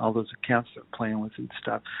money and all those accounts they're playing with and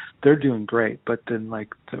stuff, they're doing great. But then,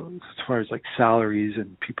 like as far as like salaries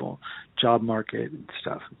and people, job market and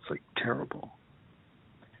stuff, it's like terrible.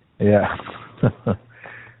 Yeah,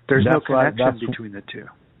 there's no connection between the two.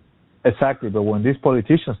 Exactly, but when these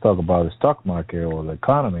politicians talk about the stock market or the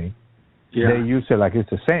economy, they use it like it's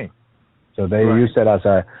the same. So they use it as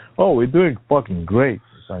we're doing fucking great.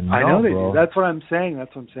 Like, no, I know they bro. do. That's what I'm saying.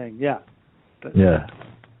 Yeah.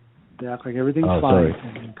 They act like everything's fine sorry.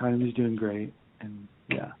 and the economy's doing great. And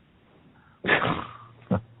that's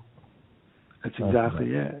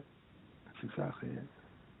exactly it.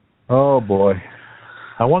 Oh boy.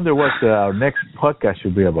 I wonder what our next podcast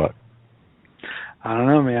should be about. I don't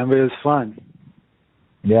know, man, but it was fun.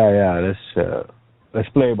 Yeah. Let's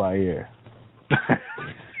play by ear.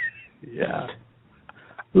 Yeah.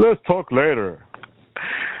 Let's talk later.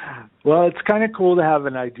 Well, it's kind of cool to have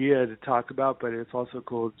an idea to talk about, but it's also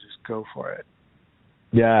cool to just go for it.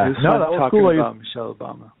 Yeah. It was fun talking about Michelle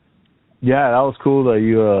Obama. Yeah, that was cool that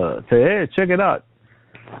you say, hey, check it out.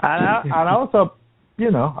 And I also, I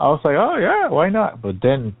was like, oh, yeah, why not? But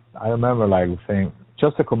then I remember, like, saying,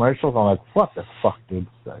 just a commercial. I'm like, what the fuck, dude?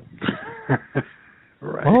 Like,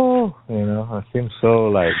 right. Oh, it seems so,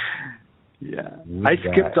 like... Yeah, I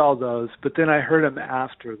skipped all those, but then I heard them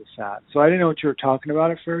after the fact. So I didn't know what you were talking about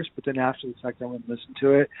at first, but then after the fact I went and listened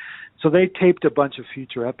to it. So they taped a bunch of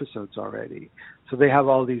future episodes already. So they have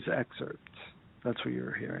all these excerpts. That's what you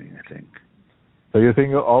were hearing, I think. So you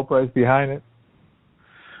think Oprah is behind it?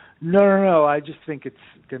 No. I just think it's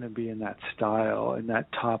going to be in that style and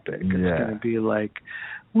that topic. It's going to be like,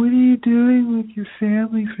 what are you doing with your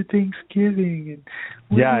family for Thanksgiving? And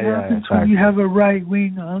what happens when you have a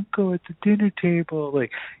right-wing uncle at the dinner table?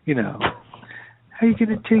 Like, how are you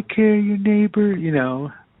going to take care of your neighbor?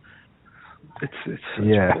 It's such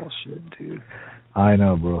bullshit, dude. I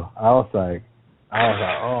know, bro. I was like,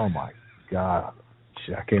 oh my God.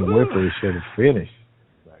 I can't wait for this shit to finish.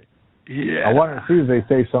 Like, I want to see if they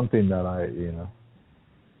say something that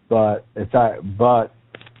but it's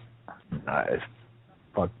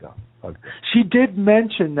fucked up. She did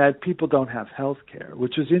mention that people don't have health care,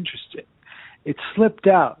 which was interesting. It slipped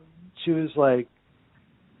out. She was like,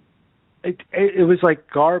 it was like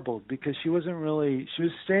garbled because she was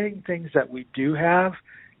saying things that we do have,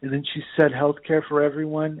 and then she said health care for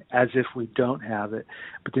everyone as if we don't have it.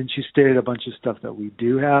 But then she stated a bunch of stuff that we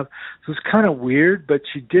do have. So it's kind of weird, but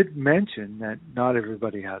she did mention that not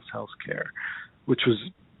everybody has health care, but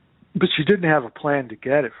she didn't have a plan to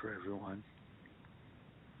get it for everyone.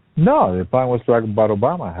 No, the plan was like what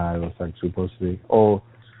Obama had. It was like supposed to be, No,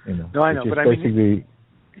 I know, but I mean,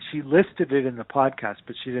 she listed it in the podcast,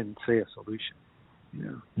 but she didn't say a solution.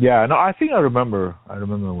 Yeah, no, I think I remember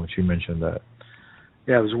when she mentioned that.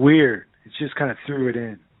 Yeah, it was weird. It just kind of threw it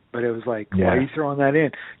in. But it was like, why are you throwing that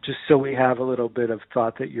in? Just so we have a little bit of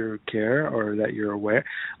thought that you care or that you're aware.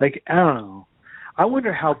 Like, I don't know. I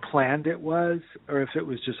wonder how planned it was or if it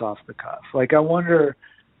was just off the cuff. Like, I wonder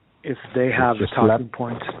if they have talking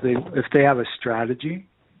points, if they have a strategy,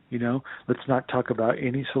 Let's not talk about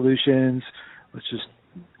any solutions. Let's just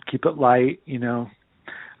keep it light,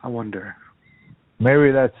 I wonder.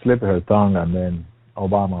 Maybe that slipped her tongue and then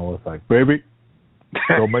Obama was like, baby,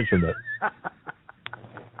 don't mention that.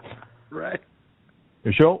 Right.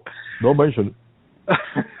 You sure? Don't mention it.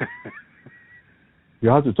 You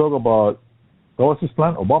have to talk about, what was his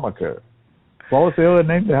plan? Obamacare. What was the other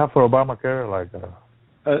name they have for Obamacare? Like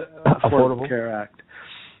Affordable Care Act,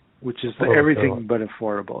 which is everything but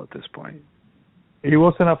affordable at this point. It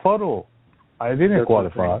wasn't affordable. I didn't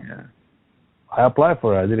qualify. I applied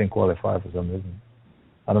for it. I didn't qualify for some reason.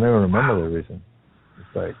 I don't even remember the reason.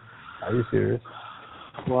 It's like, are you serious?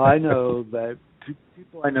 Well, I know that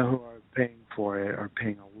people I know who are paying for it are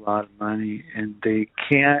paying a lot of money, and they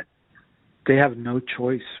have no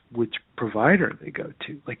choice which provider they go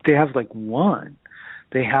to. Like, they have one.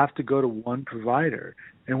 They have to go to one provider.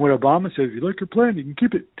 And what Obama said, if you like your plan, you can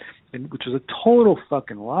keep it, which is a total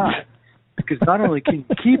fucking lie. Because not only can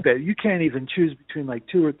you keep it, you can't even choose between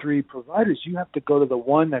 2 or 3 providers. You have to go to the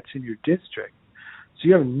one that's in your district. So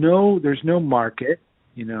there's no market,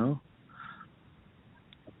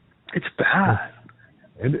 It's bad.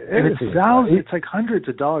 It's thousands. It's like hundreds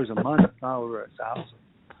of dollars a month, not over $1,000.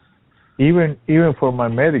 Even for my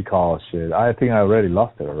medical shit, I think I already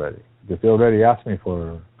lost it already. Because they already asked me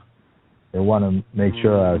they want to make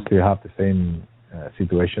sure I still have the same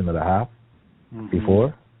situation that I have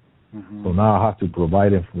before. Mm-hmm. So now I have to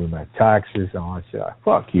provide them with my taxes and all that shit.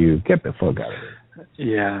 Fuck you. Get the fuck out of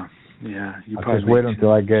here. Yeah. I just wait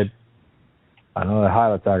until I get another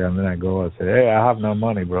heart attack and then I go and say, hey, I have no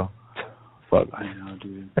money, bro. Fuck. I know,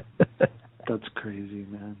 dude. That's crazy,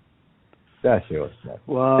 man. That shit was nuts.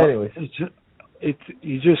 Well, anyways,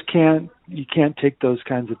 you can't take those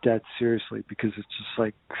kinds of debts seriously because it's just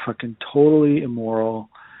fucking totally immoral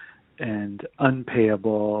and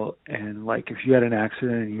unpayable. And if you had an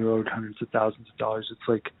accident and you owed hundreds of thousands of dollars, it's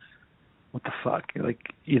like, what the fuck?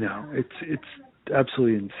 It's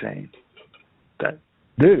absolutely insane.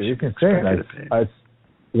 Dude, it's insane.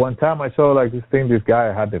 One time I saw this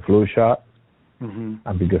guy had the flu shot,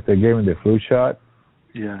 and because they gave him the flu shot,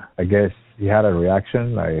 I guess he had a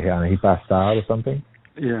reaction, and he passed out or something.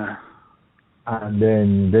 Yeah. And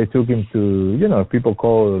then they took him to, people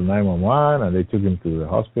call 911, and they took him to the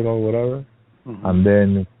hospital or whatever. Mm-hmm. And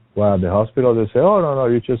then while at the hospital, they say, oh, no,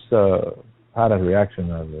 you just had a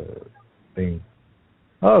reaction of the thing.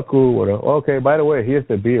 Oh, cool, whatever. Okay, by the way, here's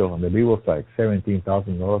the bill. And the bill was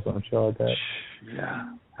 $17,000 or some shit like that.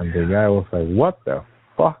 Yeah. And the guy was like, what the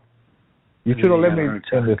fuck? You should have let me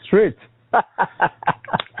in the street.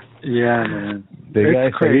 Yeah, man. The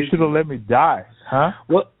guy said, you should have let me die. Huh?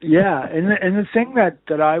 Well, yeah. And the thing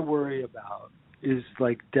that I worry about is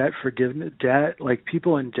debt forgiveness,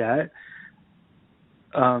 people in debt.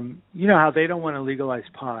 You know how they don't want to legalize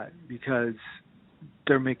pot because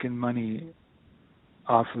they're making money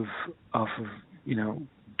off of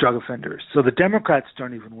drug offenders. So the Democrats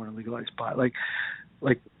don't even want to legalize pot. Like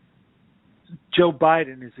Joe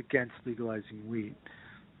Biden is against legalizing weed.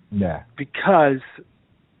 Yeah. Because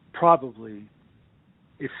probably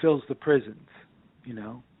it fills the prisons,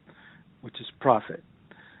 which is profit.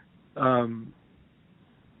 But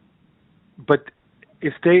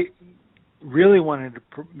if they really wanted to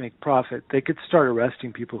make profit, they could start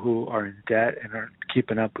arresting people who are in debt and aren't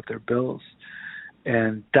keeping up with their bills.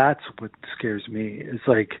 And that's what scares me. It's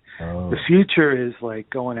the future is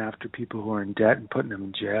going after people who are in debt and putting them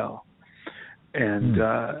in jail. And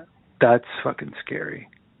that's fucking scary.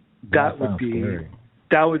 That would be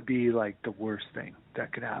the worst thing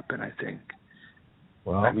that could happen, I think.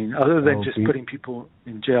 Well, I mean, other than just putting people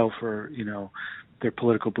in jail for, their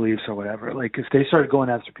political beliefs or whatever. If they started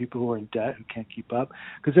going after people who are in debt who can't keep up,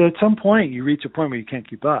 because at some point you reach a point where you can't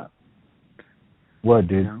keep up. Well,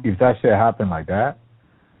 dude, if that shit happened like that,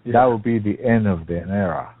 that would be the end of an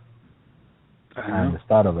era and the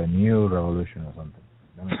start of a new revolution or something.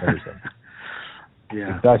 Let me tell you something.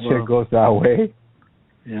 Yeah. If that shit goes that way,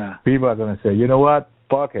 people are going to say, you know what?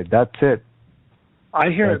 Fuck it. That's it. I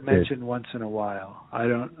hear it mentioned once in a while. I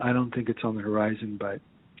don't think it's on the horizon, but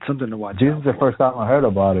something to watch out This is the first time I heard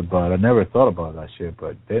about it, but I never thought about that shit.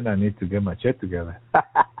 But then I need to get my shit together.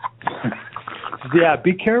 Yeah,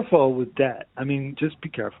 be careful with that. I mean, just be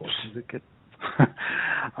careful.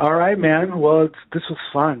 All right, man. Well, this was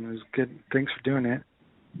fun. It was good. Thanks for doing it.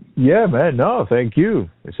 Yeah, man. No, thank you.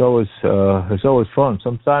 It's always fun.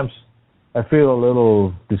 Sometimes I feel a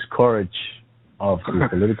little discouraged of the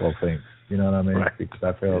political things. You know what I mean? Right. Because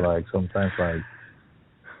I feel like sometimes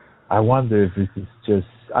I wonder if this is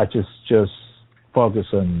just focus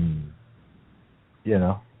on,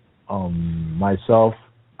 on myself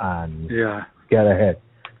and get ahead.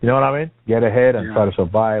 You know what I mean? Get ahead and try to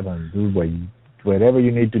survive and do whatever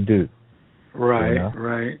you need to do. Right,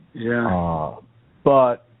 right, yeah.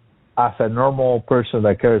 But as a normal person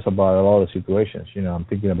that cares about a lot of situations, I'm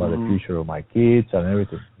thinking about the future of my kids and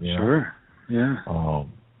everything. Sure, yeah.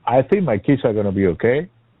 I think my kids are going to be okay.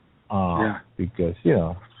 Because,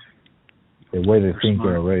 the way they think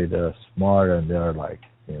they're smart and they're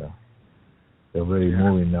they're really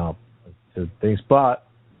moving up to things. But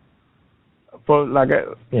for like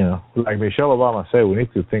Michelle Obama said, we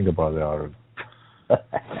need to think about the other.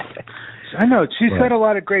 I know she said a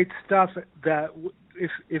lot of great stuff that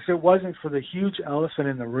if it wasn't for the huge elephant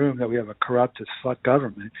in the room that we have a corrupt as fuck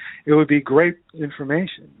government, it would be great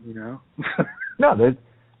information. No,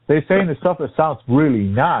 they're saying the stuff that sounds really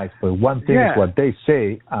nice, but one thing is what they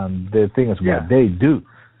say, and the thing is what they do.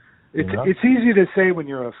 It's easy to say when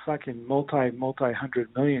you're a fucking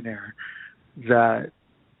multi-hundred millionaire that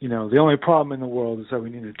the only problem in the world is that we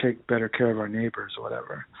need to take better care of our neighbors or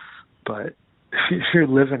whatever. But if you're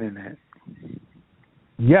living in it,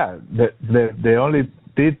 the only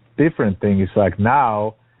different thing is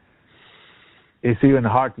now it's even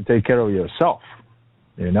hard to take care of yourself,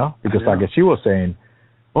 because like she was saying,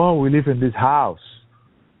 oh, we live in this house.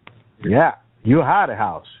 Yeah, you had a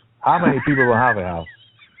house. How many people will have a house?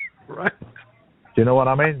 Right. You know what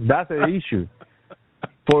I mean? That's the issue.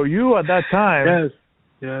 For you at that time,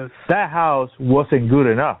 yes, that house wasn't good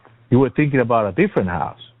enough. You were thinking about a different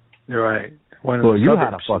house. You're right. Well, you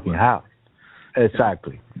had a fucking house.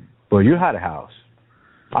 Exactly. But you had a house.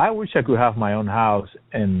 I wish I could have my own house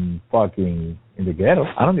in the ghetto.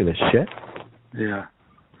 I don't give a shit. Yeah.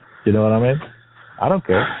 You know what I mean? I don't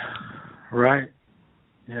care. Right.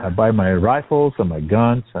 Yeah. I buy my rifles and my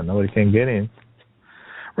guns and nobody can get in.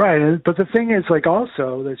 Right. But the thing is,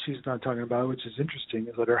 also that she's not talking about, which is interesting,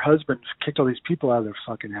 is that her husband kicked all these people out of their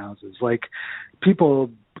fucking houses. People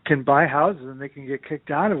can buy houses and they can get kicked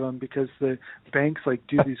out of them because the banks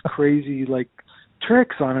do these crazy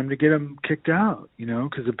tricks on them to get them kicked out,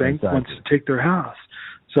 because the bank wants to take their house.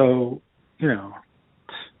 So,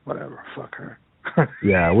 whatever, fuck her.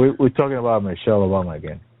 Yeah, we're talking about Michelle Obama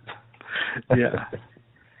again. Yeah.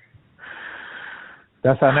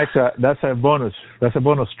 That's a bonus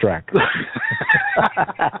track.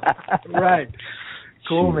 Right.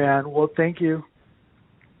 Cool, man. Well, thank you.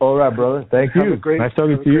 All right, brother. Thank you. Nice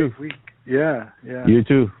talking to you. Week. Yeah. You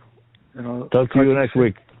too. And I'll talk to you next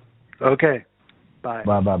week. Okay. Bye.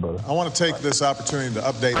 Bye, brother. I want to take this opportunity to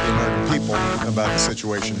update the American people about the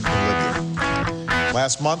situation in Libya.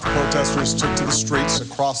 Last month, protesters took to the streets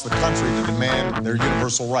across the country to demand their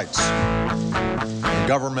universal rights. A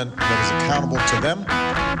government that is accountable to them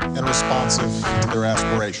and responsive to their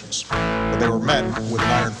aspirations. But they were met with an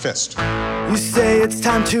iron fist. You say it's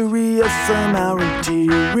time to reaffirm our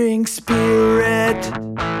endearing spirit,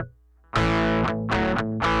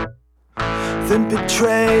 then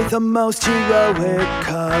betray the most heroic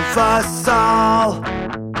of us all.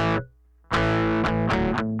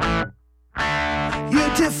 You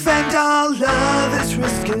defend all others,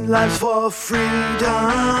 risking lives for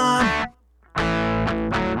freedom,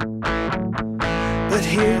 but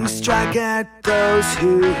here you strike at those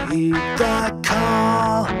who heed the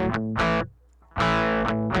call.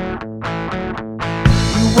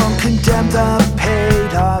 You won't condemn the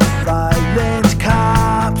paid-off violent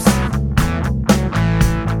cops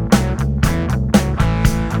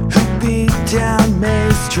who beat down,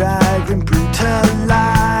 mace, drag, and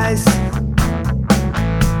brutalize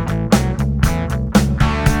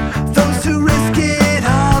those who risk it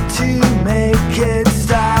all to make it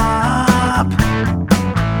stop.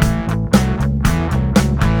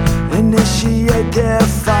 Initiate their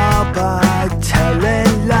fall by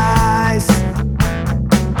telling lies.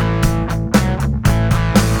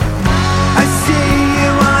 I see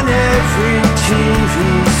you on every TV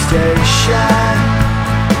station.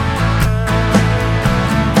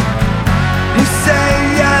 You say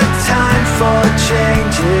your time for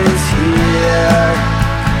change is here,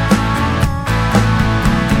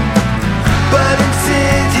 but in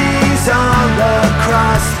cities all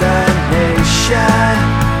across the nation,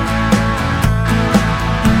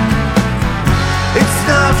 it's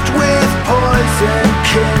snuffed with poison,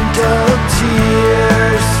 kindled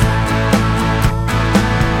tears.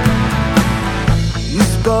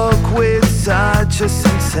 to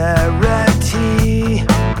sincerity.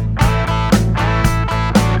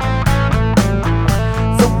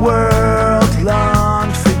 The world